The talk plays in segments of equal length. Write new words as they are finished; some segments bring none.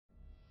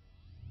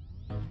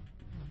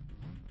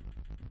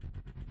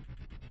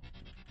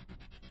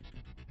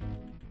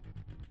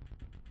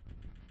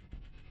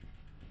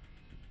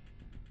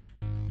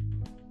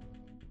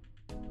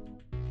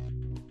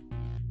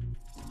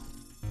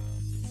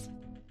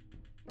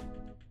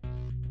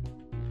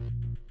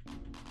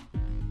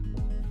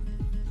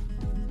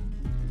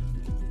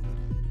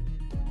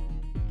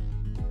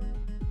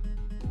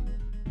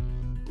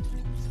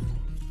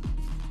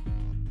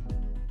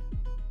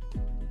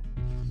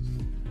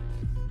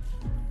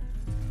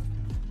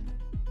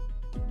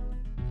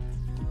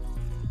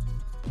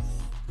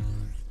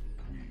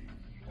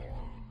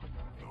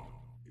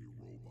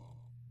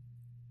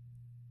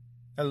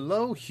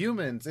Hello,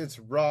 humans. It's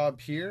Rob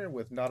here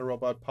with Not a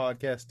Robot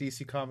Podcast,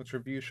 DC Comics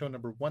Review Show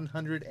number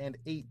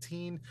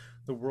 118,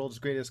 the world's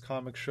greatest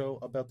comic show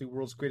about the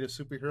world's greatest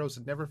superheroes.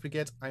 And never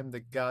forget, I'm the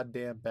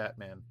goddamn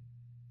Batman.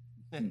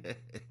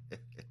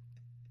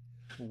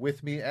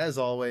 With me, as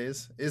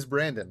always, is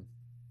Brandon.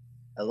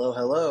 Hello,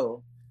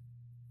 hello.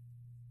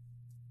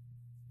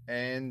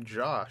 And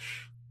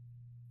Josh.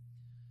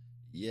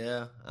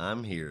 Yeah,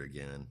 I'm here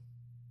again.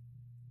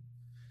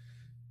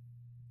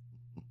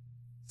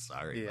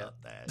 Sorry about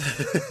that.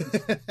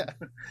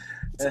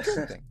 It's a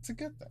good thing. It's a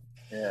good thing.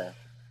 Yeah.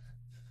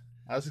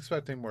 I was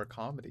expecting more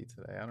comedy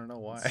today. I don't know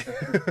why.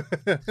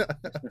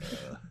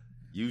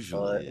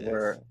 Usually,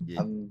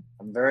 I'm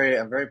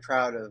very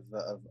proud of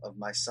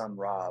my son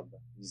Rob.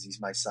 He's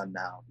my son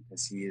now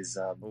because he is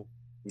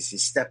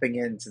he's stepping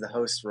into the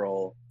host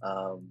role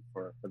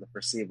for the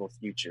foreseeable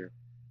future,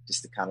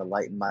 just to kind of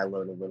lighten my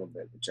load a little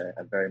bit, which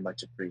I very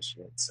much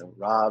appreciate. So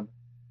Rob,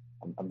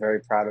 I'm very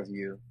proud of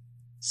you.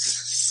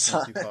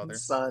 Son.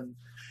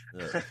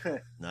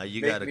 Now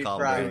you got to call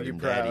me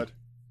Daddy.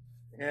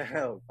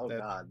 Yeah. Oh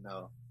God,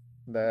 no.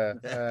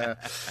 Not like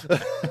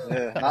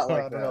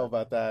I don't know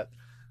about that.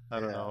 I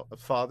don't know.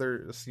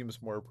 Father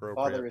seems more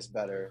appropriate. Father is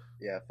better.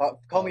 Yeah.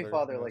 Call me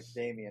Father, like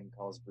Damien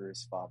calls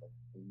Bruce Father.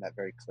 And that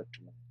very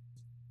clipped me.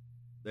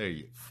 There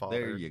you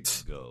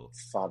go.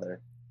 Father.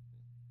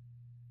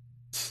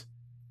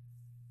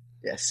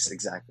 Yes,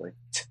 exactly.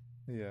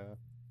 Yeah.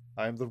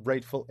 I'm the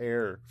rightful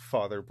heir,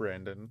 Father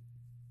Brandon.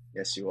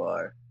 Yes, you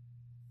are.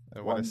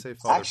 And when I say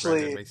Father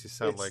Brandon, it makes you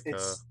sound like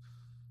it's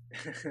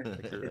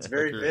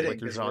very fitting. Like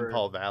you're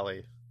Jean-Paul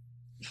Valley.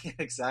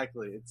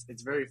 Exactly.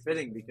 It's very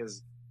fitting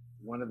because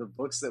one of the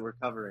books that we're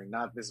covering,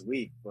 not this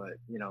week, but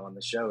on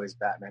the show, is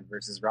Batman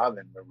versus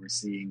Robin, where we're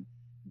seeing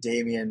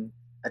Damian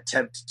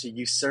attempt to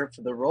usurp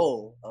the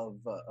role of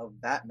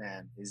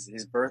Batman,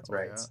 his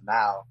birthright. Oh,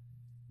 yeah.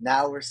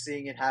 Now we're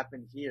seeing it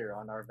happen here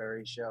on our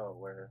very show,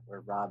 where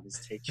Rob is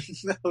taking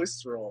the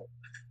host role,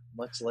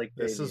 much like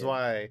Damian. This is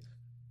why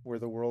we're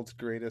the world's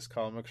greatest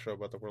comic show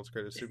about the world's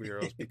greatest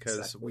superheroes, because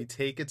Exactly. we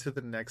take it to the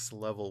next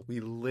level.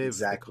 We live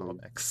the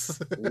comics.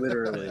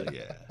 Literally.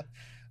 Yeah.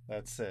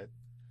 That's it.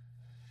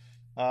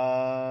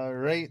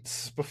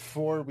 Right.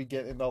 Before we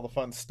get into all the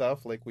fun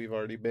stuff, like we've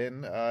already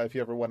been, if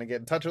you ever want to get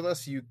in touch with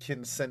us, you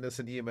can send us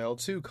an email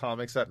to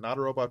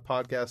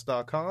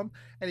comics@notarobotpodcast.com,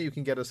 and you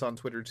can get us on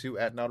Twitter too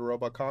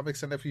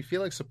 @notarobotcomics. And if you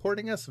feel like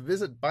supporting us,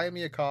 visit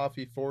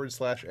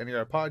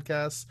buymeacoffee.com/NER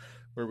podcasts,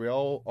 where we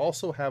all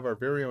also have our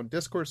very own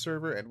Discord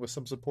server, and with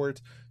some support,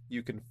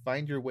 you can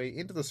find your way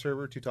into the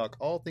server to talk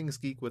all things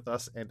geek with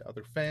us and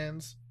other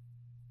fans.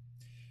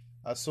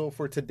 So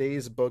for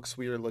today's books,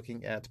 we are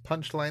looking at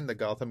Punchline, the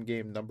Gotham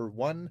game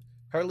 #1,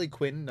 Harley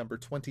Quinn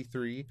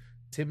 #23,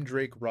 Tim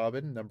Drake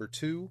Robin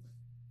 #2,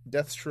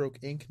 Deathstroke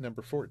Inc.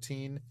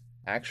 #14,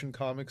 Action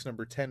Comics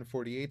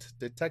 #1048,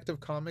 Detective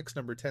Comics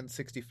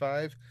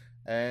 #1065,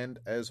 and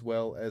as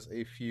well as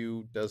a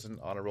few dozen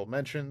honorable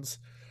mentions.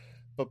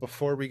 But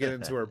before we get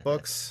into our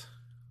books,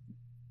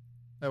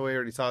 we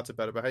already talked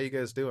about it, but how you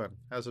guys doing?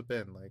 How's it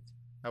been? Like,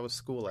 how was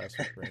school last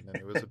week, Brandon?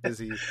 It was a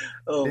busy,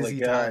 busy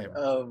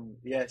time.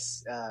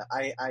 Yes,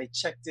 I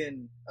checked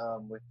in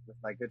with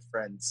my good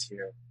friends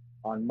here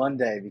on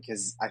Monday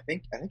because I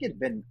think it had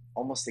been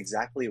almost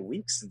exactly a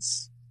week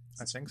since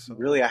I think so.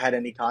 Really, I had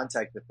any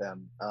contact with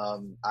them. I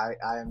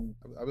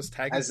was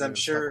tagging as I'm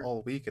sure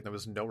all week, and there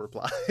was no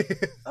reply.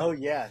 Oh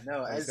yeah,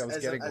 no. I was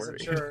getting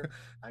worried.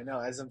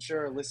 As I'm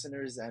sure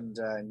listeners and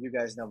you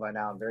guys know by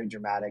now, I'm very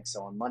dramatic.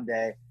 So on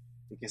Monday,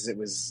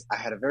 because I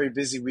had a very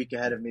busy week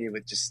ahead of me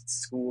with just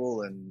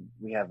school, and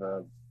we have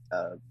a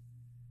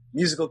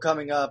musical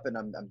coming up, and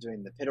I'm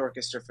doing the pit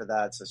orchestra for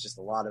that. So it's just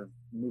a lot of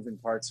moving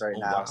parts right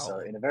now. Wow. So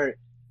in a very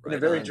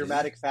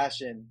dramatic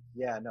fashion,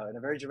 I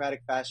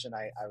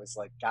was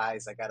like,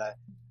 guys, I gotta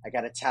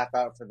tap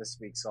out for this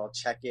week, so I'll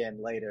check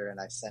in later. And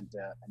I sent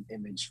an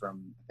image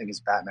from, I think it's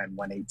Batman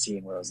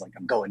 118, where I was like,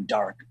 I'm going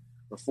dark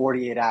for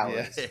 48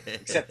 hours. Yeah.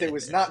 Except it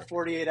was not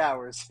 48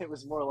 hours; it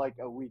was more like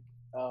a week.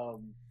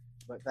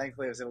 But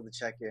thankfully, I was able to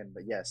check in.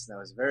 But yes, no, it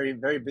was a very,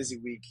 very busy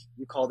week.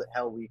 You called it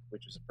Hell Week,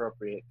 which was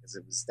appropriate because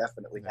it was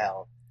definitely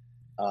hell.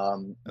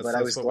 But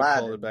I was glad.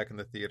 We called it back in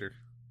the theater.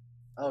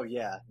 Oh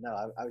yeah,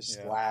 no, I was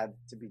just glad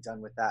to be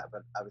done with that.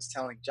 But I was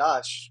telling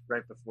Josh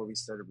right before we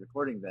started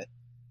recording that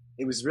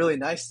it was really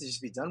nice to just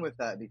be done with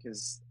that,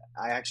 because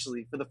I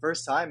actually, for the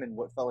first time in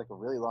what felt like a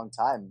really long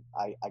time,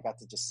 I got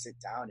to just sit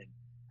down and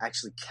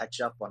actually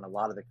catch up on a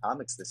lot of the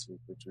comics this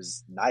week, which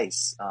was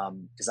nice,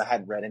 because I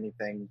hadn't read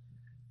anything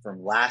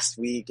from last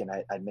week, and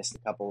I missed a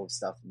couple of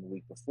stuff from the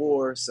week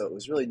before. So it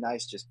was really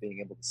nice just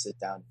being able to sit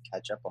down and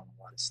catch up on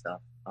a lot of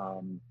stuff.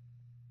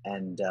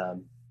 Nice.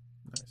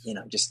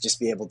 Just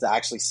be able to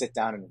actually sit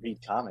down and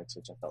read comics,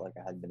 which I felt like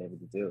I hadn't been able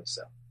to do.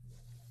 So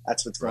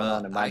that's what's going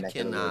on in my neck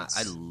of the woods.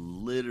 I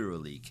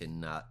literally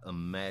cannot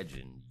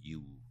imagine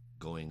you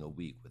going a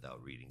week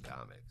without reading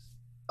comics.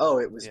 Oh,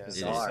 it was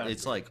bizarre.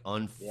 It's like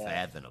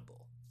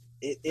unfathomable.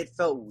 It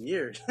felt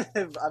weird.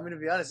 I'm going to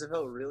be honest, it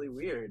felt really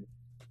weird.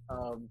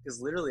 Because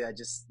literally I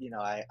just,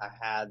 I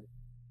had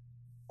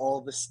all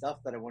the stuff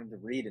that I wanted to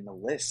read in the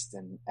list,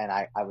 and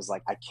I was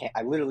like,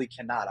 I literally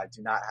cannot. I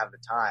do not have the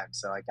time.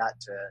 So I got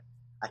to,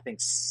 I think,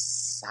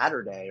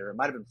 Saturday, or it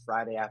might have been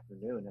Friday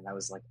afternoon, and I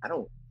was like, I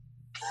don't.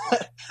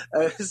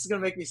 This is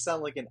gonna make me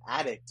sound like an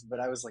addict, but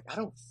I was like, I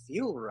don't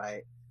feel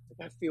right.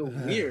 Like, I feel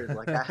weird.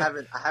 Like, I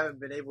haven't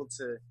been able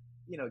to,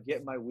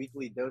 get my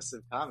weekly dose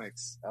of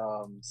comics.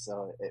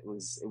 So it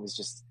was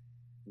just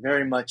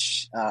very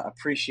much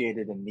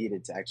appreciated and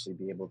needed to actually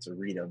be able to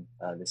read them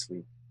this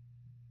week.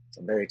 So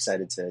I'm very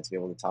excited to be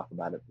able to talk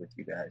about it with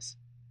you guys.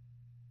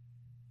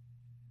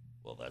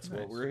 Well, that's Nice.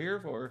 what we're here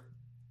for.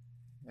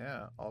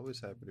 Yeah,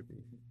 always happy to be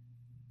here.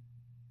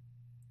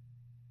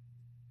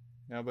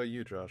 How about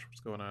you, Josh? What's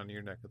going on in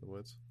your neck of the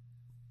woods?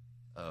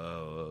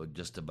 Oh,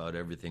 just about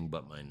everything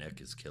but my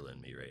neck is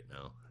killing me right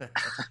now.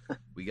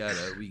 we got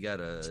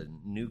a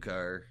new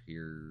car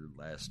here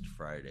last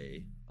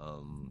Friday.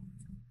 Or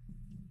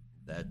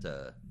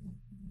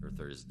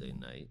Thursday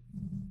night.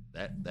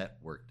 That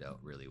worked out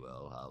really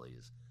well. Holly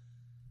is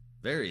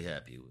very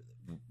happy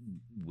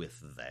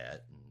with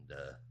that,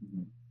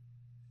 and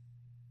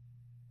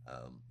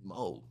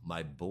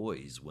my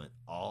boys went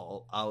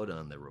all out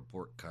on the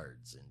report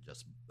cards, and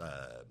just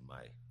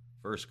my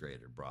first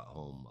grader brought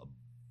home a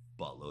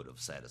buttload of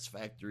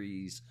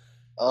Satisfactories.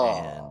 Oh,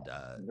 and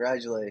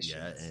congratulations!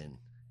 Yeah,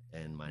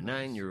 and my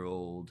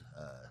 9-year-old,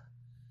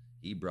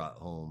 he brought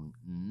home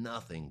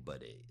nothing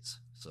but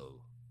A's.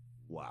 So,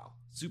 wow,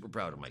 super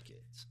proud of my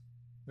kids.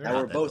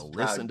 Now we're both they'll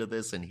proud. listen to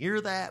this and hear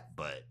that,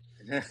 but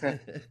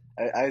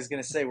I was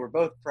gonna say we're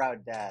both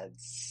proud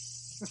dads.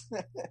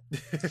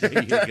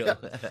 there you go.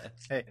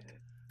 Hey,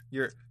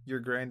 your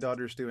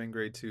granddaughter's doing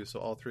great too, so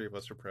all three of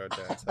us are proud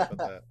dads. How about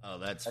that? Oh,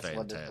 that's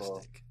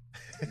Fantastic.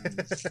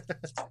 fantastic.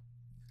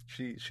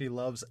 She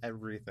loves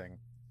everything.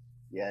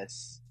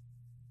 Yes.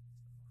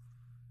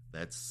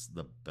 That's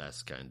the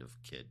best kind of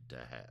kid to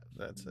have.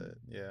 That's it.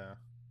 Yeah.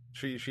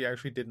 She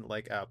actually didn't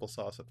like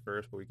applesauce at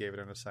first, but we gave it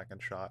in a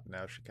second shot, and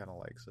now she kind of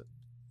likes it.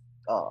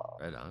 Oh,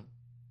 Right on.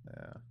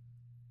 Yeah.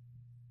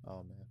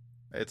 Oh man,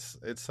 it's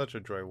such a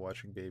joy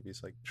watching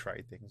babies like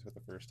try things for the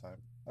first time.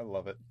 I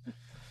love it.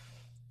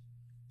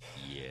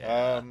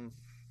 Yeah.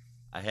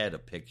 I had a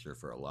picture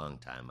for a long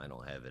time. I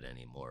don't have it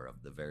anymore,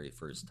 of the very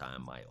first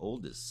time my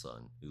oldest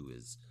son, who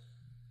is,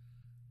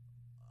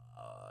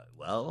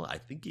 well, I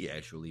think he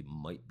actually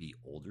might be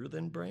older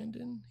than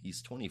Brandon.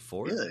 He's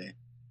 24. really?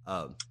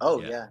 Oh,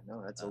 Yeah.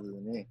 No, that's older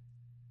than me.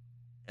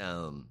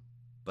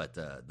 But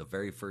the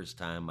very first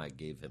time I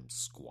gave him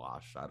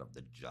squash out of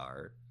the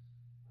jar,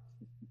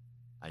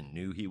 I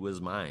knew he was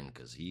mine,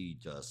 because he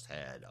just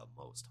had a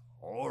most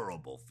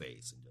horrible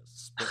face and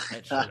just spit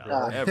that shit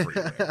out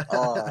everywhere.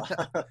 Oh.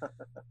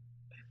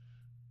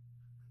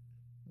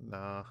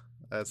 Nah,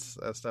 that's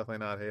definitely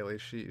not Haley.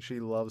 She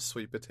loves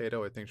sweet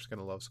potato. I think she's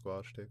gonna love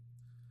squash too.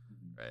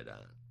 Right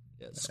on.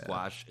 Yeah,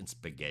 squash and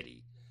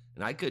spaghetti.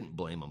 And I couldn't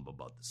blame him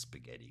about the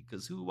spaghetti,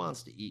 because who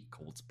wants to eat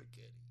cold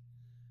spaghetti?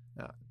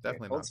 No,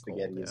 definitely cold not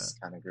spaghetti cold. is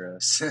kind of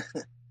gross.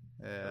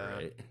 Yeah.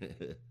 Right.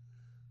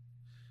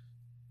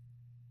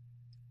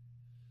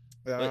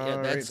 But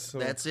yeah,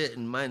 that's it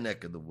in my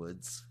neck of the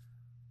woods.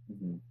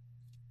 Mhm.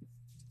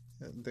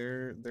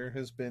 There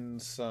has been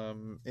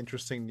some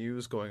interesting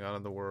news going on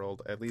in the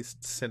world, at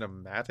least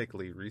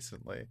cinematically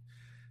recently.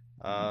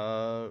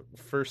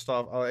 First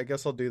off, I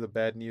guess I'll do the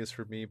bad news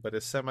for me, but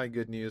it's semi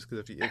good news,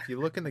 because if you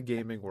look in the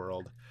gaming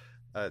world,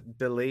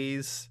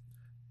 delays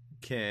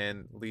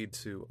can lead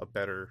to a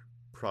better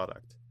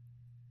product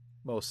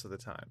most of the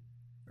time,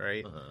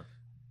 right? Uh-huh.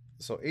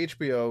 So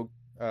HBO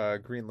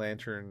Green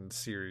Lantern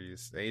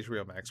series, the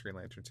HBO Max Green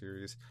Lantern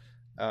series,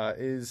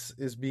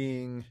 is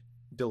being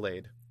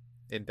delayed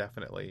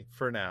indefinitely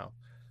for now,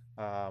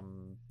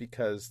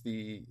 because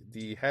the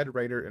head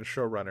writer and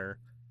showrunner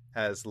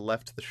has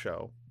left the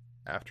show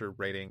after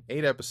writing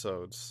 8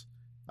 episodes.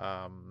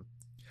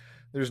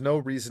 There's no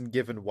reason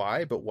given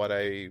why, but what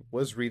I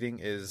was reading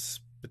is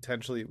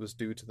potentially it was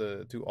due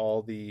to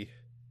all the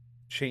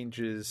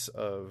changes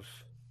of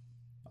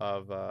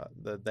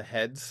the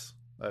heads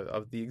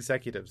of the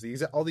executives,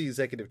 all the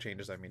executive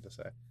changes, I mean to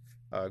say,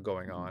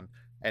 going on,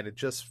 and it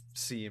just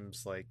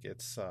seems like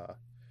it's a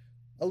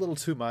little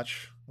too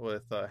much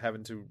with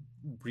having to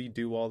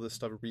redo all this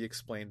stuff,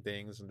 re-explain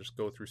things, and just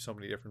go through so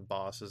many different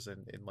bosses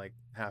in like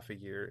half a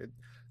year.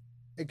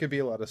 It could be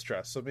a lot of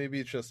stress. So maybe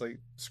it's just like,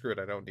 screw it,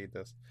 I don't need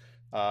this.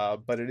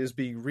 But it is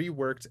being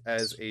reworked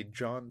as a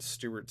Jon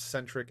Stewart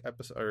centric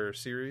episode or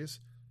series,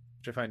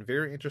 which I find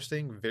very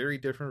interesting, very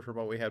different from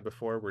what we had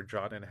before, where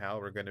John and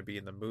Hal were going to be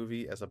in the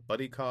movie as a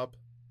buddy cop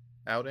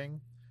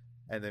outing,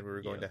 and then we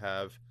were going to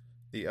have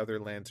the other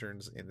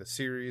Lanterns in the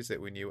series that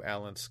we knew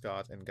Alan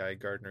Scott and Guy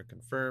Gardner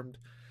confirmed,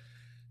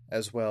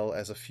 as well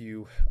as a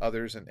few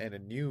others, and a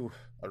new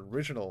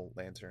original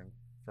Lantern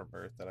from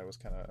Earth that I was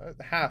kind of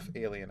half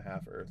alien,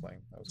 half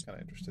Earthling. I was kind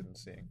of interested in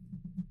seeing,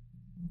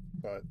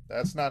 but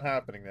that's not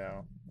happening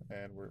now,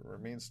 and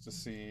remains to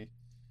see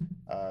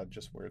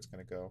just where it's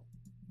going to go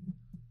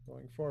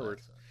going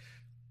forward. Awesome.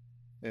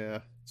 Yeah,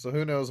 so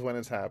who knows when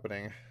it's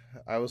happening.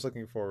 I was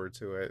looking forward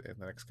to it in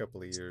the next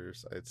couple of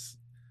years. It's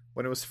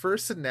when it was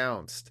first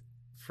announced,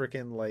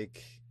 freaking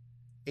like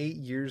 8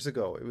 years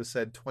ago, it was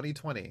said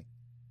 2020.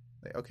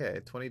 Like, okay,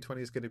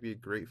 2020 is going to be a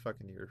great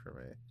fucking year for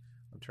me.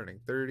 I'm turning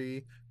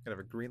 30, gonna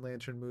have a Green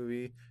Lantern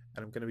movie,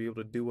 and I'm gonna be able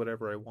to do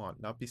whatever I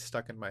want, not be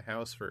stuck in my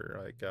house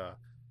for like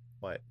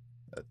what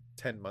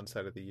 10 months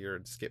out of the year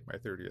and skip my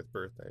 30th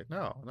birthday.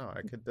 No, no,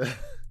 I could I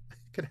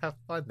could have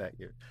fun that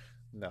year.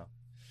 No,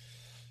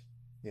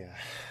 yeah.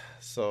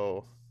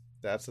 So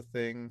that's the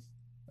thing.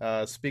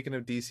 Speaking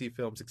of DC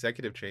Films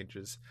executive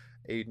changes,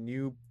 a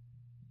new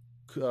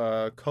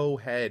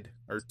co-head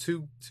or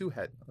two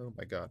head. Oh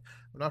my god,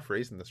 I'm not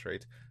phrasing this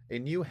right. A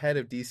new head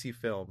of DC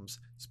Films,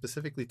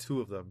 specifically two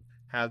of them,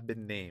 have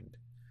been named,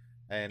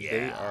 and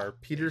they Yeah, are they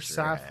Peter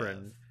sure have.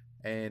 Safran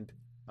and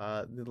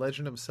the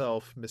legend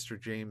himself,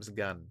 Mr. James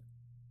Gunn,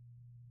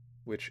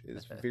 which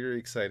is very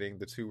exciting.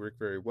 The two work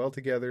very well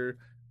together,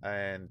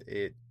 and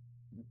it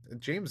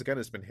James Gunn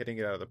has been hitting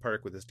it out of the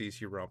park with his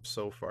DC romp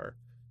so far.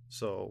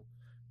 So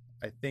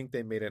I think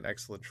they made an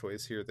excellent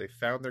choice here. They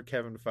found their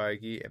Kevin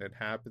Feige, and it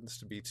happens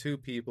to be two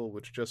people,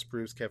 which just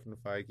proves Kevin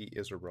Feige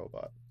is a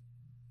robot.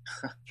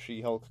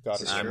 She-Hulk got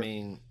This it is I right. true.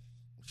 mean,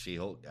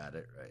 She-Hulk got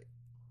it right.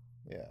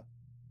 Yeah.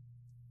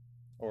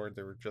 Or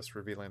they were just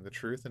revealing the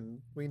truth, and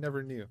we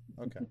never knew.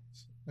 Okay.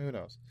 Who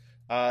knows?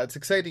 It's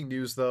exciting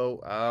news,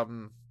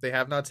 though. They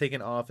have not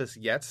taken office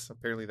yet.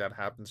 Apparently, that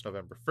happens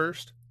November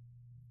 1st.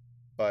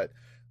 But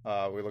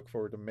we look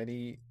forward to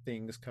many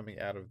things coming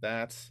out of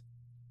that.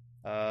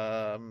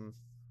 Um,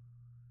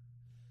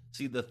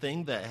 See, the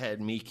thing that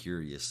had me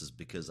curious is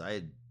because I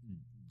had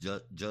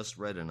just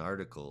read an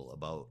article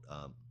about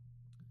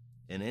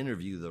an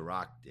interview The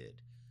Rock did,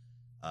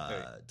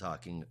 Hey.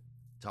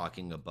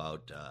 talking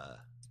about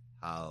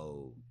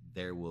how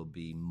there will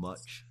be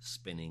much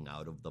spinning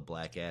out of the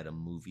Black Adam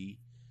movie,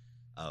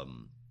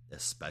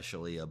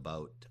 especially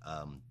about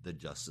the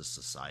Justice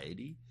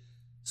Society.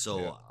 So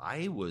Yeah.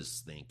 I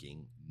was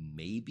thinking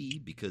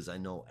maybe because I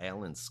know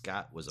Alan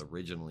Scott was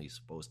originally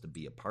supposed to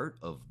be a part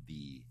of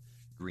the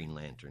Green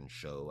Lantern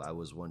show, I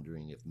was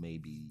wondering if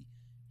maybe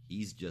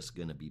he's just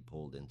going to be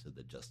pulled into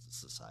the Justice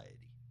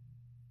Society.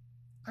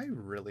 I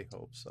really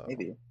hope so.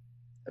 Maybe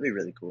that'd be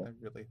really cool. I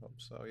really hope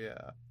so.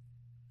 Yeah.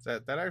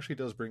 That actually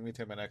does bring me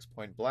to my next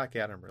point. Black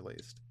Adam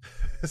released,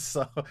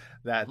 so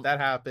that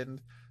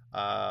happened.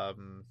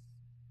 Um,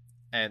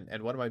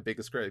 and one of my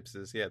biggest gripes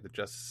is the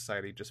Justice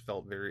Society just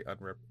felt very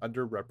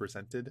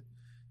underrepresented.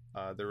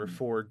 There were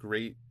four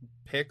great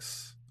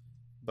picks,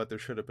 but there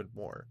should have been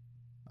more.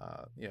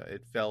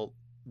 It felt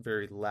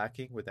very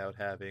lacking without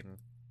having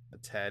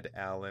Ted,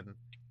 Allen,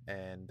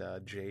 and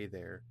Jay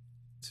there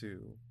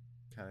to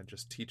kind of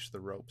just teach the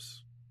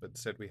ropes. But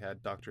instead, we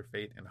had Doctor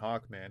Fate and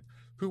Hawkman,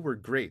 who were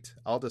great.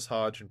 Aldous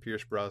Hodge and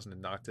Pierce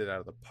Brosnan knocked it out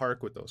of the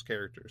park with those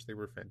characters. They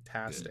were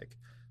fantastic. Good.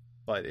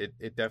 But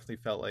it definitely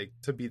felt like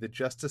to be the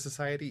Justice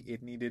Society,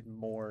 it needed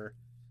more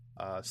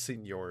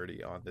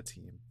seniority on the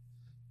team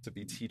to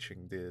be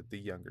teaching the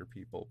younger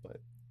people. But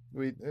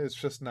it's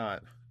just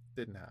not,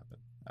 didn't happen.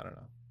 I don't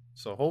know.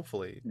 So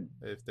hopefully,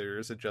 if there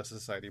is a Justice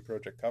Society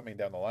project coming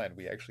down the line,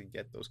 we actually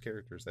get those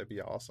characters. That'd be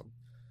awesome.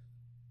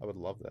 I would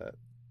love that.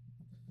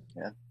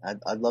 Yeah,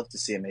 I'd love to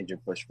see a major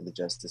push for the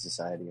Justice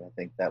Society. I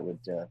think that would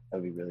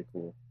be really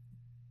cool.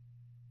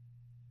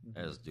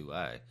 As do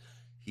I.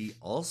 He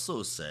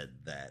also said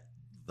that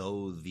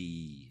though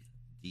the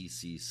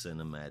DC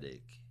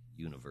Cinematic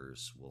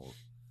Universe will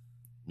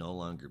no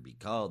longer be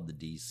called the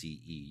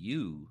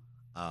DCEU,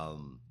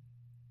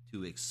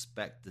 to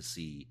expect to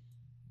see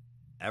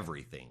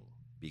everything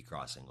be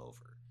crossing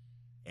over.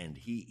 And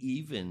he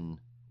even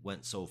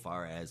went so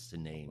far as to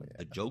name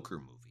the Joker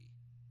movie.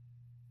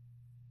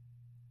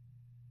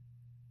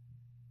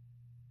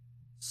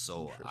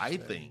 So I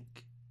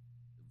think,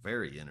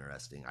 very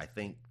interesting, I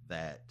think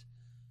that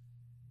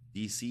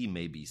DC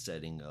may be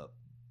setting up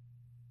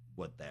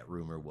what that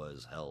rumor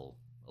was, hell,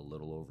 a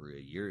little over a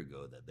year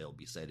ago, that they'll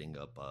be setting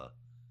up a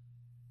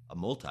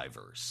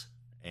multiverse,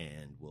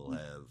 and we'll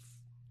have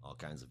all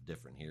kinds of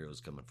different heroes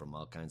coming from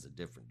all kinds of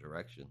different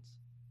directions.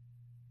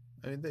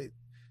 I mean,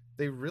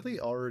 they really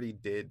already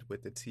did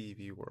with the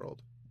TV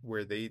world,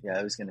 where they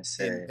I was gonna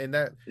say, and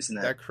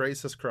that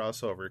Crisis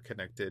crossover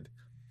connected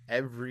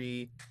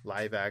every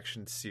live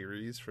action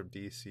series from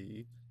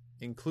DC,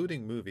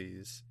 including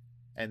movies,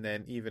 and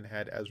then even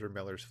had Ezra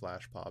Miller's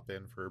Flash pop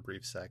in for a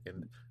brief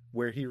second,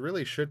 where he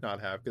really should not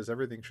have, because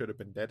everything should have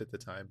been dead at the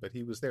time, but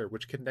he was there,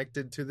 which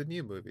connected to the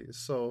new movies.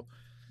 So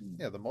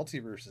yeah, the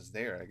multiverse is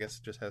there. I guess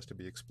it just has to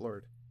be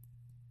explored.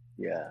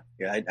 Yeah.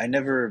 I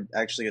never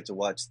actually get to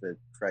watch the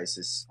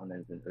Crisis on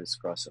this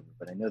crossover,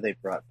 but I know they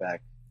brought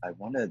back.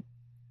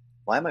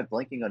 Why am I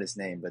blanking on his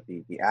name? But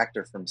the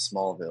actor from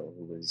Smallville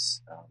who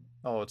was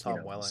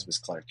Tom Welling was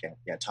Clark Kent.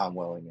 Yeah, Tom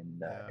Welling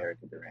and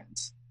Erica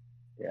Durance.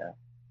 Yeah,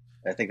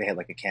 I think they had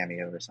like a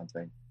cameo or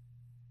something.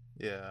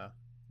 Yeah,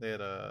 they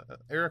had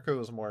Erica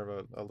was more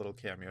of a little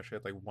cameo. She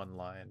had like one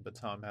line, but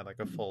Tom had like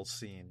a full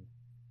scene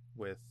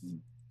with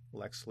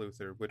Lex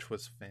Luthor, which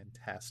was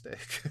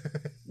fantastic.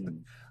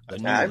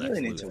 I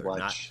really need to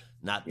watch,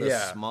 not the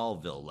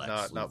Smallville Lex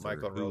Luthor, not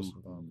Michael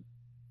Rosenbaum.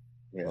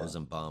 Yeah.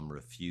 Rosenbaum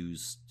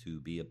refused to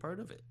be a part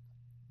of it.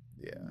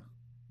 Yeah.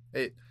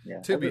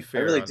 Yeah. To be I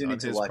fair, really do on need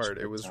to his watch part,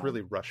 it Krypton. was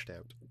really rushed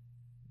out.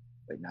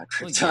 Like, not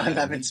Well, Krypton,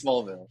 yeah, I'm in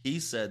Smallville. He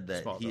said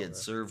that he Smallville, had yeah.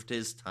 served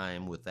his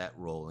time with that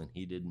role, and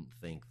he didn't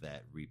think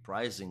that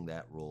reprising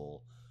that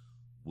role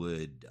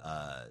would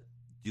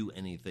do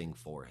anything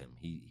for him.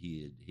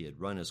 He had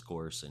run his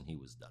course, and he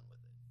was done with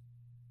it.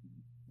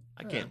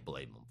 I can't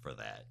blame him for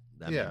that.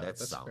 I mean,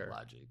 that's sound fair.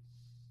 logic.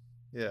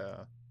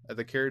 Yeah.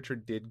 The character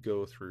did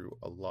go through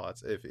a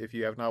lot. If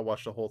you have not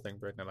watched the whole thing,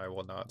 Brendan, I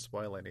will not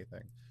spoil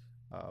anything.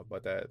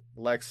 But that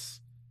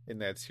Lex in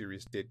that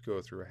series did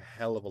go through a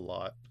hell of a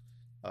lot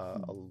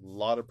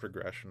of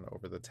progression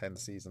over the 10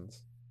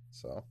 seasons.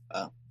 So,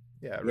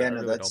 yeah, I really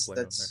don't blame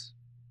him there.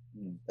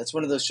 That's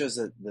one of those shows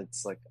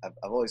that's like I've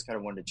always kind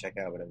of wanted to check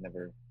out, but I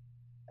never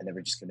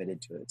just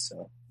committed to it.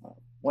 So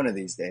one of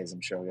these days,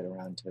 I'm sure I'll get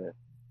around to it.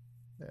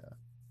 Yeah,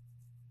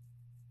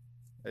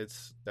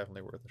 it's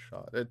definitely worth a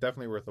shot. It's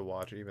definitely worth a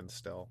watch. Even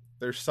still,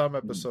 there's some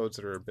episodes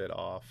that are a bit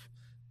off.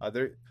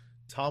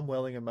 Tom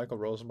Welling and Michael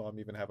Rosenbaum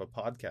even have a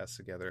podcast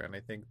together, and I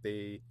think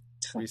they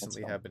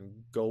recently have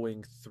been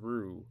going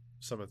through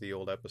some of the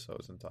old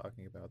episodes and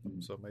talking about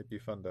them. So it might be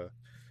fun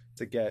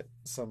to get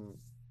some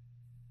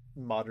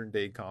modern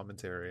day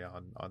commentary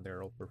on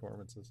their old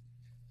performances.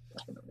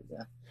 Definitely,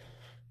 yeah.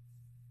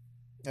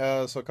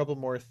 So a couple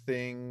more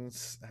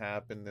things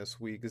happened this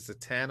week.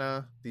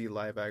 Zatanna, the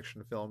live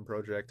action film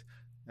project,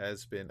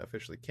 has been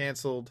officially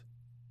canceled.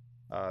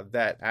 We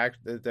had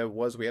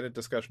a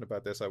discussion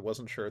about this. I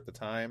wasn't sure at the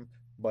time,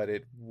 but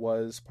it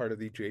was part of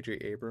the J.J.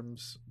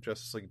 Abrams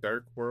Justice League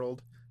Dark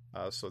world.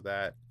 So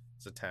that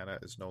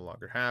Zatanna is no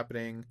longer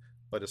happening.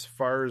 But as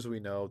far as we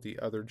know, the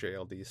other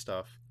JLD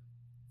stuff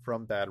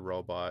from Bad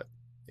Robot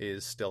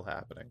is still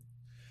happening.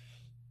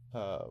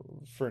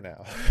 For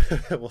now.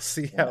 We'll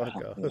see how it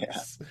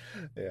goes.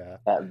 Yeah.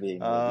 That being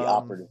the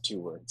operative two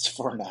words,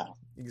 for now.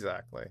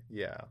 Exactly.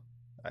 Yeah.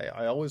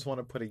 I always want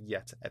to put a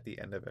yet at the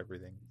end of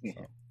everything.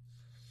 So.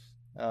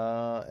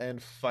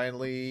 And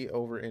finally,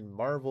 over in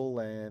Marvel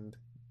Land,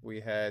 we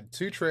had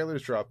 2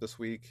 trailers drop this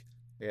week.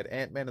 We had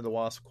Ant-Man and the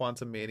Wasp: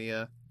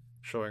 Quantumania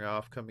showing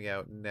off, coming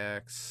out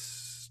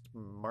next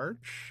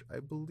March, I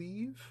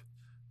believe,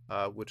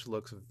 which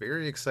looks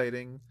very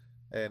exciting.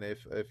 And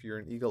if you're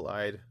an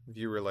eagle-eyed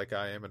viewer like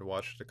I am and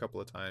watched it a couple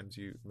of times,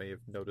 you may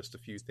have noticed a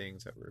few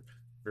things that were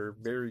very,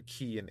 very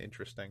key and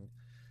interesting.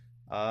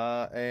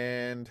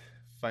 And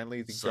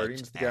finally, the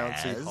Guardians of the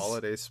Galaxy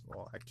holidays.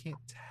 Well, I can't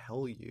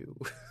tell you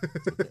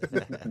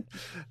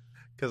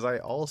because I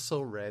also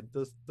read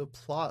the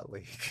plot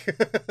leak.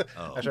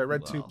 Actually, I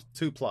read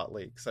two plot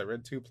leaks. I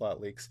read 2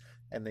 plot leaks,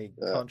 and they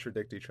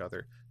contradict each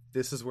other.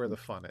 This is where the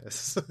fun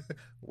is.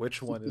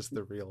 Which one is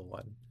the real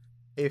one?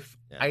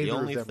 The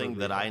only thing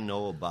that I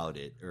know about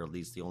it, or at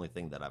least the only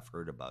thing that I've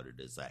heard about it,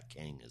 is that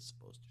Kang is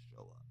supposed to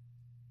show up.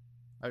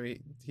 I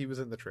mean, he was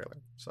in the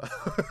trailer, so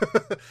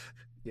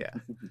yeah.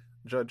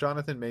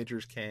 Jonathan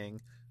Majors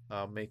Kang,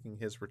 making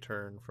his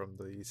return from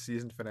the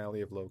season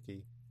finale of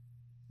Loki,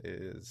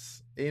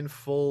 is in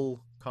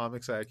full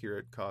comics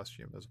accurate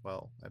costume as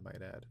well. I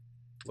might add,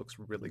 looks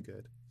really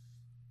good.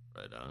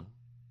 Right on.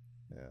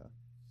 Yeah.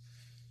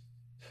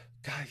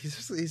 God,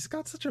 he's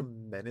got such a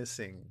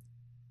menacing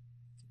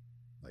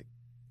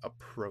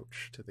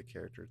approach to the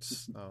character.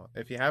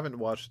 If you haven't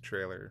watched the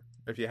trailer,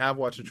 if you have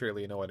watched the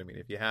trailer, you know what I mean.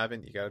 If you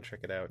haven't, you got to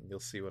check it out and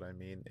you'll see what I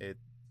mean.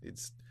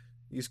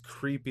 He's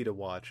creepy to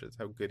watch. It's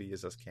how good he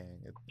is as Kang.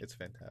 It's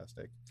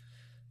fantastic.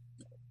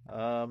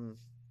 And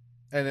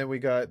then we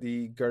got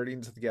the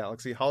Guardians of the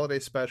Galaxy Holiday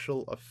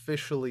Special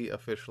officially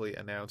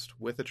announced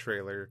with a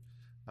trailer,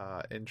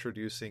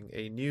 introducing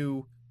a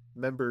new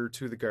member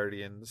to the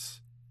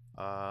Guardians,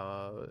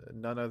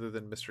 none other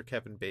than Mr.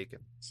 Kevin Bacon.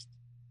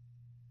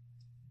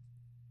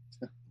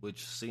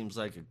 Which seems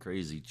like a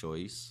crazy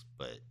choice,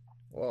 but...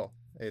 Well,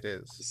 it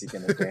is. Is he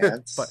going to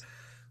dance?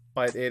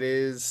 but it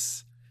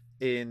is,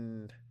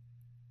 in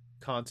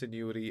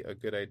continuity, a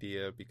good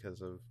idea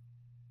because of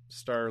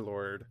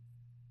Star-Lord.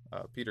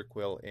 Peter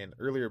Quill in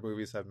earlier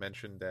movies have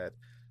mentioned that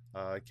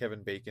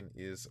Kevin Bacon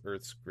is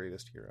Earth's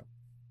greatest hero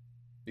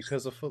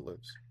because of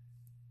Footloose.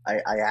 I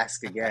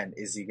ask again,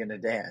 is he going to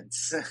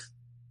dance?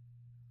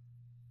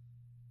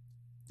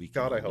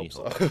 God, I hope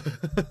so.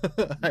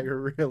 I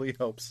really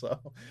hope so.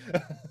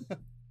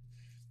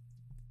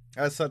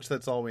 As such,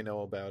 that's all we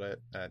know about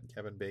it.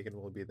 Kevin Bacon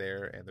will be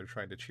there, and they're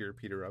trying to cheer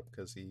Peter up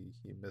because he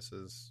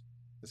misses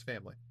his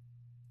family.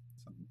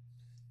 So,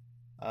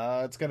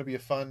 it's going to be a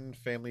fun,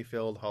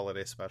 family-filled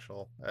holiday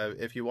special.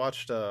 If you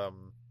watched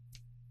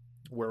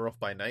Werewolf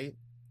by Night,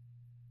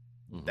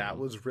 that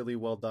was really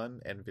well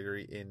done and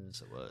very in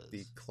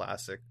the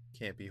classic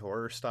campy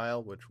horror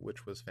style,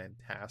 which was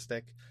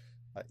fantastic.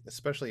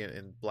 Especially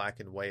in black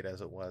and white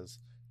as it was.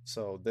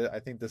 So I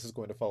think this is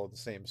going to follow the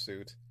same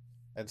suit.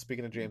 And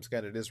speaking of James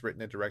Gunn, it is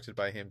written and directed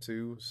by him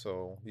too,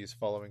 so he's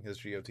following his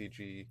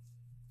GOTG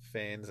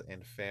fans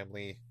and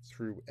family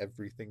through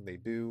everything they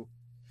do.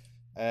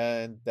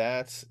 And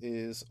that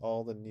is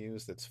all the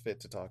news that's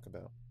fit to talk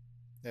about,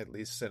 at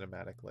least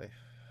cinematically.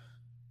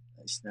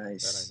 Nice.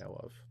 That I know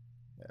of.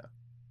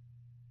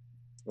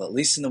 Well, at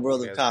least in the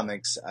world of Yes.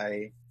 comics,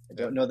 I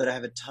don't know that I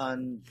have a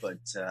ton, but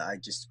I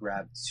just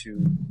grabbed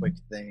two quick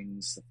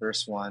things. The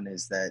first one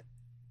is that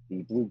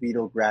the Blue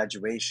Beetle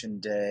Graduation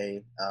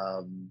Day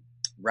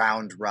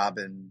round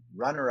robin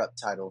runner-up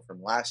title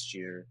from last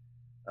year,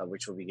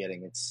 which will be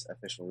getting its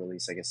official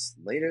release, I guess,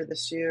 later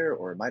this year,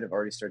 or it might have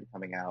already started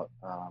coming out.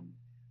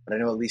 But I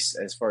know at least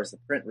as far as the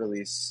print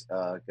release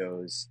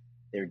goes,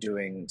 they're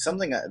doing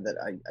something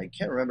that I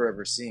can't remember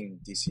ever seeing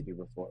DC do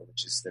before,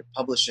 which is they're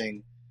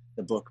publishing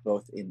the book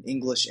both in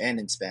English and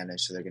in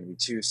Spanish. So they're going to be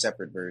two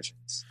separate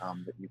versions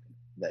that you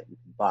can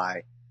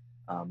buy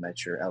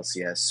at your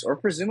LCS or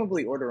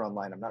presumably order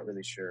online. I'm not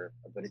really sure,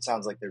 but it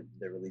sounds like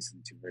they're releasing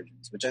two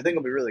versions, which I think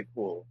will be really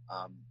cool.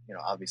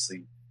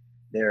 Obviously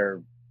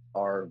there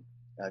are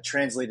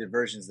translated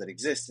versions that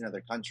exist in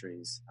other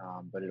countries,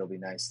 but it'll be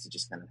nice to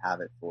just kind of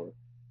have it for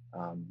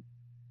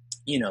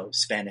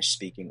Spanish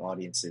speaking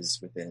audiences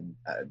within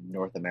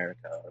North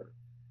America, or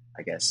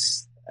I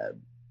guess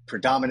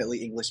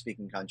predominantly English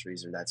speaking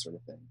countries, or that sort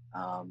of thing.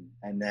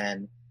 And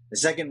then the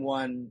second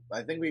one,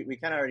 I think we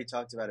kind of already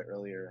talked about it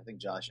earlier. I think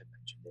Josh had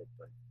mentioned it,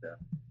 but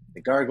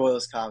the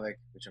Gargoyles comic,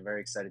 which I'm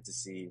very excited to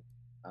see,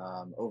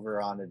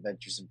 over on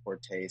Adventures in Poor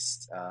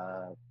Taste.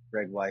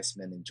 Greg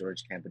Weisman and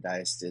George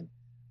Campodias did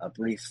a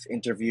brief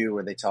interview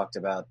where they talked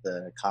about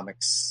the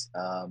comics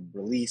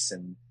release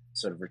and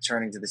sort of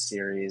returning to the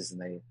series,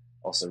 and they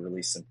also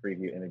released some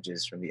preview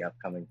images from the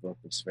upcoming book,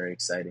 which is very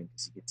exciting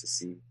because you get to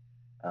see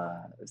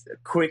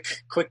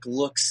quick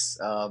looks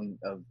of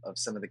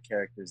some of the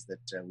characters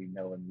that we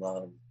know and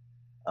love,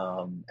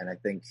 and I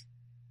think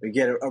we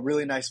get a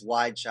really nice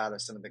wide shot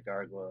of some of the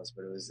gargoyles.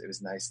 But it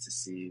was nice to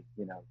see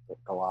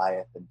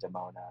Goliath and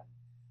Demona and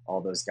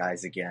all those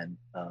guys again.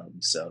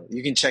 So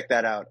you can check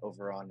that out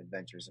over on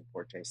Adventures in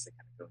Poor Taste. They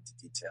kind of go into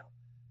detail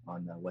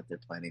on what they're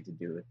planning to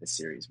do with the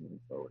series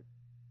moving forward.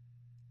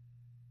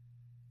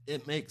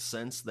 It makes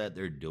sense that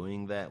they're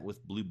doing that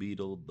with Blue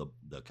Beetle,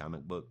 the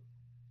comic book,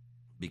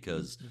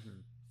 because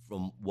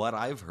from what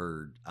I've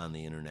heard on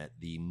the internet,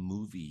 the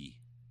movie,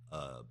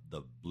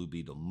 the Blue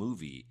Beetle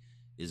movie,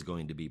 is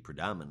going to be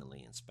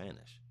predominantly in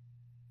Spanish.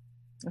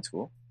 That's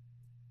cool.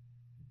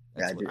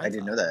 That's I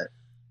didn't know that.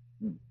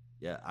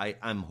 Yeah,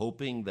 I'm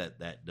hoping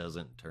that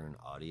doesn't turn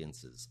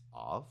audiences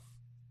off,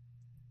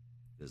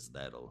 because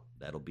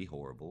that'll be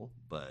horrible.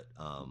 But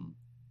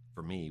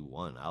for me,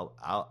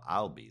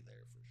 I'll be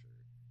there for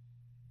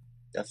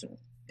sure. Definitely.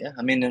 Yeah,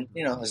 I mean,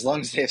 as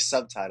long as they have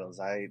subtitles.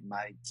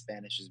 My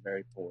Spanish is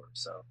very poor,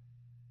 so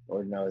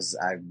Lord knows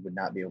I would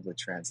not be able to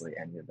translate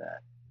any of that.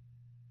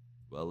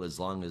 Well, as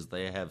long as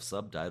they have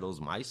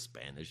subtitles, my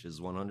Spanish is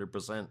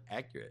 100%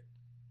 accurate.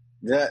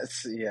 Yeah,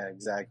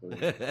 exactly.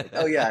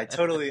 Oh yeah, I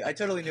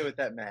totally knew what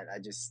that meant. I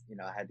just,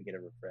 I had to get a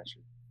refresher.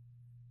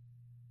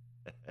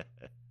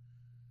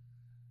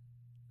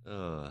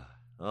 Well,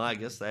 I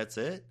guess that's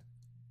it.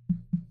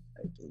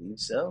 I believe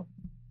so.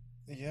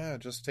 Yeah,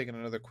 just taking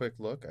another quick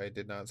look. I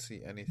did not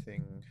see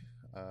anything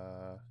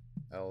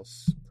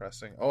else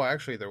pressing. Oh,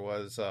 actually, there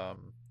was.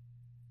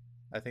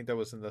 I think that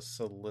was in the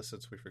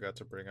solicits we forgot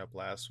to bring up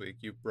last week.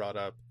 You brought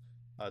up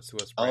to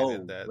us,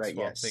 Brandon, that right,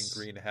 Swamp yes. Thing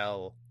Green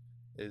Hell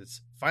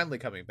is finally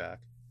coming back.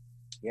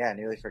 Yeah, I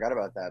nearly forgot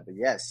about that. But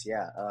yes,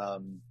 yeah.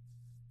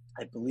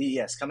 I believe,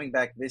 yes, coming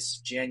back this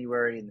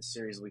January, and the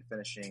series will be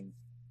finishing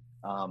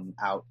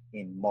out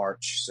in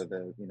March. So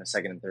the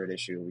second and third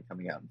issue will be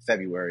coming out in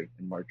February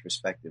and March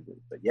respectively.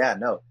 But yeah,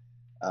 no.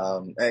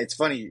 It's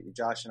funny,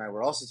 Josh and I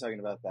were also talking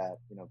about that,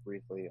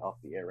 briefly off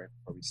the air right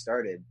before we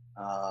started.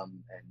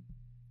 And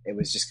it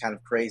was just kind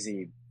of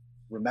crazy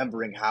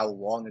remembering how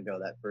long ago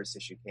that first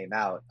issue came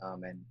out.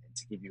 And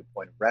to give you a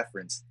point of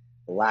reference,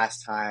 the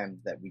last time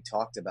that we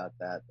talked about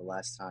that, the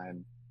last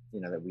time,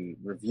 that we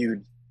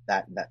reviewed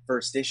that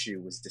first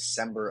issue was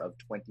December of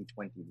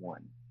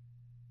 2021.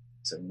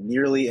 So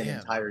nearly an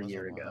entire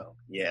year ago.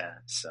 Yeah.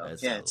 So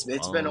it's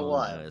been a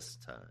while.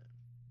 Time.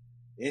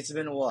 It's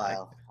been a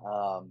while.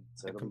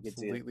 So I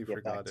completely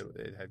forgot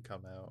it had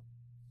come out.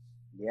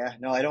 Yeah,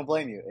 no, I don't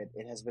blame you.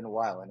 It has been a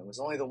while, and it was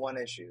only the one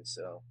issue,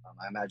 so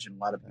I imagine a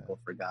lot of people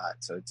forgot.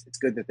 So it's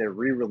good that they're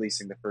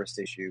re-releasing the first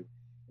issue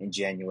in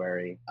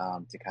January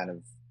to kind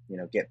of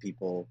get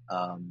people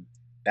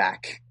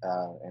back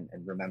and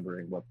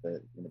remembering what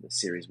the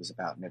series was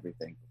about and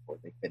everything before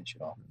they finish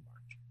it off in March.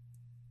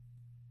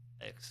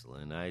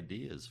 Excellent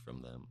ideas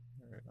from them.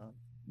 Right on.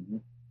 Mm-hmm.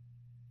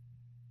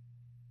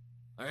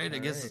 All right, I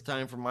guess it's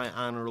time for my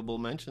honorable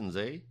mentions,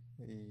 eh?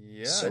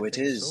 Yeah, so it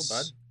is. So,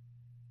 bud.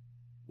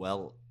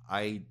 Well,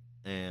 I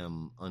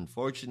am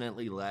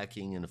unfortunately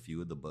lacking in a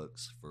few of the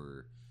books.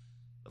 For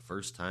the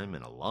first time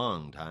in a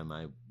long time,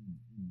 I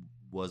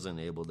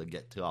wasn't able to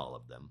get to all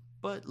of them.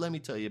 But let me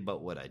tell you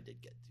about what I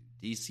did get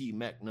to. DC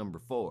Mech number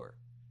 4.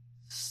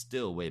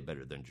 Still way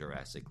better than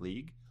Jurassic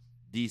League.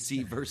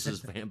 DC versus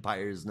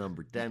Vampires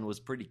number 10 was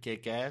pretty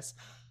kick-ass.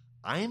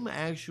 I'm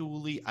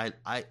actually,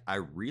 I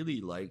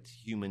really liked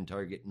Human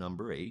Target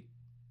number 8.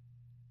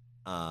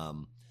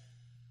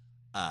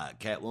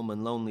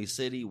 Catwoman Lonely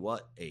City,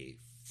 what a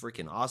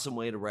freaking awesome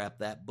way to wrap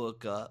that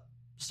book up.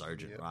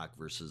 Sergeant Yep. Rock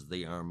versus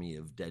the Army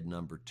of Dead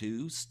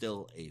 #2,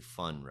 still a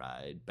fun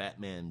ride.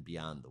 Batman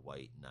Beyond the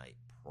White Knight,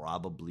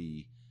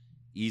 probably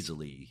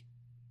easily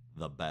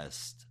the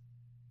best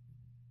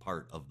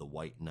part of the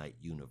White Knight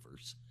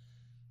universe.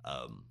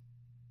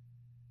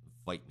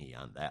 Fight me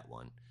on that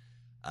one.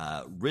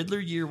 Riddler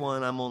Year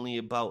One, I'm only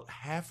about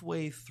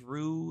halfway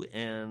through,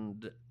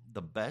 and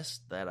the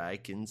best that I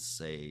can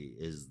say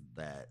is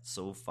that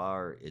so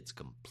far it's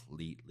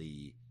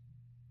completely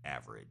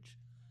average.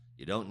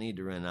 You don't need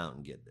to run out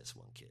and get this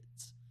one,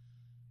 kids.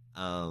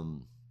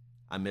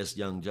 I missed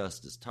Young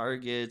Justice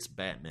Targets,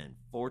 Batman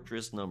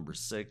Fortress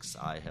 #6.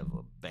 I have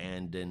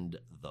abandoned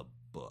the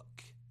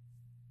book.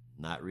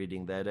 Not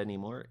reading that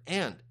anymore.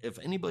 And if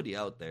anybody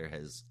out there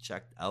has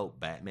checked out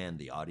Batman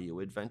the Audio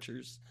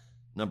Adventures,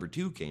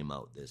 #2 came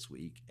out this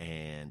week,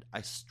 and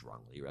I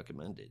strongly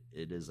recommend it.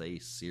 It is a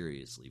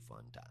seriously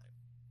fun time.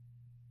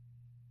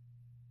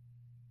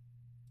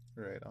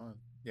 Right on.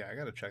 Yeah, I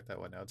gotta check that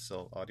one out. It's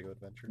still Audio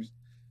Adventures.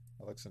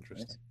 That looks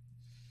interesting.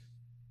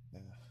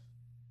 Nice.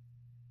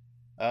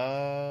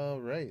 Yeah.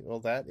 Right.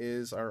 Well, that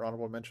is our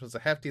honorable mentions. A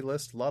hefty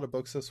list. A lot of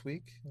books this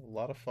week. A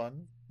lot of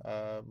fun.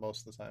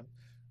 Most of the time.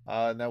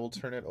 Now we'll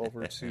turn it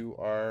over to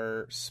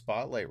our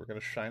spotlight. We're going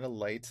to shine a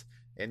light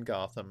in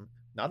Gotham.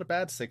 Not a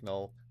bad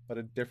signal, but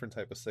a different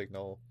type of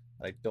signal.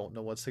 I don't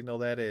know what signal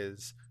that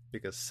is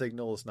because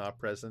Signal is not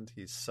present.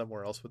 He's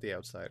somewhere else with the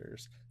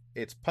Outsiders.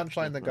 It's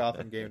Punchline the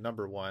Gotham game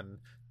 #1,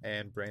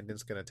 and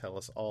Brandon's going to tell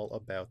us all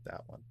about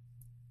that one.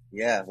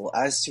 Yeah, well,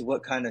 as to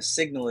what kind of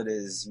signal it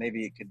is,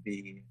 maybe it could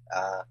be,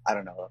 I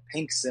don't know, a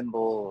pink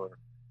symbol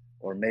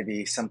or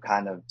maybe some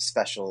kind of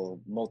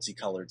special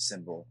multicolored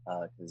symbol,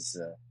 because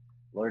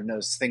Lord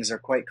knows things are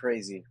quite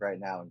crazy right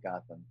now in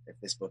Gotham, if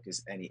this book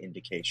is any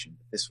indication.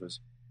 This was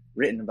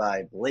written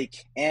by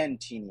Blake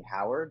and Teenie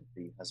Howard,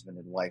 the husband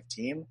and wife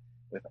team,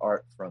 with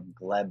art from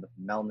Gleb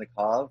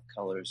Melnikov,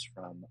 colors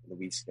from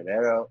Luis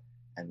Guerrero,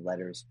 and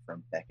letters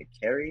from Becca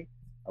Carey.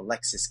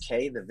 Alexis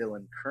Kay, the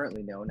villain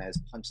currently known as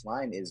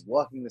Punchline, is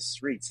walking the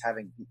streets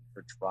having beaten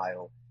her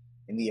trial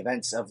in the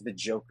events of The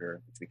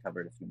Joker, which we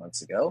covered a few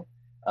months ago.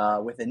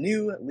 With a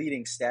new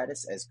leading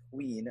status as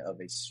queen of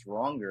a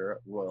stronger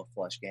Royal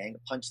Flush gang,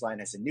 Punchline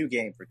has a new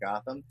game for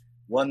Gotham,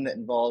 one that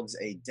involves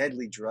a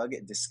deadly drug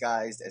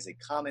disguised as a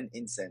common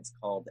incense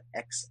called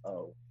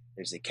XO.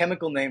 There's a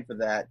chemical name for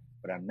that,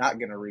 but I'm not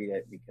going to read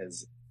it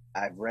because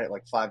I've read it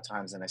like 5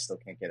 times and I still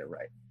can't get it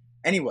right.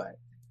 Anyway,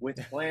 with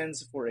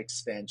plans for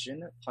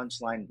expansion,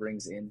 Punchline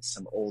brings in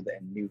some old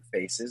and new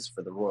faces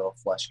for the Royal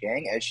Flush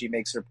gang as she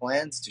makes her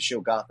plans to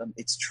show Gotham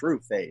its true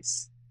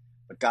face.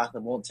 But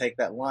Gotham won't take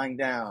that lying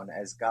down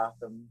as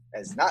Batman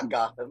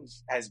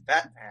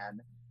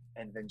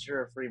and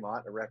Ventura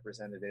Fremont, a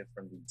representative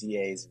from the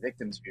DA's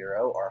Victims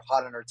Bureau, are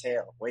hot on her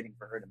tail, waiting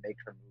for her to make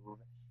her move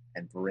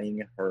and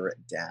bring her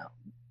down.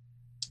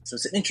 So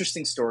it's an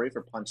interesting story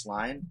for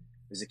Punchline,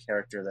 who's a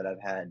character that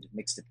I've had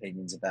mixed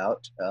opinions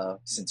about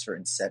since her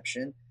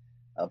inception.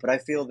 But I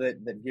feel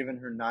that given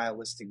her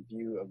nihilistic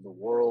view of the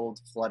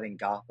world, flooding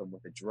Gotham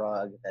with a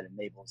drug that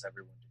enables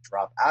everyone to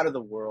drop out of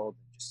the world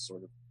and just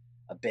sort of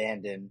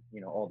abandon,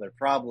 all their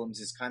problems,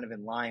 is kind of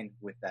in line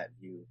with that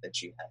view that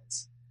she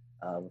has.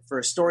 For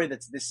a story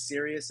that's this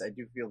serious, I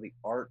do feel the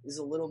art is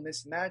a little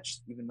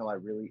mismatched, even though I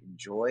really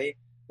enjoy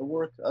the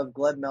work of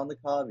Gleb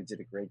Melnikov. He did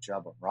a great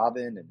job on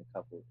Robin and a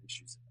couple of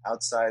issues of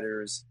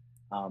Outsiders,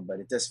 but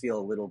it does feel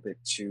a little bit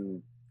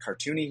too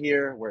cartoony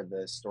here, where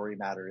the story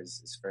matter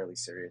is fairly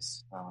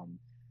serious.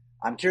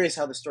 I'm curious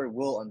how the story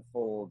will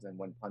unfold and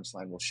when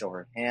Punchline will show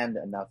her hand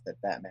enough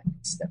that Batman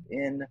can step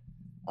in.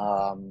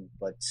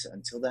 But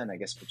until then, I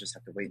guess we'll just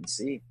have to wait and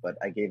see. But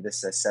I gave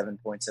this a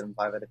 7.75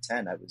 out of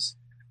 10. I was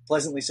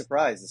pleasantly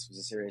surprised. This was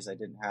a series I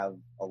didn't have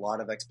a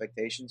lot of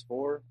expectations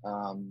for,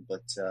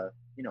 but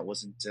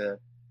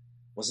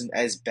wasn't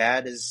as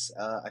bad as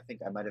I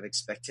think I might have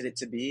expected it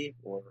to be,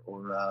 or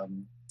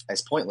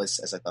as pointless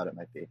as I thought it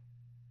might be.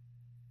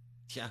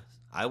 Yeah,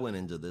 I went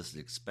into this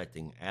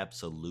expecting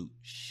absolute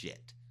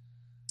shit.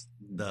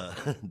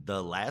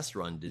 The last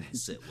run didn't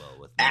sit well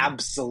with me.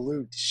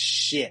 Absolute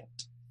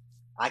shit.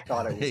 I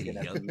thought it was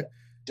going to be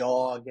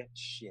dog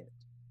shit.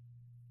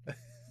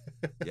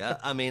 Yeah,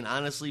 I mean,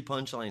 honestly,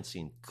 Punchline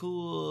seemed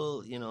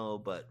cool,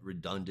 but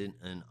redundant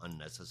and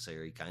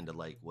unnecessary. Kind of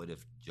like, what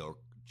if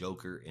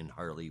Joker and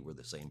Harley were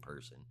the same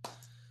person?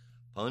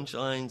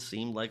 Punchline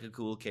seemed like a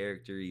cool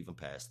character, even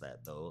past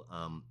that, though.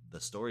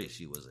 The story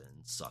she was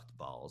in sucked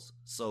balls.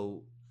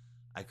 So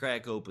I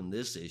crack open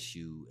this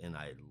issue, and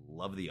I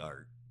love the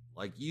art.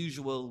 Like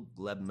usual,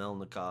 Gleb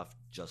Melnikov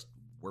just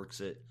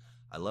works it.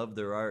 I love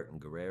their art, and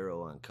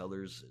Guerrero on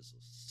colors is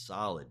a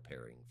solid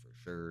pairing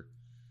for sure.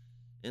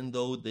 And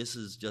though this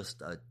is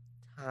just a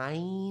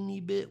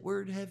tiny bit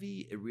word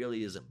heavy, it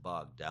really isn't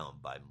bogged down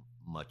by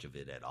much of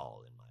it at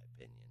all, in my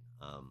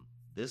opinion.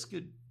 This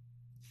could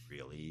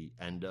really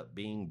end up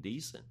being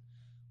decent.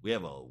 We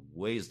have a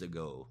ways to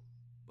go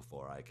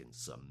before I can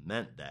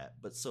cement that,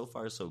 but so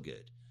far so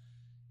good.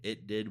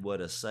 It did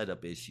what a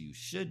setup issue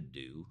should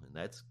do, and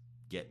that's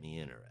get me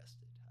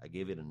interested. I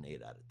gave it an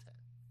 8 out of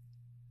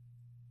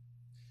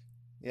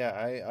 10. Yeah,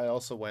 I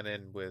also went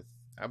in with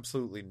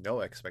absolutely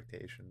no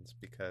expectations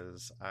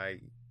because I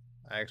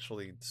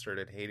actually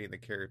started hating the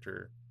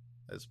character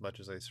as much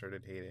as I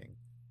started hating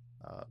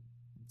uh,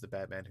 the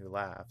Batman Who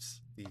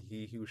Laughs, the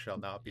He Who Shall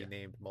Not Be Yeah.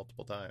 Named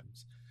multiple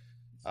times.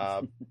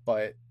 Uh,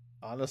 but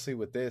honestly,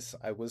 with this,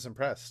 I was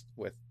impressed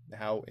with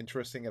how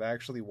interesting it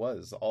actually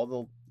was. All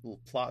the little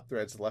plot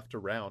threads left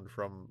around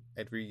from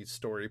every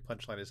story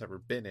Punchline has ever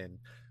been in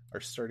are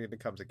starting to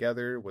come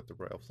together with the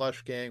Royal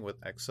Flush Gang, with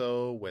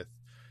XO, with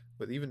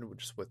even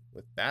just with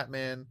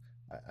Batman,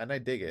 and I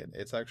dig it.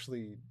 It's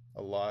actually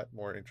a lot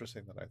more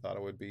interesting than I thought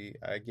it would be.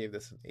 I gave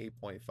this an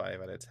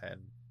 8.5 out of 10.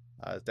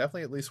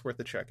 Definitely at least worth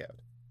a check out.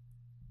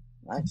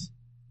 Nice.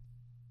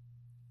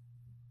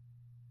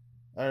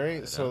 All right,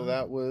 Right so on.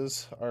 that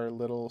was our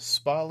little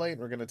spotlight.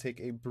 We're going to take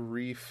a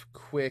brief,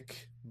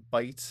 quick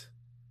bite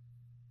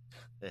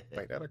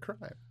out of crime.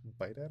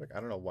 Bite out of, I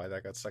don't know why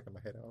that got stuck in my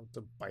head.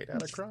 To bite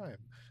out of crime.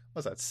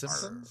 Was that Arr.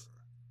 Simpsons?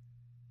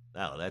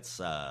 No, that's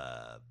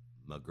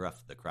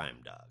McGruff the crime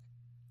dog.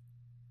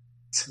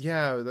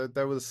 Yeah,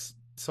 that was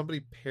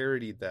somebody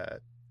parodied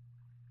that.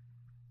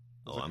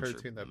 It was Oh, a I'm sure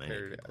cartoon that many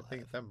parodied. I people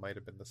think have. that might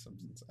have been The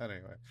Simpsons.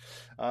 Anyway,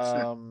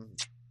 um,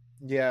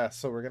 yeah.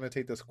 So we're gonna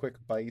take this quick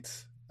bite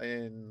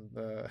in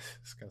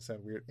it's gonna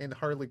sound weird, in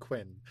Harley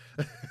Quinn,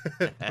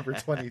 number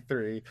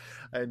 23,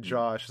 and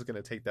Josh is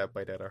gonna take that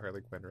bite out of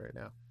Harley Quinn right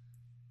now.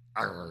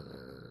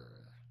 Arr.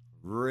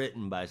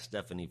 Written by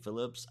Stephanie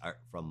Phillips, art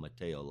from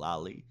Matteo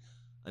Lally,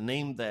 a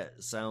name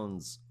that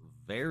sounds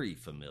very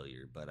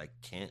familiar, but I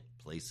can't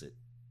place it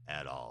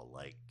at all.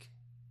 Like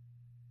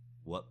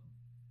what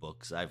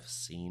books I've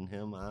seen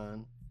him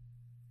on.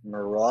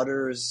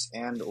 Marauders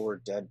and or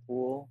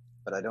Deadpool,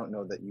 but I don't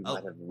know that you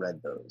might Oh, have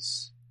read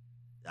those.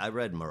 I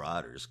read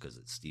Marauders because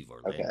it's Steve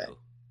Okay. Orlando.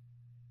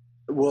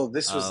 Well,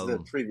 this was the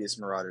Um, previous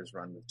Marauders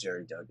run with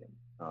Jerry Duggan.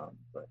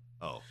 But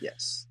oh,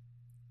 yes.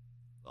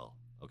 well,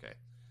 okay.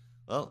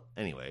 Well,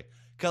 anyway,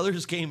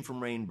 colors came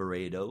from Rain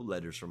Barreto,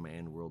 letters from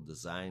Man World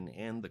Design,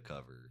 and the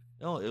cover.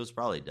 Oh, it was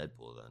probably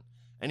Deadpool then.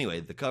 Anyway,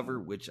 the cover,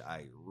 which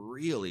I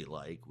really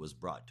like, was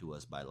brought to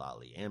us by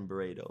Lolly and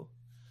Barreto.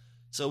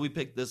 So we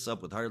picked this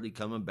up with Harley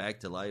coming back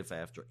to life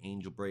after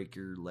Angel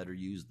Breaker let her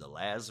use the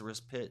Lazarus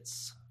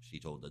pits. She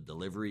told the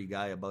delivery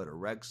guy about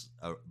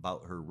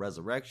about her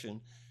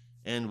resurrection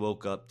and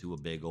woke up to a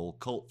big old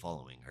cult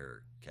following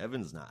her.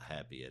 Kevin's not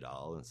happy at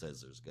all and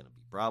says there's going to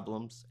be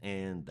problems,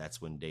 and that's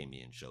when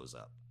Damien shows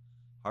up.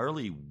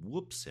 Harley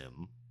whoops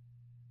him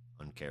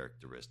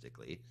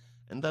uncharacteristically,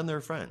 and then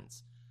they're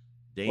friends.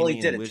 Well, he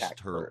did Damien attack wished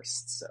her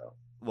first, so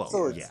well,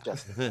 so it's yeah.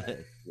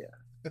 justified. Yeah.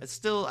 It's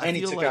still, I And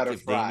he feel took like out her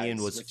if Damien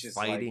fries, was which is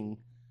like fighting,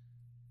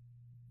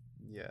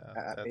 Yeah,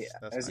 yeah, I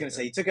that's was not gonna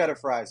say good. he took out her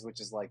fries, which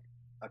is like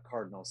a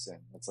cardinal sin.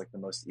 That's like the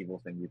most evil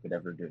thing you could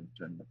ever do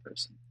to another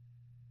person.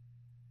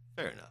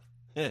 fair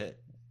enough.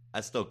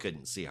 I still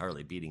couldn't see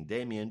Harley beating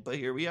Damien, but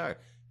here we are,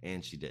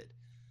 and she did.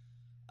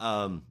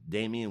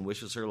 Damien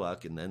wishes her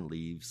luck and then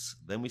leaves.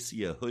 Then we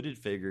see a hooded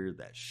figure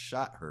that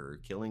shot her,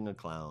 killing a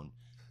clown,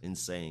 and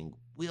saying,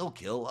 "We'll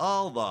kill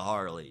all the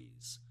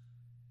Harleys."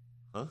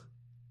 Huh?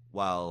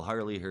 While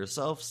Harley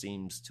herself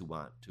seems to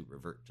want to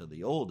revert to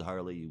the old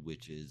Harley,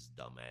 which is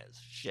dumb as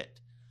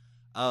shit.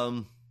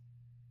 Um,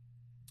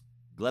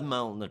 Glenn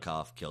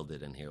Malnikoff killed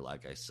it in here,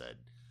 like I said,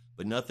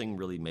 but nothing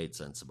really made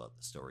sense about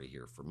the story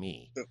here for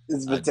me.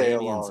 It's Mateo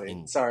Damien's Lally.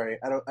 in Sorry,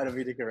 I don't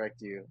mean to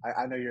correct you.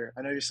 I know you're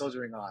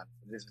soldiering on.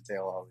 It is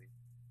Mateo Lally,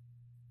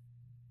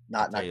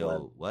 not Gleb.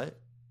 Mateo. What?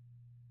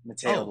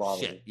 Mateo Oh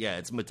shit! Lally. Yeah,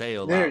 it's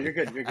Mateo No, Lally. you're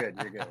good. You're good.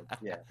 You're good.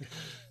 Yeah,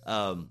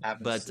 happens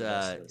But to the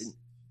best of us.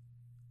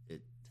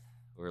 it,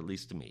 or at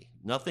least to me,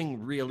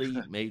 nothing really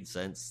made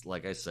sense.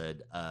 Like I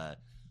said,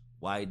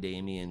 why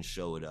Damien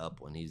showed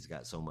up when he's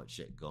got so much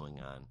shit going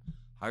on.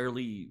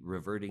 Harley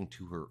reverting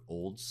to her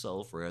old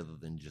self rather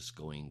than just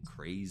going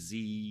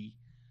crazy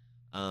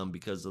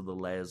because of the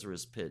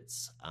Lazarus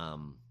pits.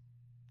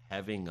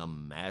 Having a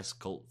mass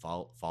cult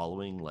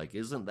following, like,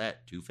 isn't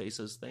that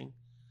Two-Face's thing?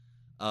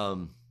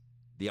 Um,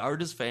 the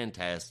art is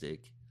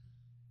fantastic.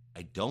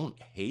 I don't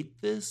hate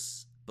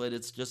this, but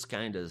it's just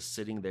kind of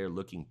sitting there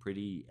looking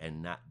pretty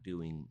and not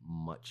doing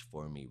much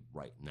for me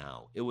right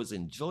now. It was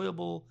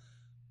enjoyable,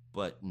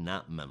 but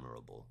not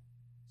memorable.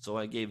 So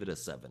I gave it a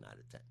 7 out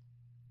of 10.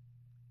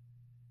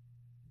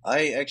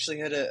 I actually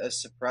had a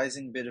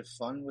surprising bit of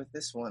fun with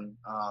this one,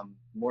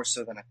 more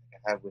so than I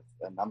think I had with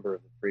a number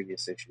of the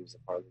previous issues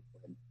of Harley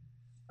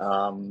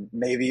Quinn.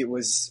 Maybe it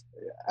was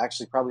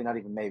actually probably not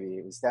even maybe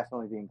it was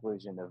definitely the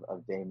inclusion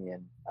of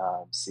Damien,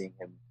 seeing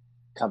him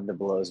come to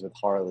blows with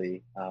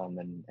Harley,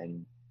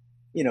 and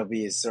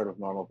be his sort of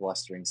normal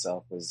blustering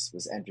self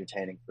was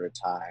entertaining for a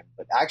time.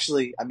 But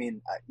actually, I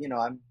mean,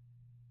 I'm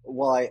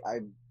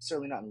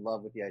certainly not in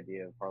love with the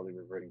idea of Harley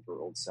reverting to her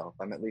old self.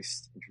 I'm at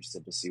least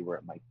interested to see where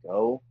it might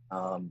go,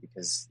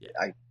 because Yeah.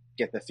 I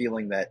get the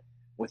feeling that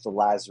with the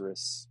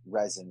Lazarus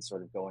resin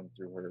sort of going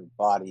through her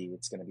body,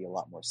 it's going to be a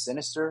lot more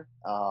sinister.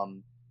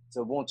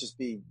 So it won't just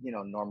be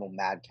normal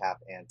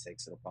madcap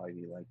antics. It'll probably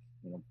be like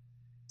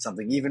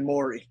something even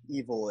more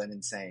evil and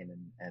insane.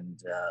 And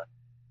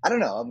I don't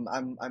know.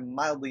 I'm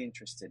mildly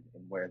interested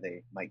in where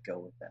they might go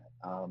with that.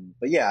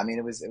 But yeah, I mean,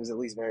 it was at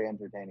least very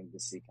entertaining to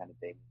see kind of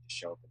Damien just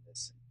show up in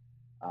this.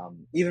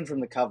 Even from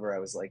the cover, I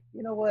was like,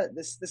 you know what,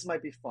 this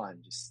might be fun.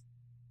 Just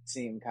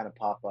seeing him kind of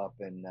pop up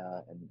and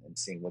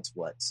seeing what's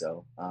what.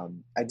 So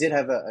I did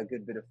have a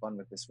good bit of fun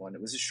with this one.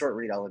 It was a short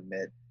read, I'll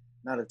admit.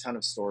 Not a ton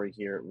of story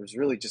here. It was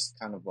really just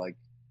kind of like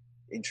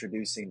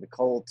introducing the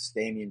Colts.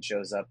 Damien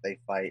shows up, they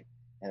fight,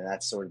 and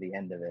that's sort of the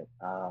end of it.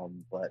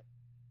 But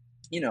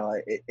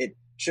it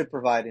should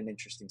provide an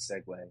interesting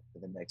segue for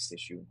the next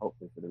issue and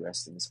hopefully for the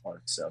rest of this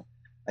arc. So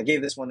I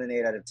gave this one an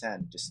 8 out of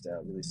 10. Just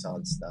really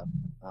solid stuff.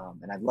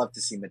 And I'd love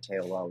to see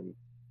Matteo Lally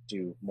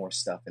do more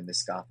stuff in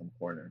this Gotham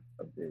corner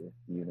of the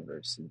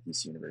universe, in the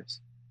DC universe.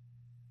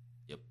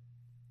 Yep.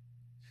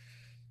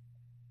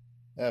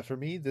 For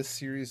me, this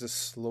series is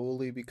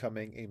slowly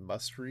becoming a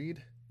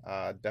must-read.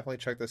 Definitely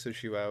check this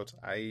issue out.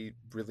 I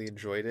really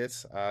enjoyed it.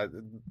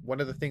 One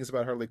of the things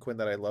about Harley Quinn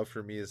that I love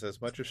for me is,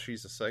 as much as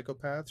she's a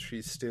psychopath,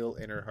 she's still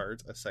in her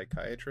heart a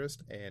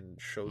psychiatrist, and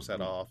shows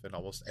that off in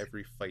almost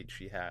every fight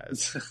she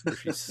has, where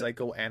she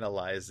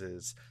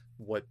psychoanalyzes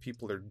what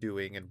people are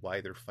doing and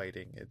why they're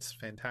fighting. It's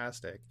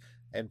fantastic.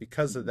 And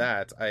because of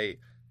that, I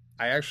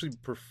actually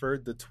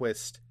preferred the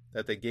twist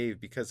that they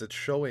gave, because it's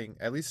showing,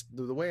 at least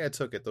the way I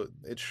took it,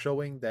 it's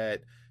showing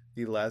that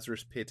the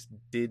Lazarus Pit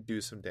did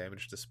do some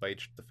damage,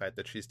 despite the fact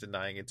that she's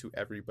denying it to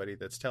everybody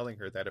that's telling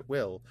her that it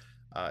will.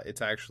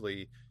 It's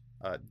actually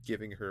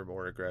giving her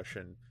more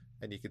aggression.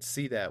 And you could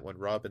see that when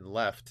Robin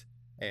left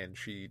and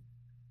she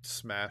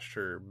smashed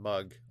her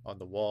mug on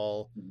the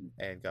wall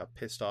and got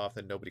pissed off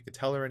that nobody could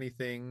tell her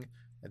anything,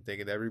 and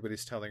thinking that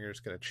everybody's telling her it's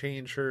going to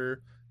change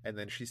her. And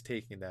then she's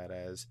taking that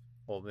as,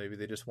 well, maybe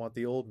they just want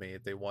the old me.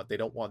 They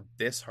don't want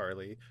this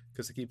Harley,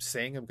 because they keep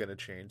saying I'm going to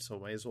change, so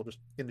might as well just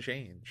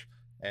change.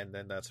 And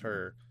then that's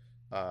her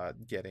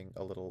getting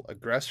a little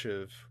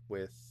aggressive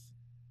with,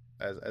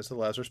 as the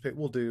Lazarus Pit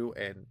will do,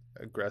 and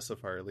aggressive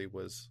Harley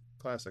was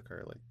classic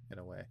Harley in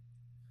a way,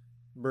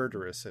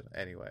 murderous in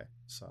anyway.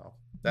 So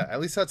that,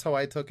 at least that's how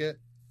I took it.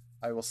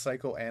 I will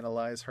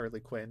psychoanalyze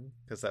Harley Quinn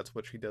because that's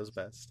what she does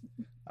best.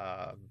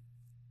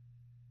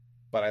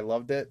 But I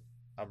loved it.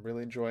 I'm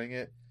really enjoying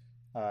it.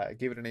 I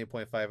gave it an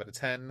 8.5 out of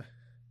 10.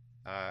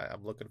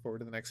 I'm looking forward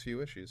to the next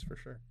few issues for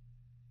sure.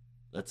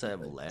 Let's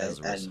have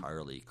Lazarus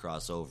Harley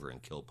cross over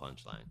and kill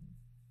Punchline.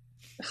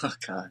 Oh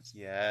God,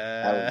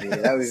 yeah,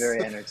 that would be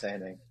very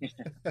entertaining.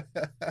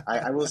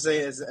 I will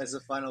say, as a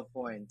final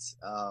point,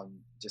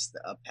 just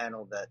a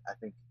panel that I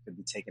think could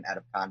be taken out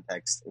of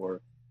context,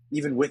 or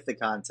even with the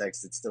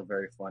context, it's still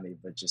very funny.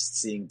 But just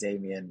seeing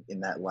Damien in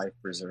that life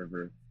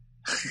preserver,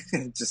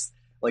 just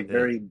like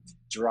very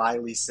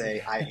dryly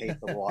say, "I hate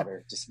the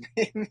water," just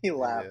made me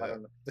laugh. Yeah. I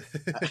don't know.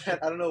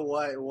 I don't know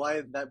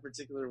why that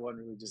particular one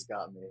really just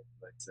got me,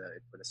 but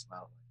it put a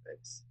smile on my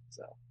face.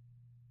 So.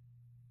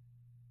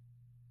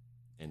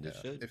 And it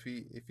should. If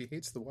he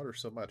hates the water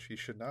so much, he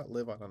should not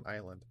live on an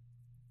island.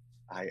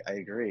 I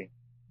agree.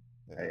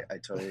 Yeah. I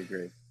totally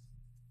agree.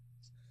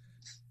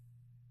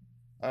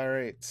 All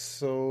right,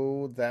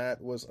 so that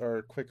was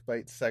our quick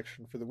bite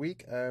section for the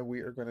week.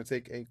 We are going to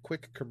take a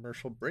quick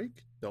commercial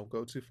break. Don't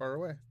go too far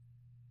away.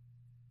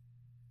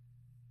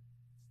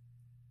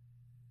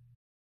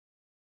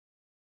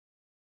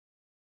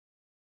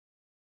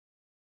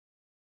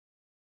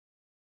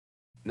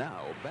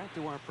 Now, back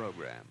to our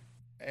program.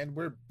 And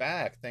we're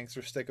back. Thanks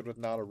for sticking with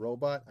Not a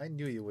Robot. I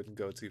knew you wouldn't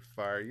go too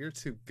far. You're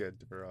too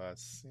good for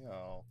us.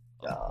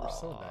 You're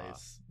so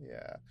nice.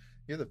 Yeah,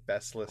 you're the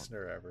best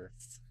listener ever.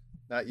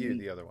 Not you,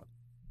 the other one.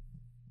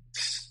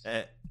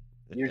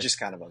 You're just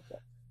kind of okay.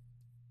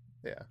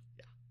 Yeah.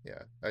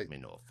 I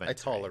mean, no offense. I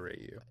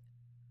tolerate you,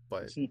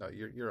 but no,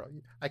 you're.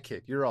 I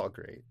kid. You're all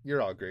great.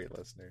 You're all great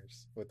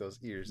listeners with those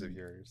ears of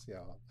yours.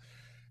 Yeah.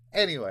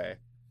 Anyway,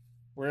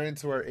 we're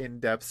into our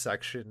in-depth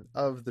section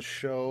of the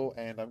show,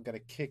 and I'm going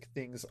to kick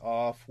things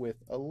off with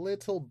a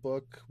little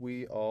book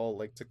we all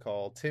like to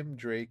call Tim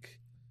Drake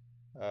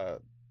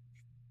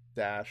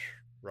dash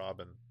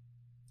Robin.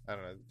 I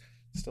don't know.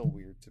 It's still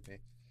weird to me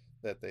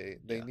that they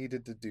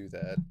needed to do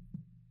that.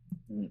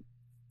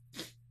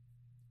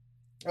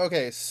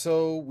 Okay,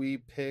 so we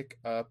pick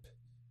up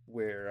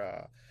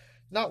where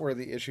not where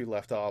the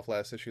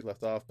last issue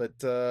left off,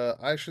 but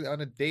actually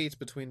on a date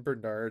between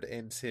Bernard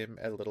and Tim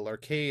at a little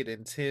arcade,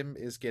 and Tim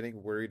is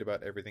getting worried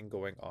about everything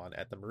going on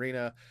at the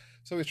marina,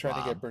 so he's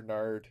trying to get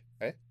Bernard.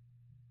 Hey,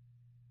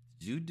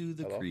 did you do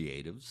the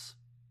creatives?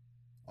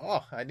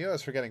 Oh, I knew I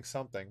was forgetting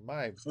something.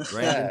 My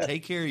Brandon,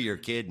 take care of your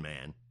kid,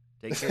 man.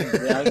 Take care of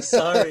your Yeah, I'm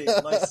sorry.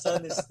 My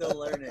son is still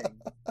learning.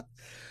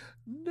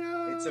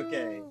 No, It's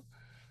okay.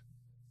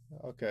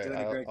 Okay, Doing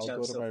a great I'll job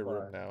go to so my far.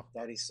 room now.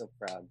 Daddy's so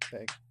proud.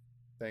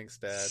 Thanks,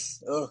 Dad.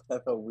 Oh,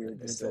 that felt weird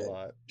to It means say. a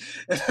lot.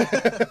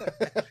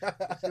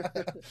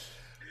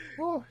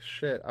 Oh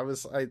shit! I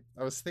was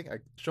thinking. I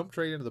jumped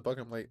right into the book.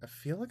 I'm like, I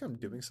feel like I'm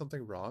doing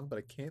something wrong, but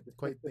I can't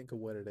quite think of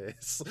what it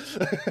is.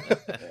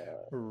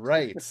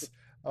 Right.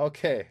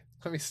 Okay,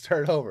 let me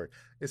start over.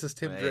 This is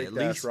Tim Hey, Drake at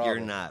dash least you're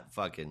Robin. not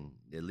fucking.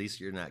 At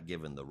least you're not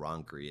giving the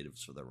wrong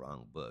creatives for the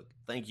wrong book.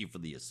 Thank you for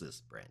the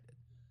assist, Brandon.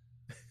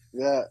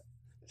 Yeah.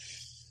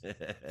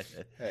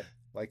 Hey,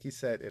 like he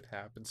said, it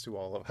happens to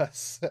all of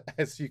us,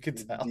 as you can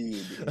tell.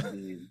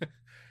 Indeed.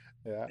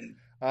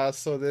 Yeah.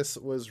 So this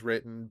was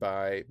written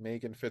by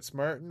Megan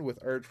Fitzmartin with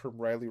art from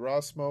Riley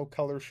Rossmo,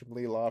 colors from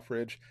Lee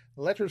Loffridge,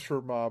 letters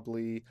from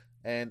Mobley,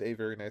 and a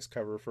very nice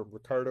cover from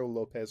Ricardo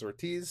Lopez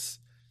Ortiz.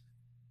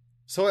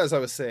 So as I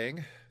was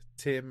saying,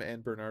 Tim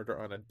and Bernard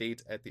are on a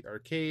date at the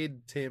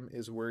arcade. Tim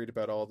is worried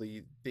about all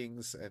the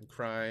things and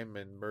crime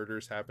and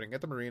murders happening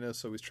at the marina,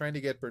 so he's trying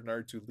to get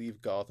Bernard to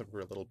leave Gotham for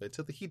a little bit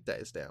till the heat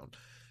dies down.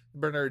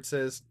 Bernard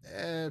says,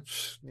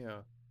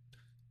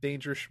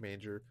 danger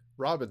schmanger.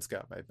 Robin's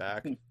got my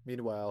back.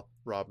 Meanwhile,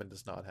 Robin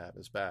does not have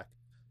his back.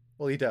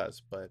 Well, he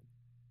does, but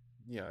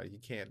he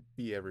can't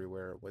be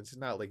everywhere. It's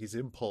not like he's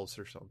Impulse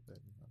or something.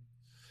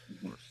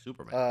 Or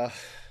Superman.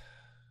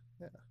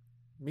 Yeah.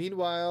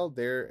 Meanwhile,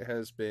 there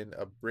has been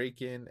a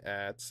break-in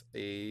at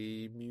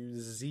a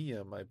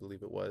museum, I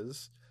believe it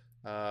was,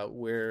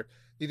 where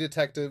the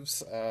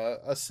detectives,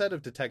 a set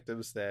of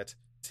detectives that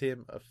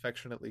Tim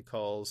affectionately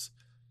calls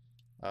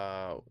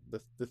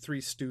the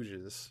Three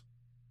Stooges,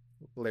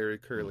 Larry,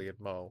 Curly, and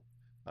Moe,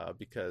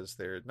 because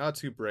they're not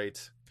too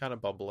bright, kind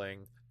of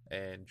bumbling,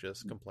 and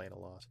just complain a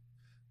lot.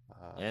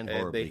 And they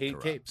horribly hate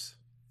corrupt. capes.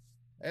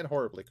 And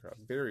horribly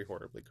corrupt. Very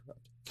horribly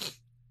corrupt.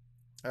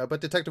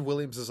 But Detective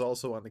Williams is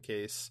also on the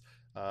case,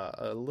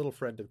 a little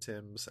friend of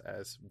Tim's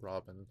as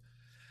Robin.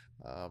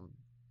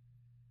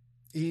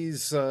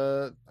 He's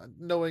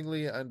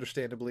knowingly,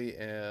 understandably,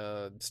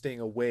 staying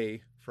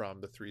away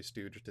from the Three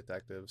Stooge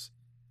detectives,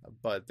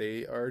 but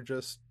they are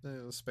just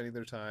spending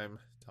their time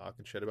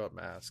talking shit about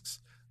masks,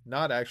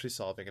 not actually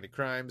solving any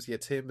crimes.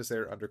 Yet Tim is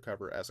there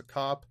undercover as a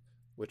cop,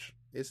 which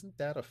isn't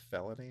that a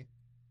felony?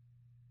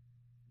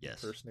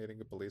 Yes.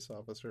 Impersonating a police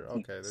officer.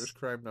 Okay, there's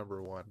crime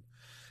number one.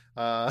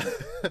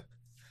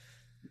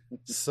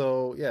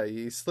 So yeah,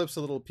 he slips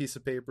a little piece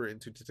of paper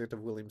into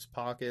Detective Williams'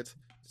 pocket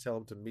to tell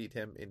him to meet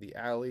him in the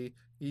alley.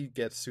 He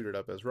gets suited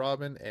up as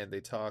Robin, and they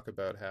talk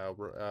about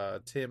how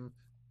Tim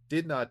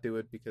did not do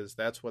it because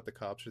that's what the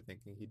cops are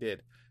thinking he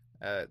did.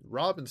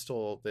 Robin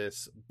stole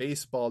this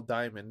baseball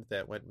diamond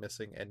that went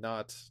missing, and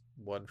not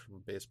one from a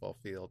baseball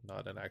field,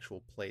 not an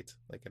actual plate,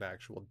 like an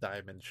actual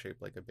diamond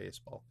shaped like a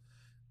baseball.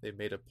 They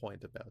made a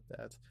point about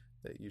that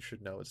you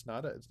should know. It's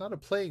not a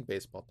playing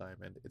baseball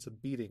diamond. It's a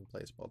beating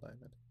baseball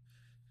diamond.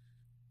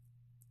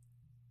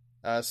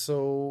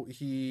 So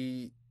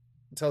he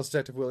tells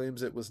Detective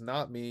Williams it was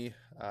not me.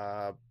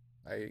 I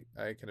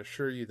can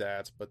assure you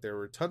that, but there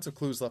were tons of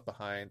clues left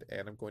behind,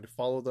 and I'm going to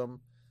follow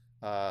them.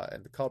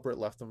 And the culprit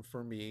left them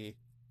for me,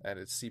 and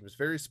it seems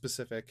very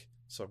specific.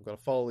 So I'm going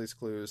to follow these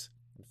clues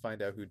and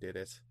find out who did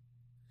it.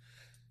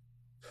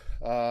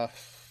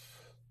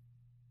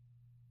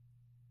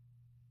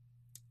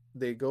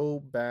 They go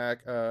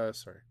back.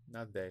 Sorry,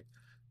 not they.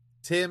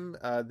 Tim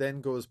then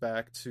goes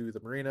back to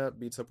the marina,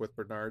 meets up with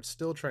Bernard,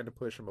 still trying to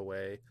push him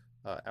away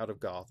out of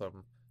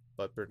Gotham.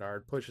 But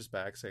Bernard pushes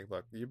back, saying,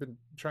 "Look, you've been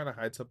trying to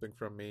hide something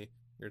from me.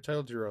 You're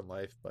entitled to your own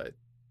life, but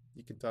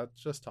you can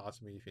just talk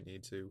to me if you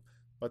need to."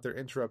 But they're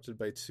interrupted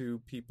by two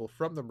people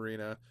from the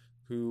marina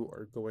who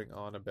are going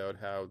on about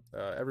how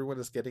everyone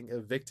is getting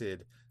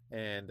evicted.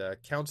 And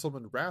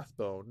Councilman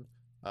Rathbone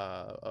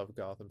of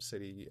Gotham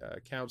City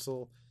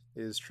Council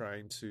is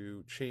trying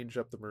to change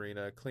up the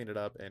marina, clean it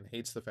up, and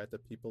hates the fact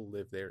that people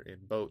live there in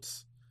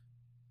boats.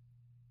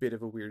 Bit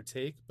of a weird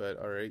take, but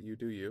all right, you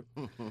do you.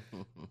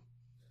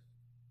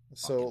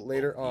 So Fucking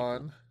later boat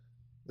on,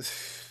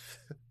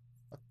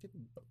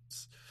 fucking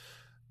boats.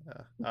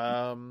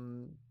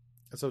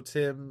 So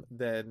Tim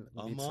then meets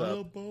I'm on up.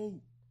 a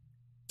boat.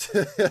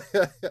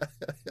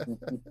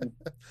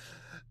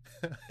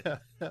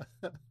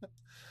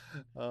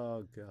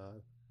 Oh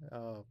god.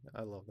 Oh,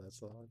 I love that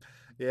song.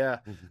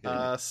 Yeah.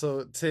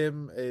 So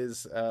Tim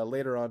is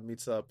later on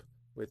meets up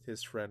with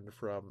his friend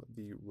from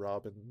the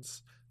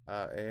Robins,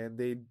 and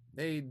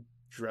they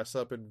dress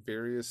up in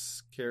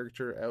various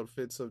character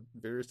outfits of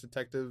various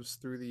detectives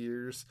through the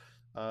years,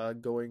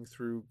 going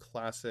through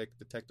classic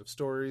detective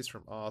stories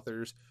from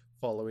authors,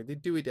 following the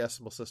Dewey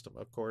Decimal System,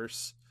 of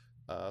course,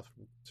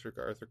 from Sir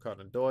Arthur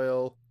Conan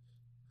Doyle.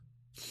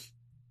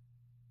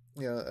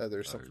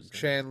 There's some from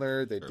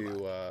Chandler. They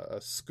do a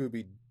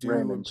Scooby Doo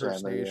Raymond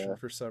impersonation Chandler, yeah.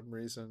 for some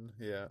reason.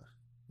 Yeah.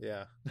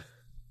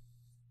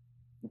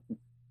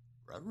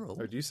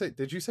 Or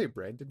did you say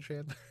Brandon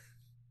Chandler?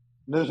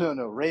 No,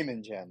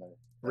 Raymond Chandler.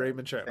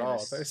 Raymond Chandler.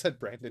 Famous, I said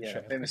Brandon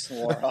Chandler. famous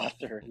noir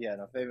author.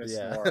 Famous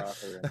Yeah. noir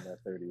author in the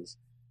 30s.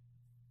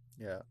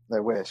 Yeah. I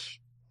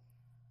wish.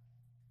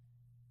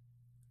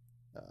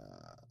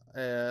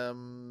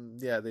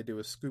 Yeah, they do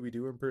a Scooby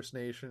Doo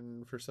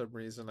impersonation for some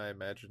reason. I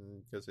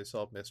imagine because they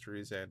solve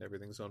mysteries and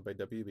everything's owned by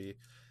WB.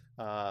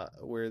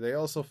 Where they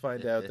also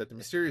find out that the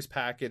mysterious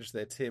package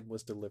that Tim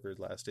was delivered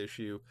last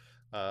issue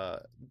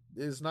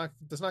does not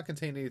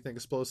contain anything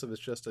explosive.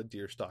 It's just a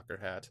deerstalker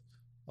hat,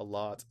 a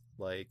lot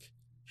like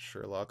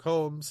Sherlock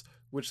Holmes,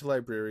 which the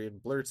librarian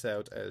blurts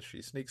out as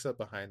she sneaks up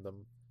behind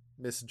them,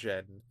 Miss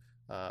Jen,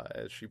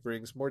 as she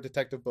brings more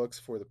detective books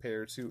for the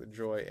pair to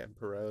enjoy and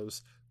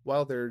peruse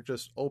while they're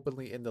just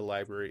openly in the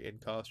library in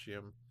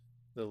costume.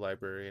 The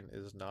librarian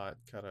is not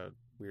kind of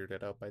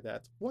weirded out by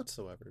that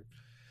whatsoever.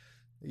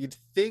 You'd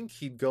think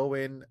he'd go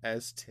in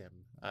as Tim.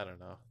 I don't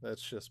know.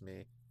 That's just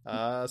me.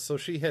 So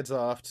she heads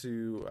off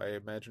to, I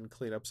imagine,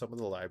 clean up some of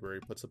the library,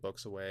 puts the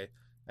books away.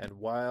 And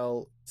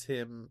while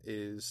Tim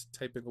is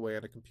typing away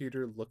on a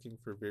computer, looking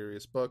for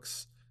various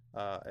books,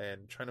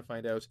 and trying to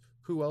find out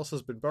who else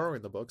has been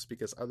borrowing the books,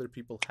 because other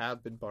people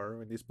have been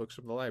borrowing these books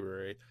from the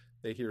library,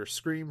 they hear a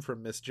scream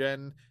from Miss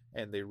Jen,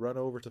 and they run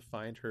over to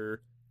find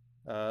her.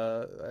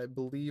 I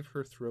believe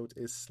her throat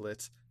is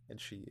slit, and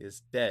she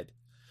is dead.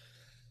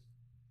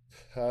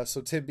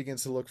 So Tim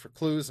begins to look for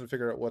clues and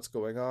figure out what's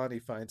going on. He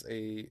finds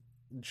a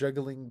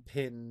juggling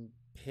pin,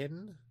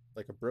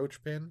 like a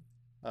brooch pin,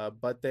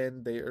 but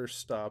then they are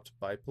stopped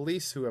by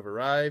police who have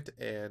arrived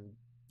and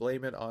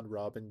blame it on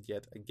Robin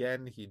yet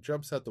again. He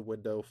jumps out the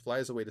window,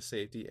 flies away to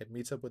safety, and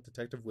meets up with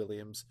Detective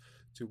Williams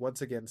to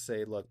once again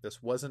say, look,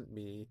 this wasn't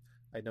me.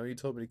 I know you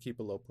told me to keep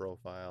a low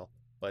profile,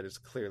 but it's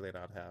clearly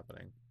not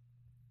happening.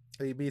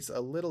 He meets a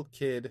little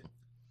kid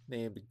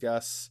named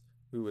Gus,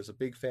 who is a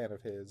big fan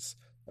of his,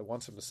 and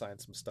wants him to sign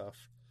some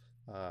stuff.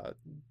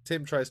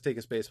 Tim tries to take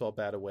his baseball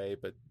bat away,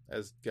 but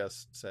as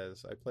Gus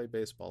says, I play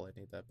baseball, I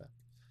need that back.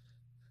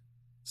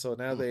 So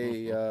now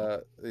they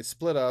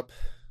split up,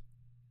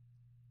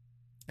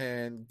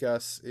 and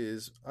Gus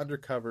is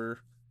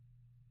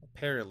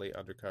apparently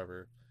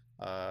undercover,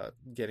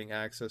 getting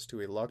access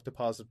to a locked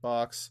deposit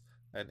box,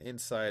 and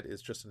inside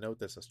is just a note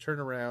that says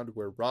turnaround,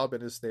 where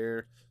Robin is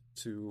there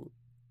to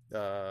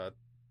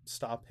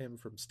stop him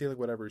from stealing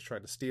whatever he's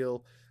trying to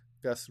steal.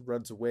 Gus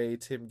runs away.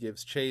 Tim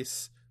gives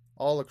chase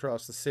all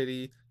across the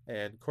city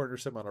and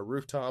corners him on a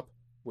rooftop,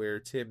 where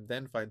Tim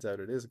then finds out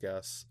it is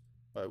Gus,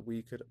 but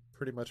we could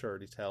pretty much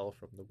already tell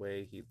from the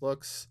way he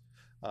looks.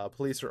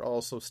 Police are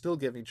also still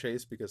giving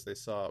chase because they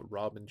saw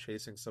Robin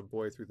chasing some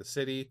boy through the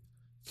city.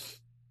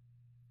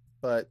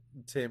 But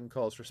Tim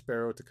calls for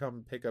Sparrow to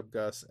come pick up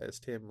Gus as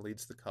Tim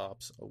leads the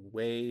cops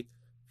away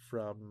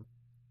from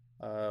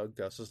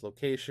Gus's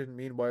location.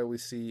 Meanwhile, we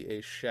see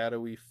a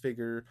shadowy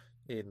figure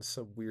in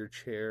some weird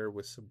chair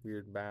with some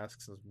weird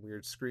masks and some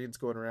weird screens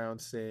going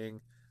around saying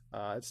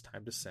it's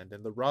time to send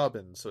in the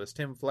Robin. So as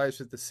Tim flies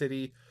through the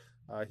city,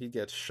 he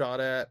gets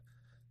shot at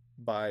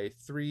by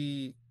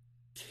 3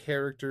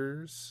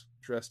 characters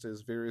dressed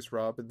as various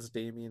Robins,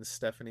 Damien,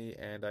 Stephanie,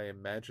 and I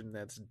imagine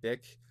that's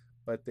Dick,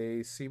 but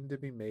they seem to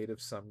be made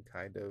of some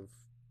kind of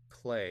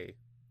clay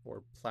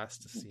or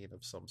plasticine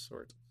of some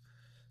sort.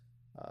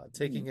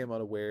 Taking him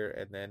unaware,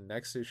 and then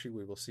next issue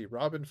we will see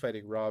Robin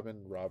fighting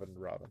Robin.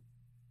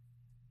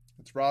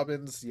 It's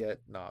Robins, yet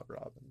not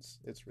Robins.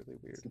 It's really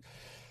weird.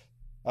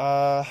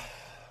 Where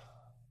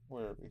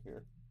are we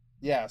here?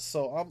 Yeah,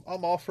 so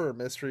I'm all for a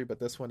mystery, but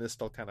this one is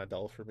still kind of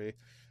dull for me.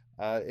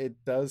 It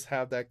does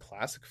have that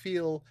classic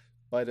feel,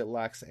 but it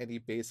lacks any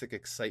basic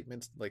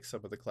excitement like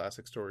some of the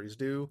classic stories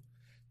do.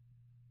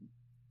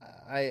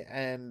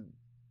 And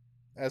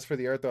as for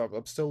the art, though,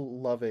 I'm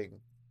still loving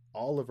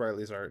all of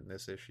Riley's art in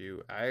this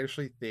issue. I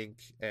actually think,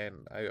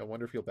 and I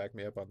wonder if you'll back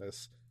me up on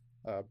this,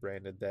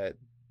 Brandon, that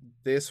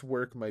this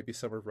work might be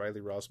some of Riley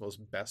Rosmo's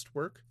best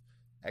work,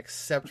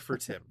 except for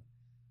Tim.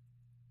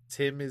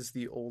 Tim is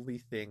the only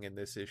thing in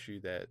this issue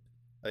that,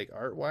 like,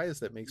 art-wise,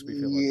 that makes me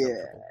feel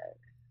uncomfortable.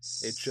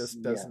 It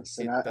just doesn't. Yes,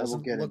 it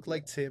doesn't look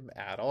like Tim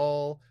at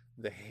all.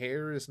 The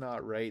hair is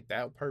not right.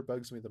 That part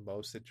bugs me the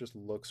most. It just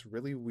looks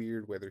really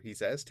weird, whether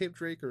he's as Tim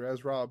Drake or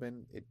as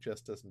Robin. It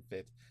just doesn't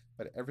fit.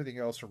 But everything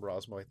else from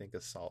Rosmo, I think,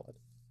 is solid.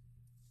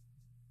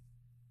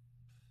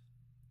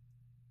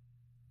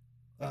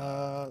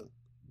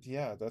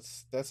 Yeah,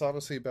 that's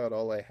honestly about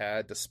all I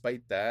had.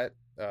 Despite that,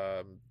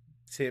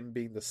 Tim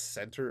being the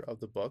center of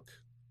the book,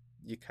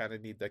 you kind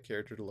of need that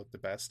character to look the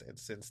best. And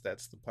since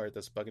that's the part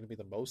that's bugging me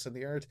the most in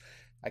the art,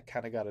 I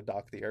kind of got to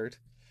dock the art.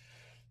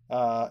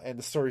 And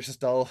the story's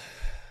just dull.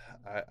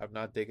 I'm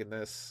not digging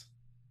this.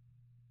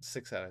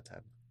 6 out of 10.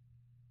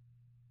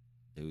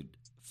 Dude,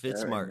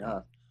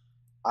 Fitzmartin.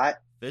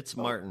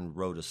 Fitzmartin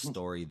wrote a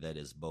story that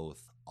is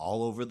both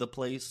all over the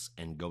place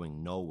and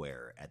going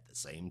nowhere at the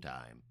same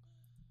time.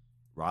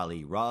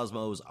 Riley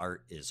Rosmo's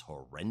art is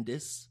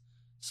horrendous.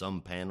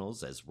 Some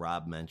panels, as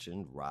Rob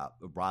mentioned,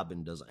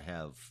 Robin doesn't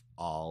have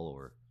all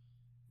or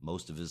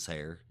most of his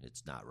hair.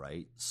 It's not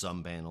right.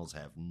 Some panels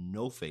have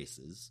no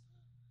faces.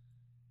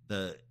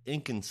 The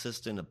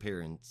inconsistent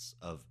appearance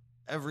of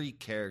every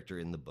character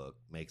in the book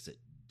makes it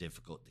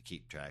difficult to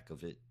keep track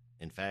of it.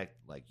 In fact,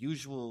 like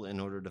usual, in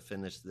order to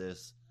finish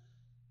this,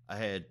 I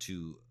had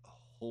to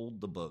hold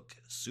the book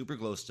super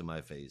close to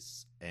my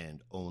face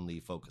and only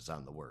focus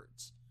on the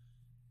words.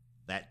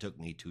 That took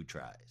me 2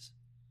 tries.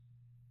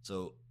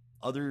 So,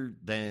 other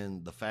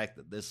than the fact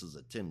that this is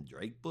a Tim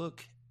Drake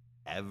book,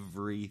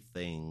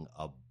 everything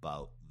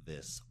about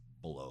this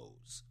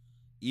blows.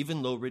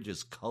 Even Low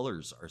Ridge's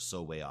colors are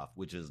so way off,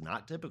 which is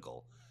not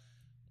typical.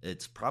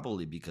 It's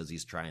probably because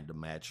he's trying to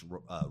match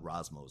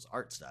Rosmo's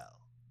art style.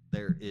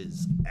 There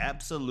is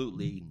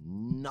absolutely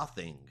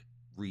nothing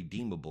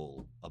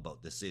redeemable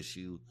about this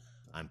issue.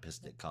 I'm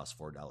pissed it costs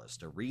 $4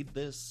 to read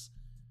this.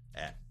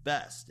 At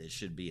best, it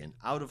should be an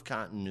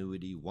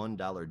out-of-continuity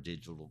 $1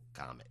 digital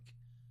comic.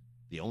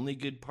 The only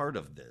good part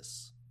of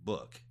this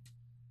book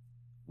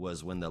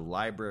was when the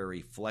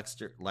librarian flexed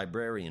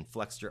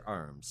her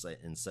arms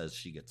and says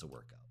she gets a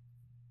workout.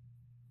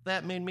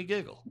 That made me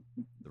giggle.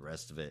 The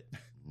rest of it,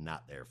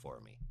 not there for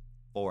me.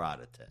 4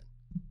 out of 10.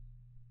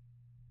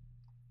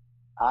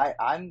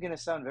 I'm going to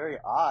sound very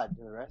odd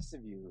to the rest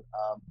of you.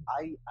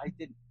 I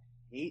didn't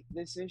hate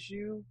this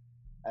issue,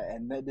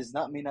 and that does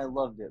not mean I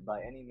loved it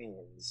by any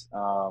means.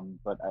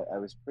 But I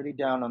was pretty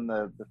down on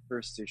the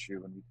first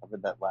issue when we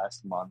covered that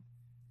last month.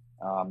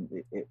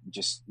 It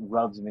just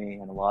rubs me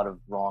in a lot of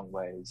wrong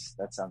ways.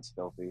 That sounds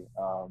filthy.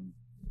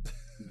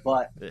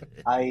 But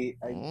I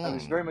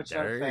was very much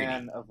not a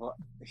fan of.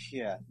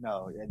 Yeah,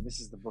 no, and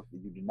this is the book that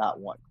you do not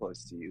want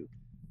close to you.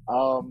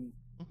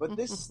 But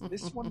this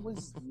one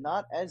was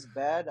not as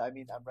bad. I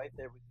mean, I'm right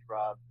there with you,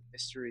 Rob. The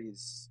mystery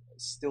is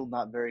still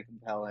not very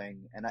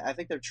compelling, and I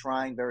think they're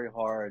trying very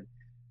hard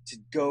to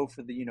go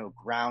for the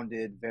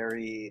grounded,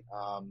 very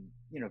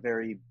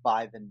very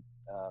by the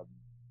I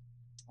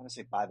want to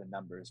say by the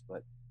numbers,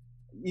 but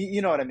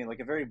you know what I mean,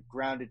 like a very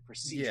grounded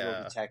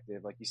procedural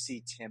detective. Like you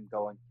see Tim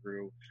going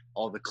through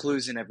all the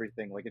clues and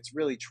everything. Like it's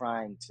really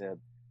trying to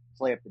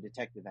play up the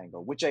detective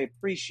angle, which I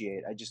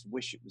appreciate. I just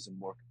wish it was a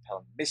more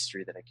compelling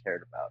mystery that I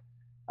cared about.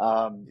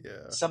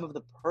 Some of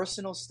the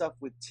personal stuff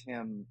with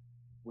Tim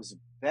was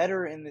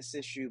better in this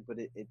issue, but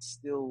it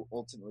still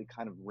ultimately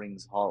kind of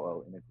rings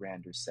hollow in a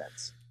grander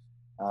sense.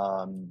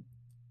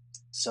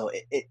 So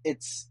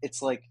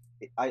it's like,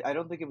 I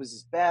don't think it was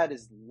as bad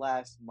as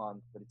last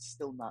month, but it's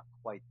still not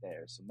quite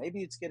there. So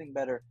maybe it's getting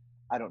better.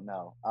 I don't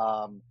know.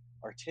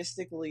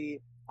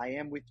 Artistically, I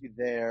am with you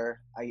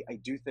there. I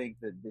do think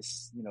that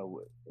this,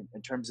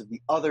 in terms of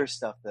the other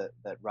stuff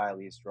that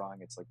Riley is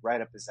drawing, it's like right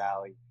up his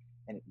alley,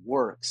 and it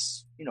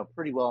works,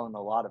 pretty well in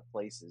a lot of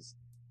places.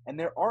 And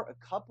there are a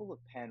couple of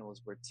panels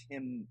where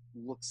Tim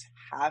looks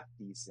half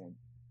decent,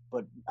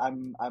 but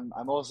I'm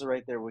also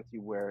right there with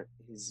you where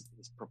his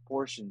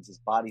proportions, his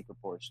body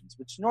proportions,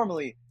 which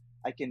normally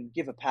I can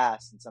give a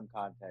pass in some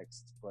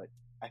contexts, but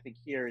I think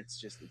here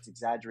it's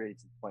exaggerated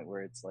to the point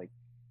where it's like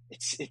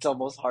it's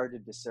almost hard to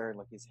discern.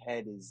 Like his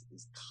head is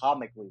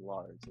comically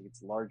large, like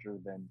it's larger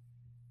than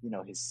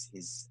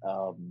his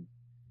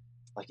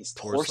like his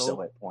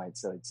torso at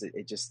points. So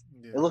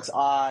it looks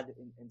odd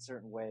in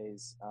certain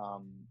ways.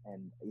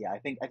 And yeah, I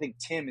think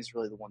Tim is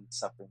really the one that's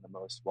suffering the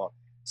most. Well,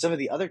 some of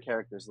the other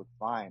characters look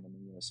fine. I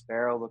mean,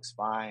 Sparrow looks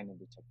fine, and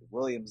Detective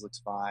Williams looks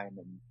fine,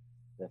 and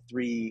the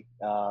three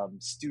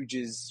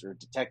stooges or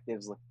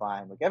detectives look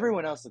fine. Like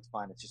everyone else looks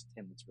fine. It's just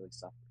Tim that's really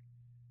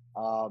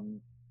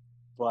suffering.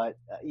 But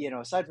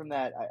aside from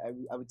that,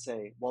 I would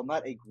say, while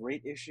not a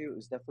great issue, it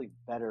was definitely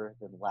better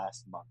than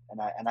last month.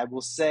 And I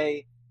will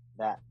say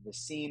that the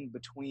scene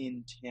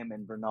between Tim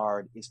and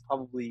Bernard is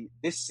probably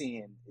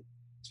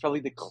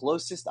the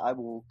closest I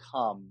will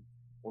come,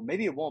 or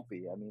maybe it won't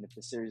be. I mean, if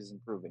the series is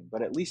improving,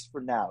 but at least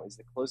for now, is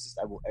the closest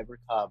I will ever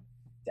come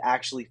to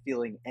actually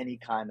feeling any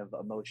kind of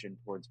emotion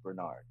towards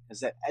Bernard.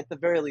 Because at the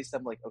very least,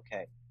 I'm like,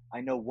 okay,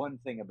 I know one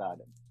thing about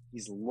him.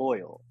 He's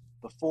loyal.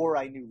 Before,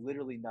 I knew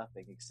literally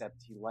nothing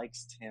except he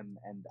likes Tim,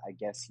 and I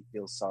guess he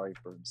feels sorry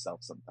for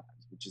himself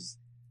sometimes, which is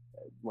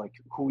like,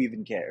 who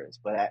even cares?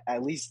 But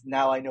at least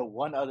now I know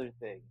one other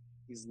thing.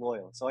 He's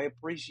loyal. So I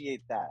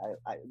appreciate that.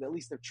 At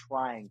least they're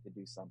trying to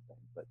do something.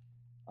 But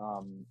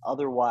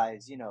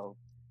otherwise,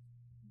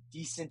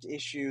 decent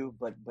issue,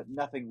 but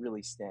nothing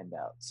really stand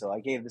out. So I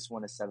gave this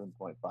one a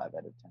 7.5 out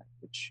of 10,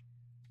 which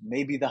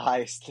may be the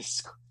highest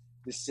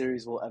this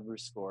series will ever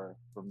score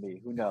for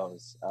me. Who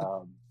knows?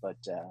 But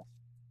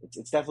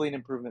it's definitely an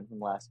improvement from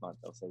last month.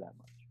 I'll say that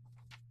much.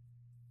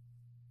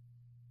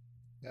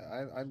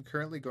 Yeah, I'm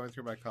currently going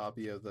through my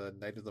copy of the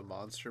Night of the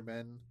Monster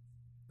Men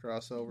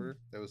crossover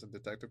that was in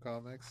Detective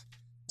Comics.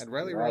 And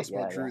Riley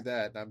Rossmo drew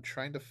that, and I'm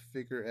trying to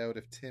figure out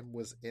if Tim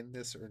was in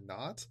this or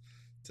not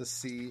to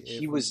see if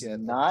he was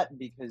not,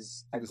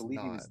 because I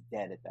believe he was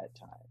dead at that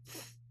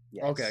time.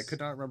 Yes. Okay, I could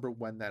not remember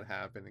when that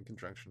happened in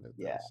conjunction with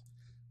this.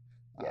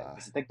 Yeah,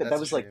 I think that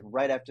was like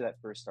right after that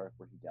first arc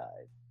where he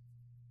died.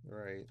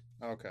 Right.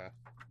 Okay.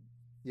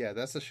 Yeah,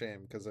 that's a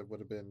shame, because it would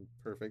have been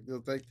perfect.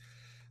 Like,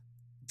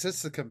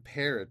 just to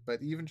compare it,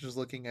 but even just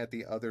looking at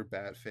the other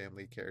Bat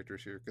Family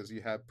characters here, because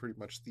you have pretty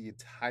much the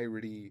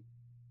entirety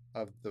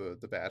of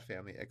the Bat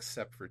Family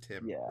except for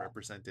Tim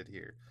represented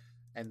here,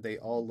 and they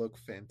all look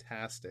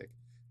fantastic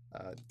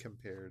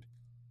compared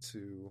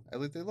to,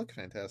 at least they look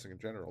fantastic in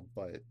general,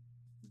 but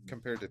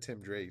compared to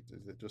Tim Drake,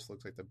 it just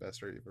looks like the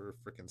best art you've ever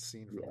freaking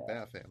seen from the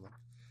Bat Family.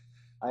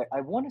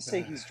 I want to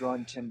say he's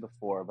drawn Tim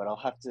before, but I'll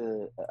have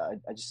to.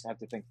 I just have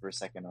to think for a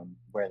second on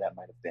where that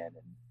might have been,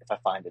 and if I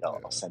find it,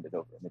 I'll send it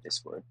over in the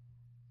Discord.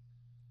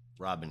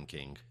 Robin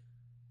King.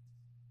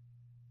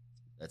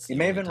 That's it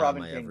may have been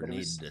Robin I King, ever but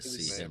needed to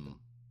see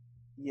him.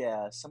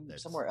 Yeah,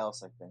 somewhere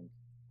else, I think.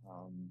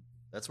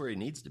 That's where he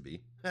needs to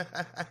be.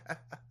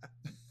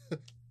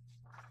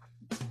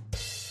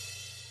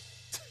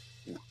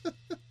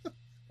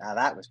 Now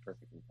that was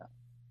perfectly done.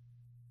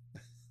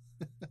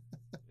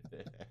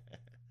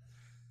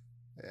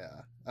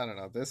 Yeah, I don't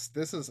know. This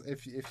is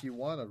if you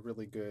want a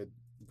really good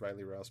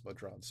Riley Rossmo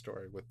drawn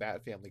story with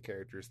Bat Family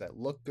characters that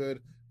look good,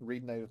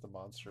 read Night of the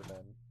Monster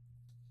Men.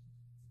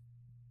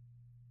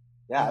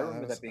 Yeah, I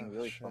remember that being a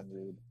really shit. fun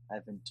read. I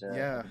haven't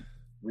Yeah,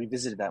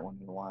 revisited that one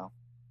in a while.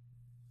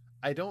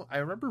 I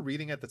remember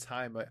reading at the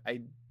time.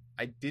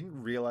 I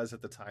didn't realize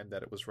at the time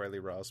that it was Riley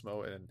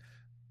Rossmo. And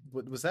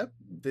was that,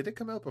 did it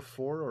come out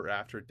before or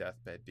after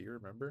Deathbed? Do you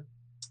remember?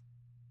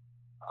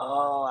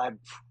 Oh, I'm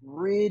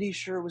pretty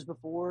sure it was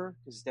before,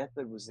 because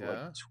Deathbed was like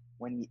Yeah.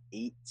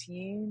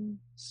 2018.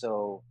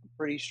 So I'm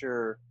pretty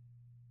sure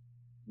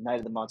Night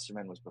of the Monster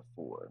Men was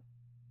before.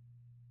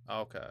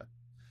 Okay.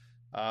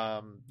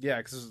 Yeah,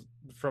 because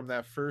from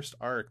that first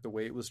arc, the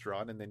way it was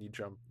drawn, and then you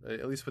jump,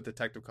 at least with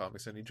Detective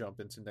Comics, and you jump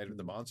into Night of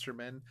the Monster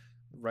Men,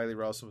 Riley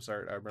Rossmo's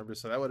art. I remember,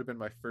 so that would have been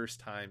my first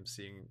time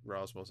seeing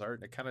Rossmo's art,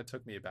 and it kind of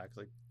took me aback.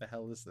 Like, the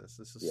hell is this?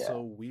 This is Yeah.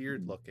 so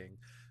weird looking,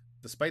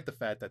 despite the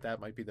fact that that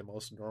might be the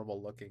most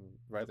normal looking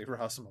Riley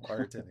Rossmo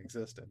art in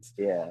existence.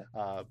 Yeah.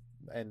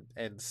 And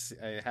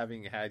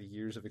having had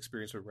years of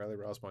experience with Riley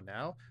Rossmo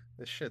now,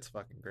 this shit's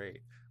fucking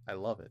great. I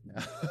love it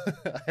now.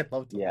 I'd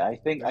love to. Yeah, I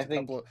think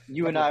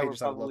you and I were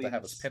pages I'd love probably to in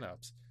have this- as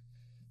pinups.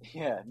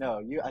 Yeah,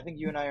 no, I think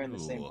you and I are in the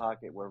same Ooh.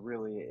 pocket where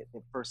really it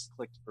first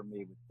clicked for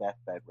me with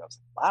Deathbed, where I was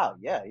like, wow,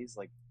 yeah, he's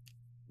like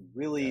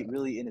really, Yeah.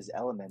 really in his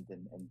element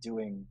and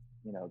doing,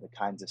 the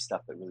kinds of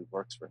stuff that really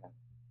works for him.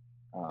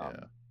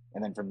 Yeah.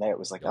 And then from there it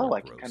was like, Dark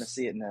I can kind of gross.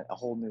 see it in a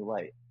whole new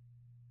light.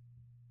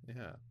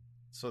 Yeah.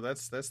 So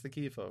that's the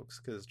key, folks,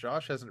 because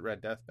Josh hasn't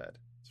read Deathbed,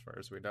 as far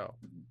as we know.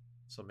 Mhm.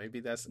 So maybe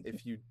that's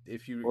if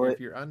Well,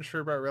 you're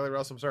unsure about Riley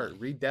Rossmo's art,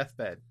 read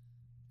Deathbed,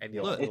 and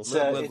you'll Look, you'll, it's,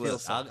 you'll it's- feel I'll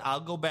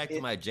something. go back to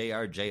it- my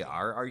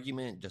JRJR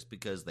argument. Just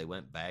because they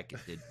went back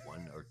and did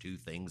one or two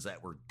things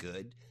that were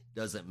good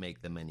doesn't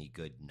make them any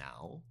good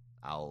now.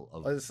 I'll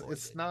avoid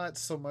It's it. not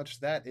so much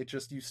that, it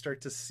just, you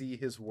start to see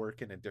his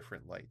work in a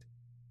different light.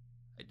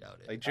 I doubt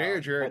it. Like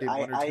J.R.J. but did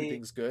one or two I-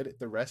 things good,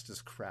 the rest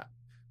is crap.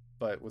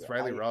 But with Yeah,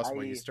 Riley Rossmo,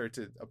 I- you start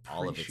to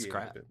All of it's appreciate it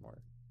crap. a bit more.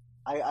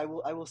 I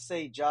will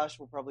say Josh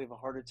will probably have a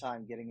harder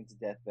time getting into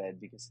Deathbed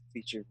because it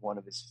featured one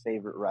of his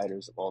favorite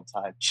writers of all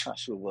time,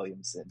 Joshua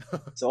Williamson.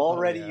 So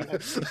already Oh, yeah. you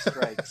have 3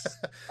 strikes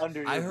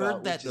under your I belt,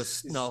 heard that which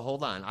is no,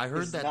 hold on. I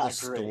heard is that not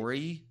the great.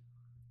 story.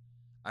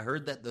 I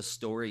heard that the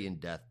story in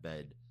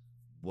Deathbed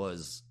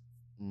was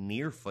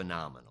near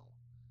phenomenal.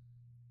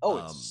 Oh,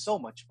 it's so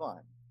much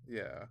fun.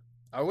 Yeah.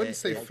 I wouldn't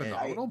say I-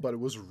 phenomenal, but it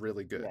was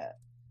really good.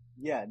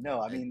 Yeah.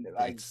 No, I mean,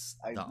 It's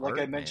I the like art,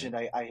 I mentioned,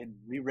 man. I had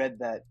reread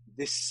that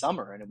this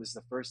summer, and it was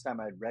the first time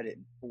I'd read it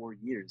in 4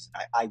 years.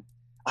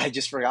 I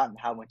just forgotten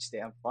how much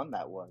damn fun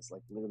that was.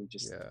 Like literally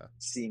just Yeah.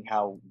 seeing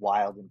how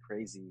wild and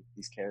crazy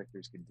these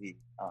characters could be.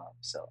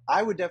 So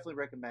I would definitely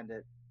recommend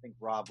it. I think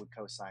Rob would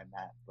co-sign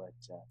that, but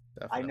I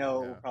Definitely,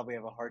 know yeah. we'll probably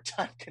have a hard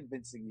time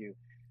convincing you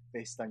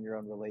based on your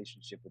own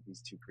relationship with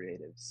these two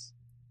creatives.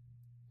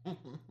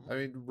 I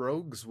mean,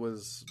 Rogues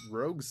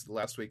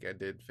last weekend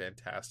did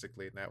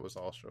fantastically, and that was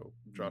also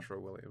Joshua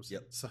Williams.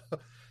 Yep. So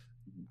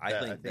I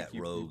think that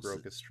you Rogues.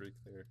 broke a streak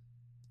there.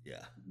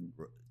 Yeah,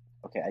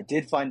 Okay, I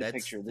did find a that's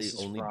picture. This the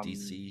is only from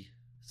DC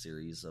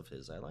series of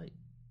his I like.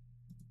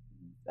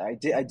 I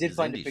did His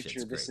find a indie picture.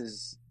 shit's This great.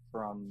 is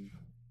from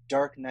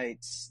Dark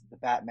Knight's The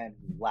Batman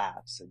Who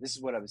Laughs. So this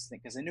is what I was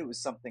thinking, because I knew it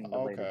was something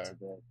related Okay. to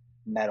the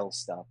metal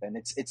stuff, and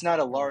it's not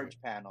a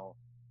large panel,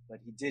 but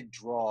he did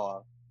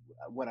draw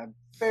what I'm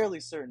fairly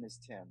certain is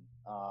Tim.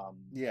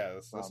 Yeah,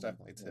 that's from,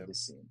 definitely Tim. this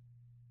scene.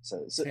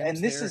 So Tim's and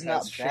this hair is not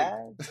has shape.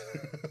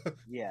 bad.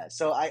 Yeah.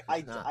 So I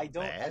not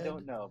don't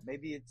bad. know.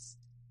 Maybe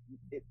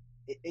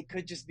it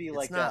could just be It's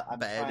like not I'm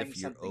bad trying if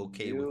you're something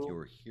okay new. with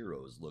your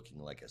heroes looking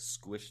like a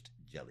squished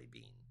jelly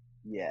bean.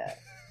 Yeah.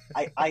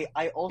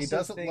 I also He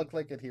doesn't think, look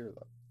like it here,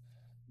 though.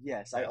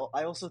 yes, Yeah.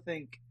 I also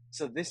think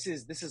so. This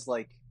is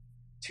like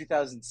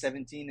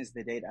 2017 is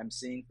the date I'm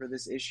seeing for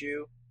this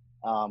issue,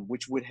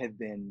 which would have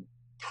been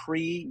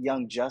pre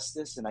Young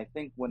Justice, and I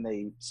think when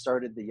they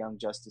started the Young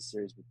Justice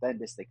series with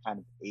Bendis, they kind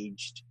of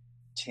aged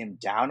Tim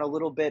down a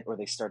little bit, or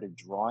they started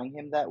drawing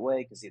him that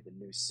way because he had the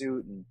new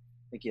suit and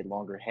I think he had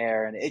longer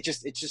hair, and it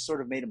just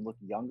sort of made him look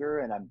younger.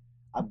 And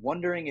I'm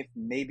wondering if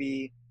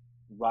maybe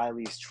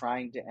Riley's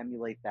trying to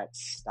emulate that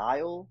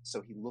style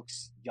so he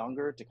looks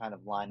younger to kind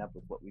of line up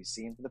with what we've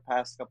seen for the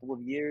past couple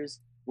of years.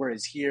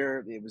 Whereas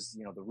here it was,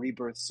 the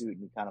rebirth suit and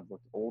he kind of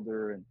looked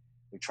older, and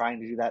they're trying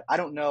to do that. I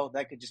don't know.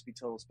 That could just be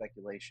total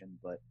speculation,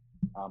 but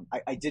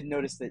I did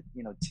notice that,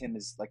 Tim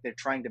is like, they're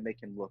trying to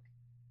make him look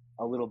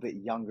a little bit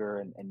younger,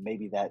 and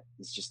maybe that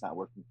is just not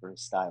working for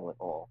his style at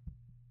all.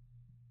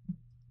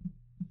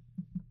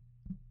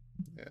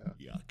 Yeah,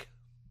 Yuck.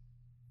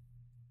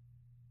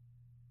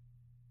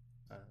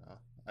 I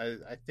don't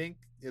know. I think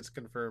it's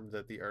confirmed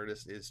that the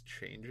artist is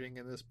changing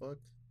in this book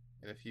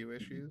in a few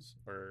issues,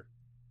 or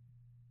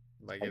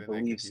am I I getting that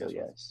believe so,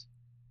 confused with- yes.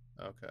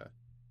 Okay.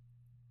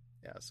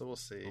 Yeah, so we'll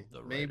see. Hope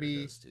the writer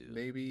Maybe does too.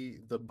 maybe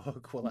the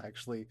book will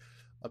actually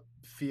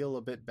feel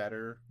a bit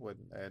better when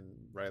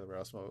Riley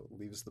Rossmo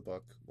leaves the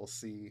book. We'll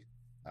see.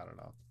 I don't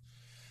know.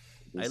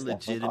 I It's definitely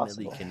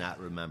legitimately possible. cannot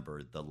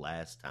remember the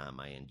last time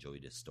I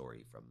enjoyed a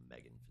story from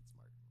Megan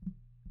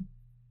Fitzmartin.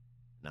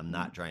 And I'm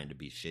not trying to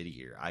be shitty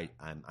here.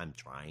 I'm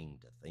trying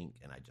to think,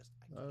 and I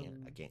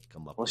can't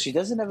come up. Well, with she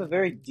doesn't have a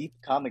very deep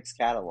comics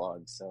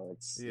catalog, so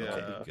it's Yeah.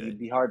 Okay, good. you'd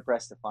be hard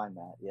pressed to find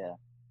that. Yeah.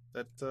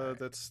 That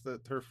that's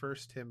her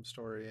first Tim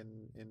story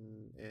in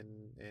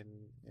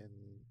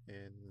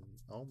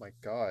oh my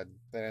god,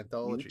 the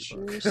anthology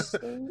Future book.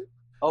 State?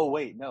 Oh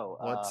wait, no.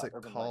 What's it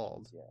Urban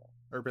called? Legends, yeah.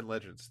 Urban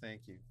Legends.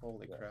 Thank you.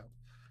 Holy Yeah. crap!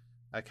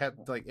 I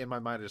kept like in my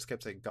mind. I just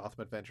kept saying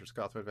Gotham Adventures,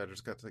 Gotham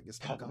Adventures, Gotham. It's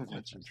not Gotham Gotham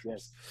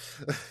Adventures,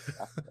 Adventures.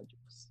 Gotham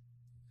Legends.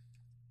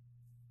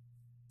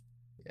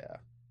 Yeah,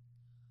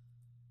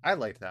 I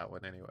liked that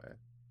one anyway,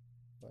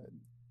 but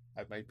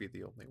I might be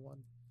the only one.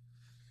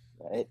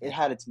 It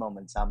had its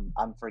moments.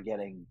 I'm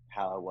forgetting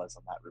how I was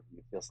on that review.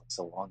 It feels like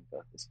so long ago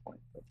at this point.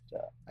 But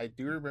I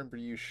do remember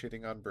you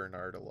shitting on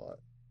Bernard a lot.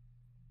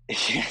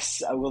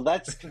 yes, well,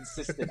 that's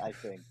consistent. I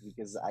think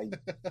because I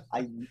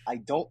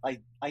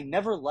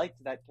never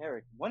liked that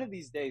character. One of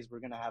these days, we're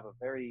gonna have a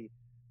very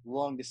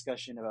long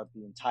discussion about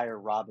the entire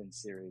Robin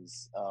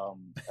series of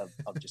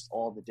just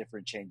all the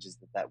different changes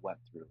that went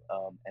through.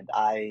 And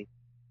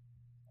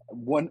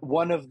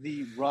one of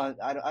the run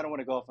I don't want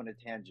to go off on a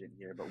tangent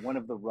here, but one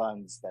of the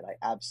runs that I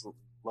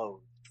absolutely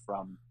loathed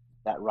from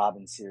that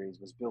Robin series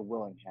was Bill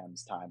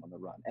Willingham's time on the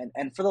run.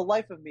 And for the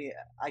life of me,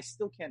 I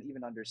still can't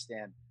even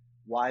understand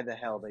why the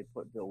hell they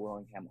put Bill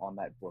Willingham on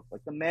that book.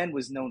 Like, the man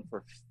was known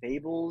for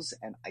Fables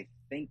and I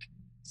think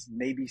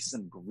maybe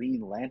some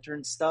Green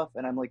Lantern stuff,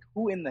 and I'm like,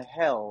 who in the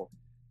hell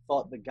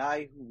thought the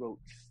guy who wrote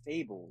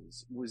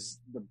Fables was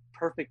the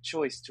perfect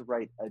choice to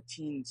write a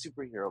teen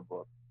superhero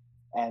book?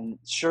 And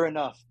sure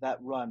enough, that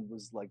run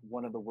was like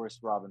one of the worst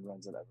Robin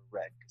runs I've ever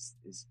read, because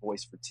his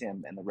voice for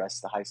Tim and the rest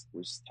of the high school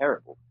was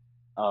terrible.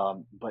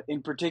 But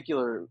in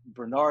particular,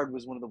 Bernard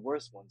was one of the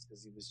worst ones,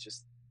 because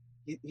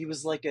he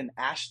was like an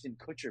Ashton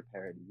Kutcher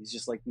parody. He's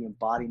just like the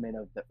embodiment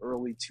of the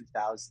early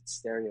 2000s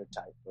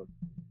stereotype of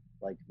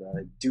like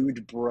the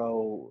dude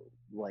bro,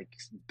 like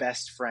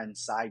best friend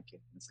sidekick.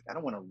 It's like, I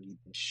don't want to read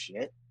this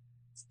shit.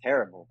 It's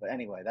terrible. But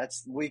anyway,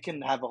 we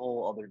can have a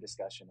whole other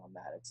discussion on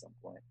that at some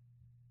point.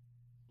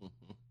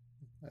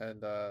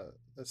 And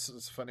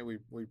it's funny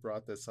we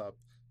brought this up,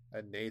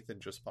 and Nathan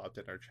just popped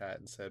in our chat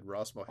and said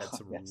Rossmo had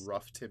some Yes.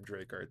 rough Tim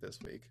Drake art this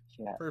week.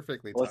 Yeah.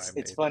 Perfectly Well, timed.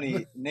 it's Nathan.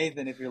 funny,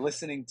 Nathan, if you're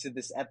listening to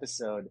this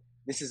episode,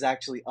 this is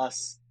actually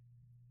us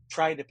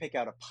trying to pick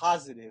out a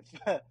positive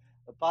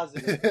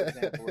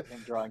example of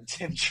him drawing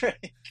Tim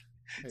Drake.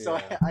 So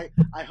Yeah.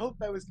 I hope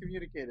that was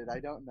communicated. I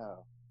don't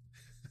know.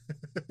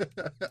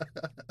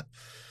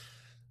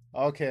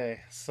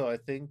 Okay, so I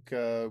think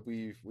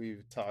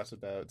we've talked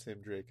about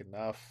Tim Drake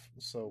enough.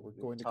 So we're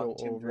going to go Talk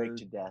Tim over. Drake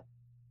to death.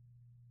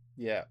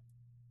 Yeah,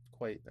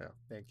 quite now.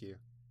 Thank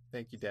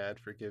you, Dad,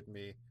 for giving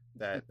me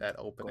that Of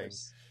opening.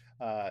 course.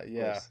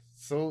 Yeah,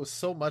 course.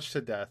 so much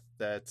to death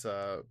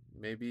that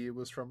maybe it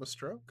was from a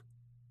stroke.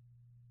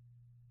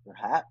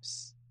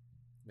 Perhaps.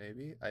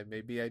 Maybe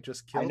I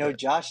just killed I know it.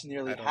 Josh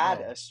nearly I don't had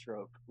know. a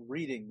stroke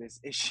reading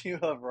this issue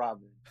of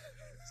Robin.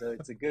 So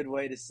it's a good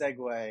way to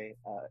segue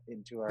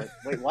into our...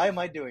 Wait, why am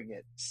I doing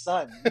it?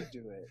 Son, you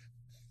do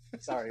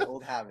it. Sorry,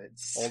 old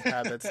habits. Old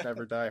habits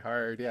never die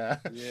hard. Yeah.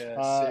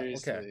 Yeah,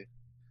 seriously. Okay.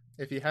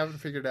 If you haven't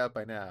figured it out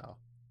by now,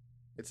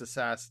 it's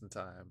Assassin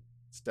time.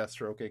 It's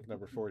Deathstroke Inc.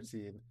 number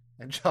 14,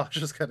 and Josh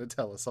is going to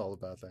tell us all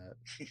about that.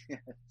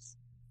 Yes.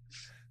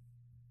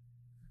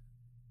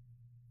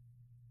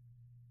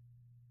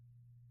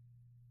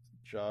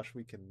 Josh,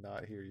 we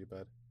cannot hear you,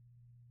 bud.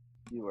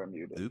 You are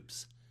muted.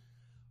 Oops.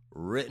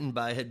 Written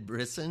by Ed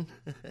Brisson.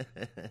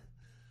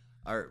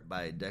 Art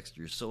by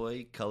Dexter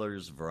Soy.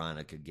 Colors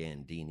Veronica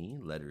Gandini.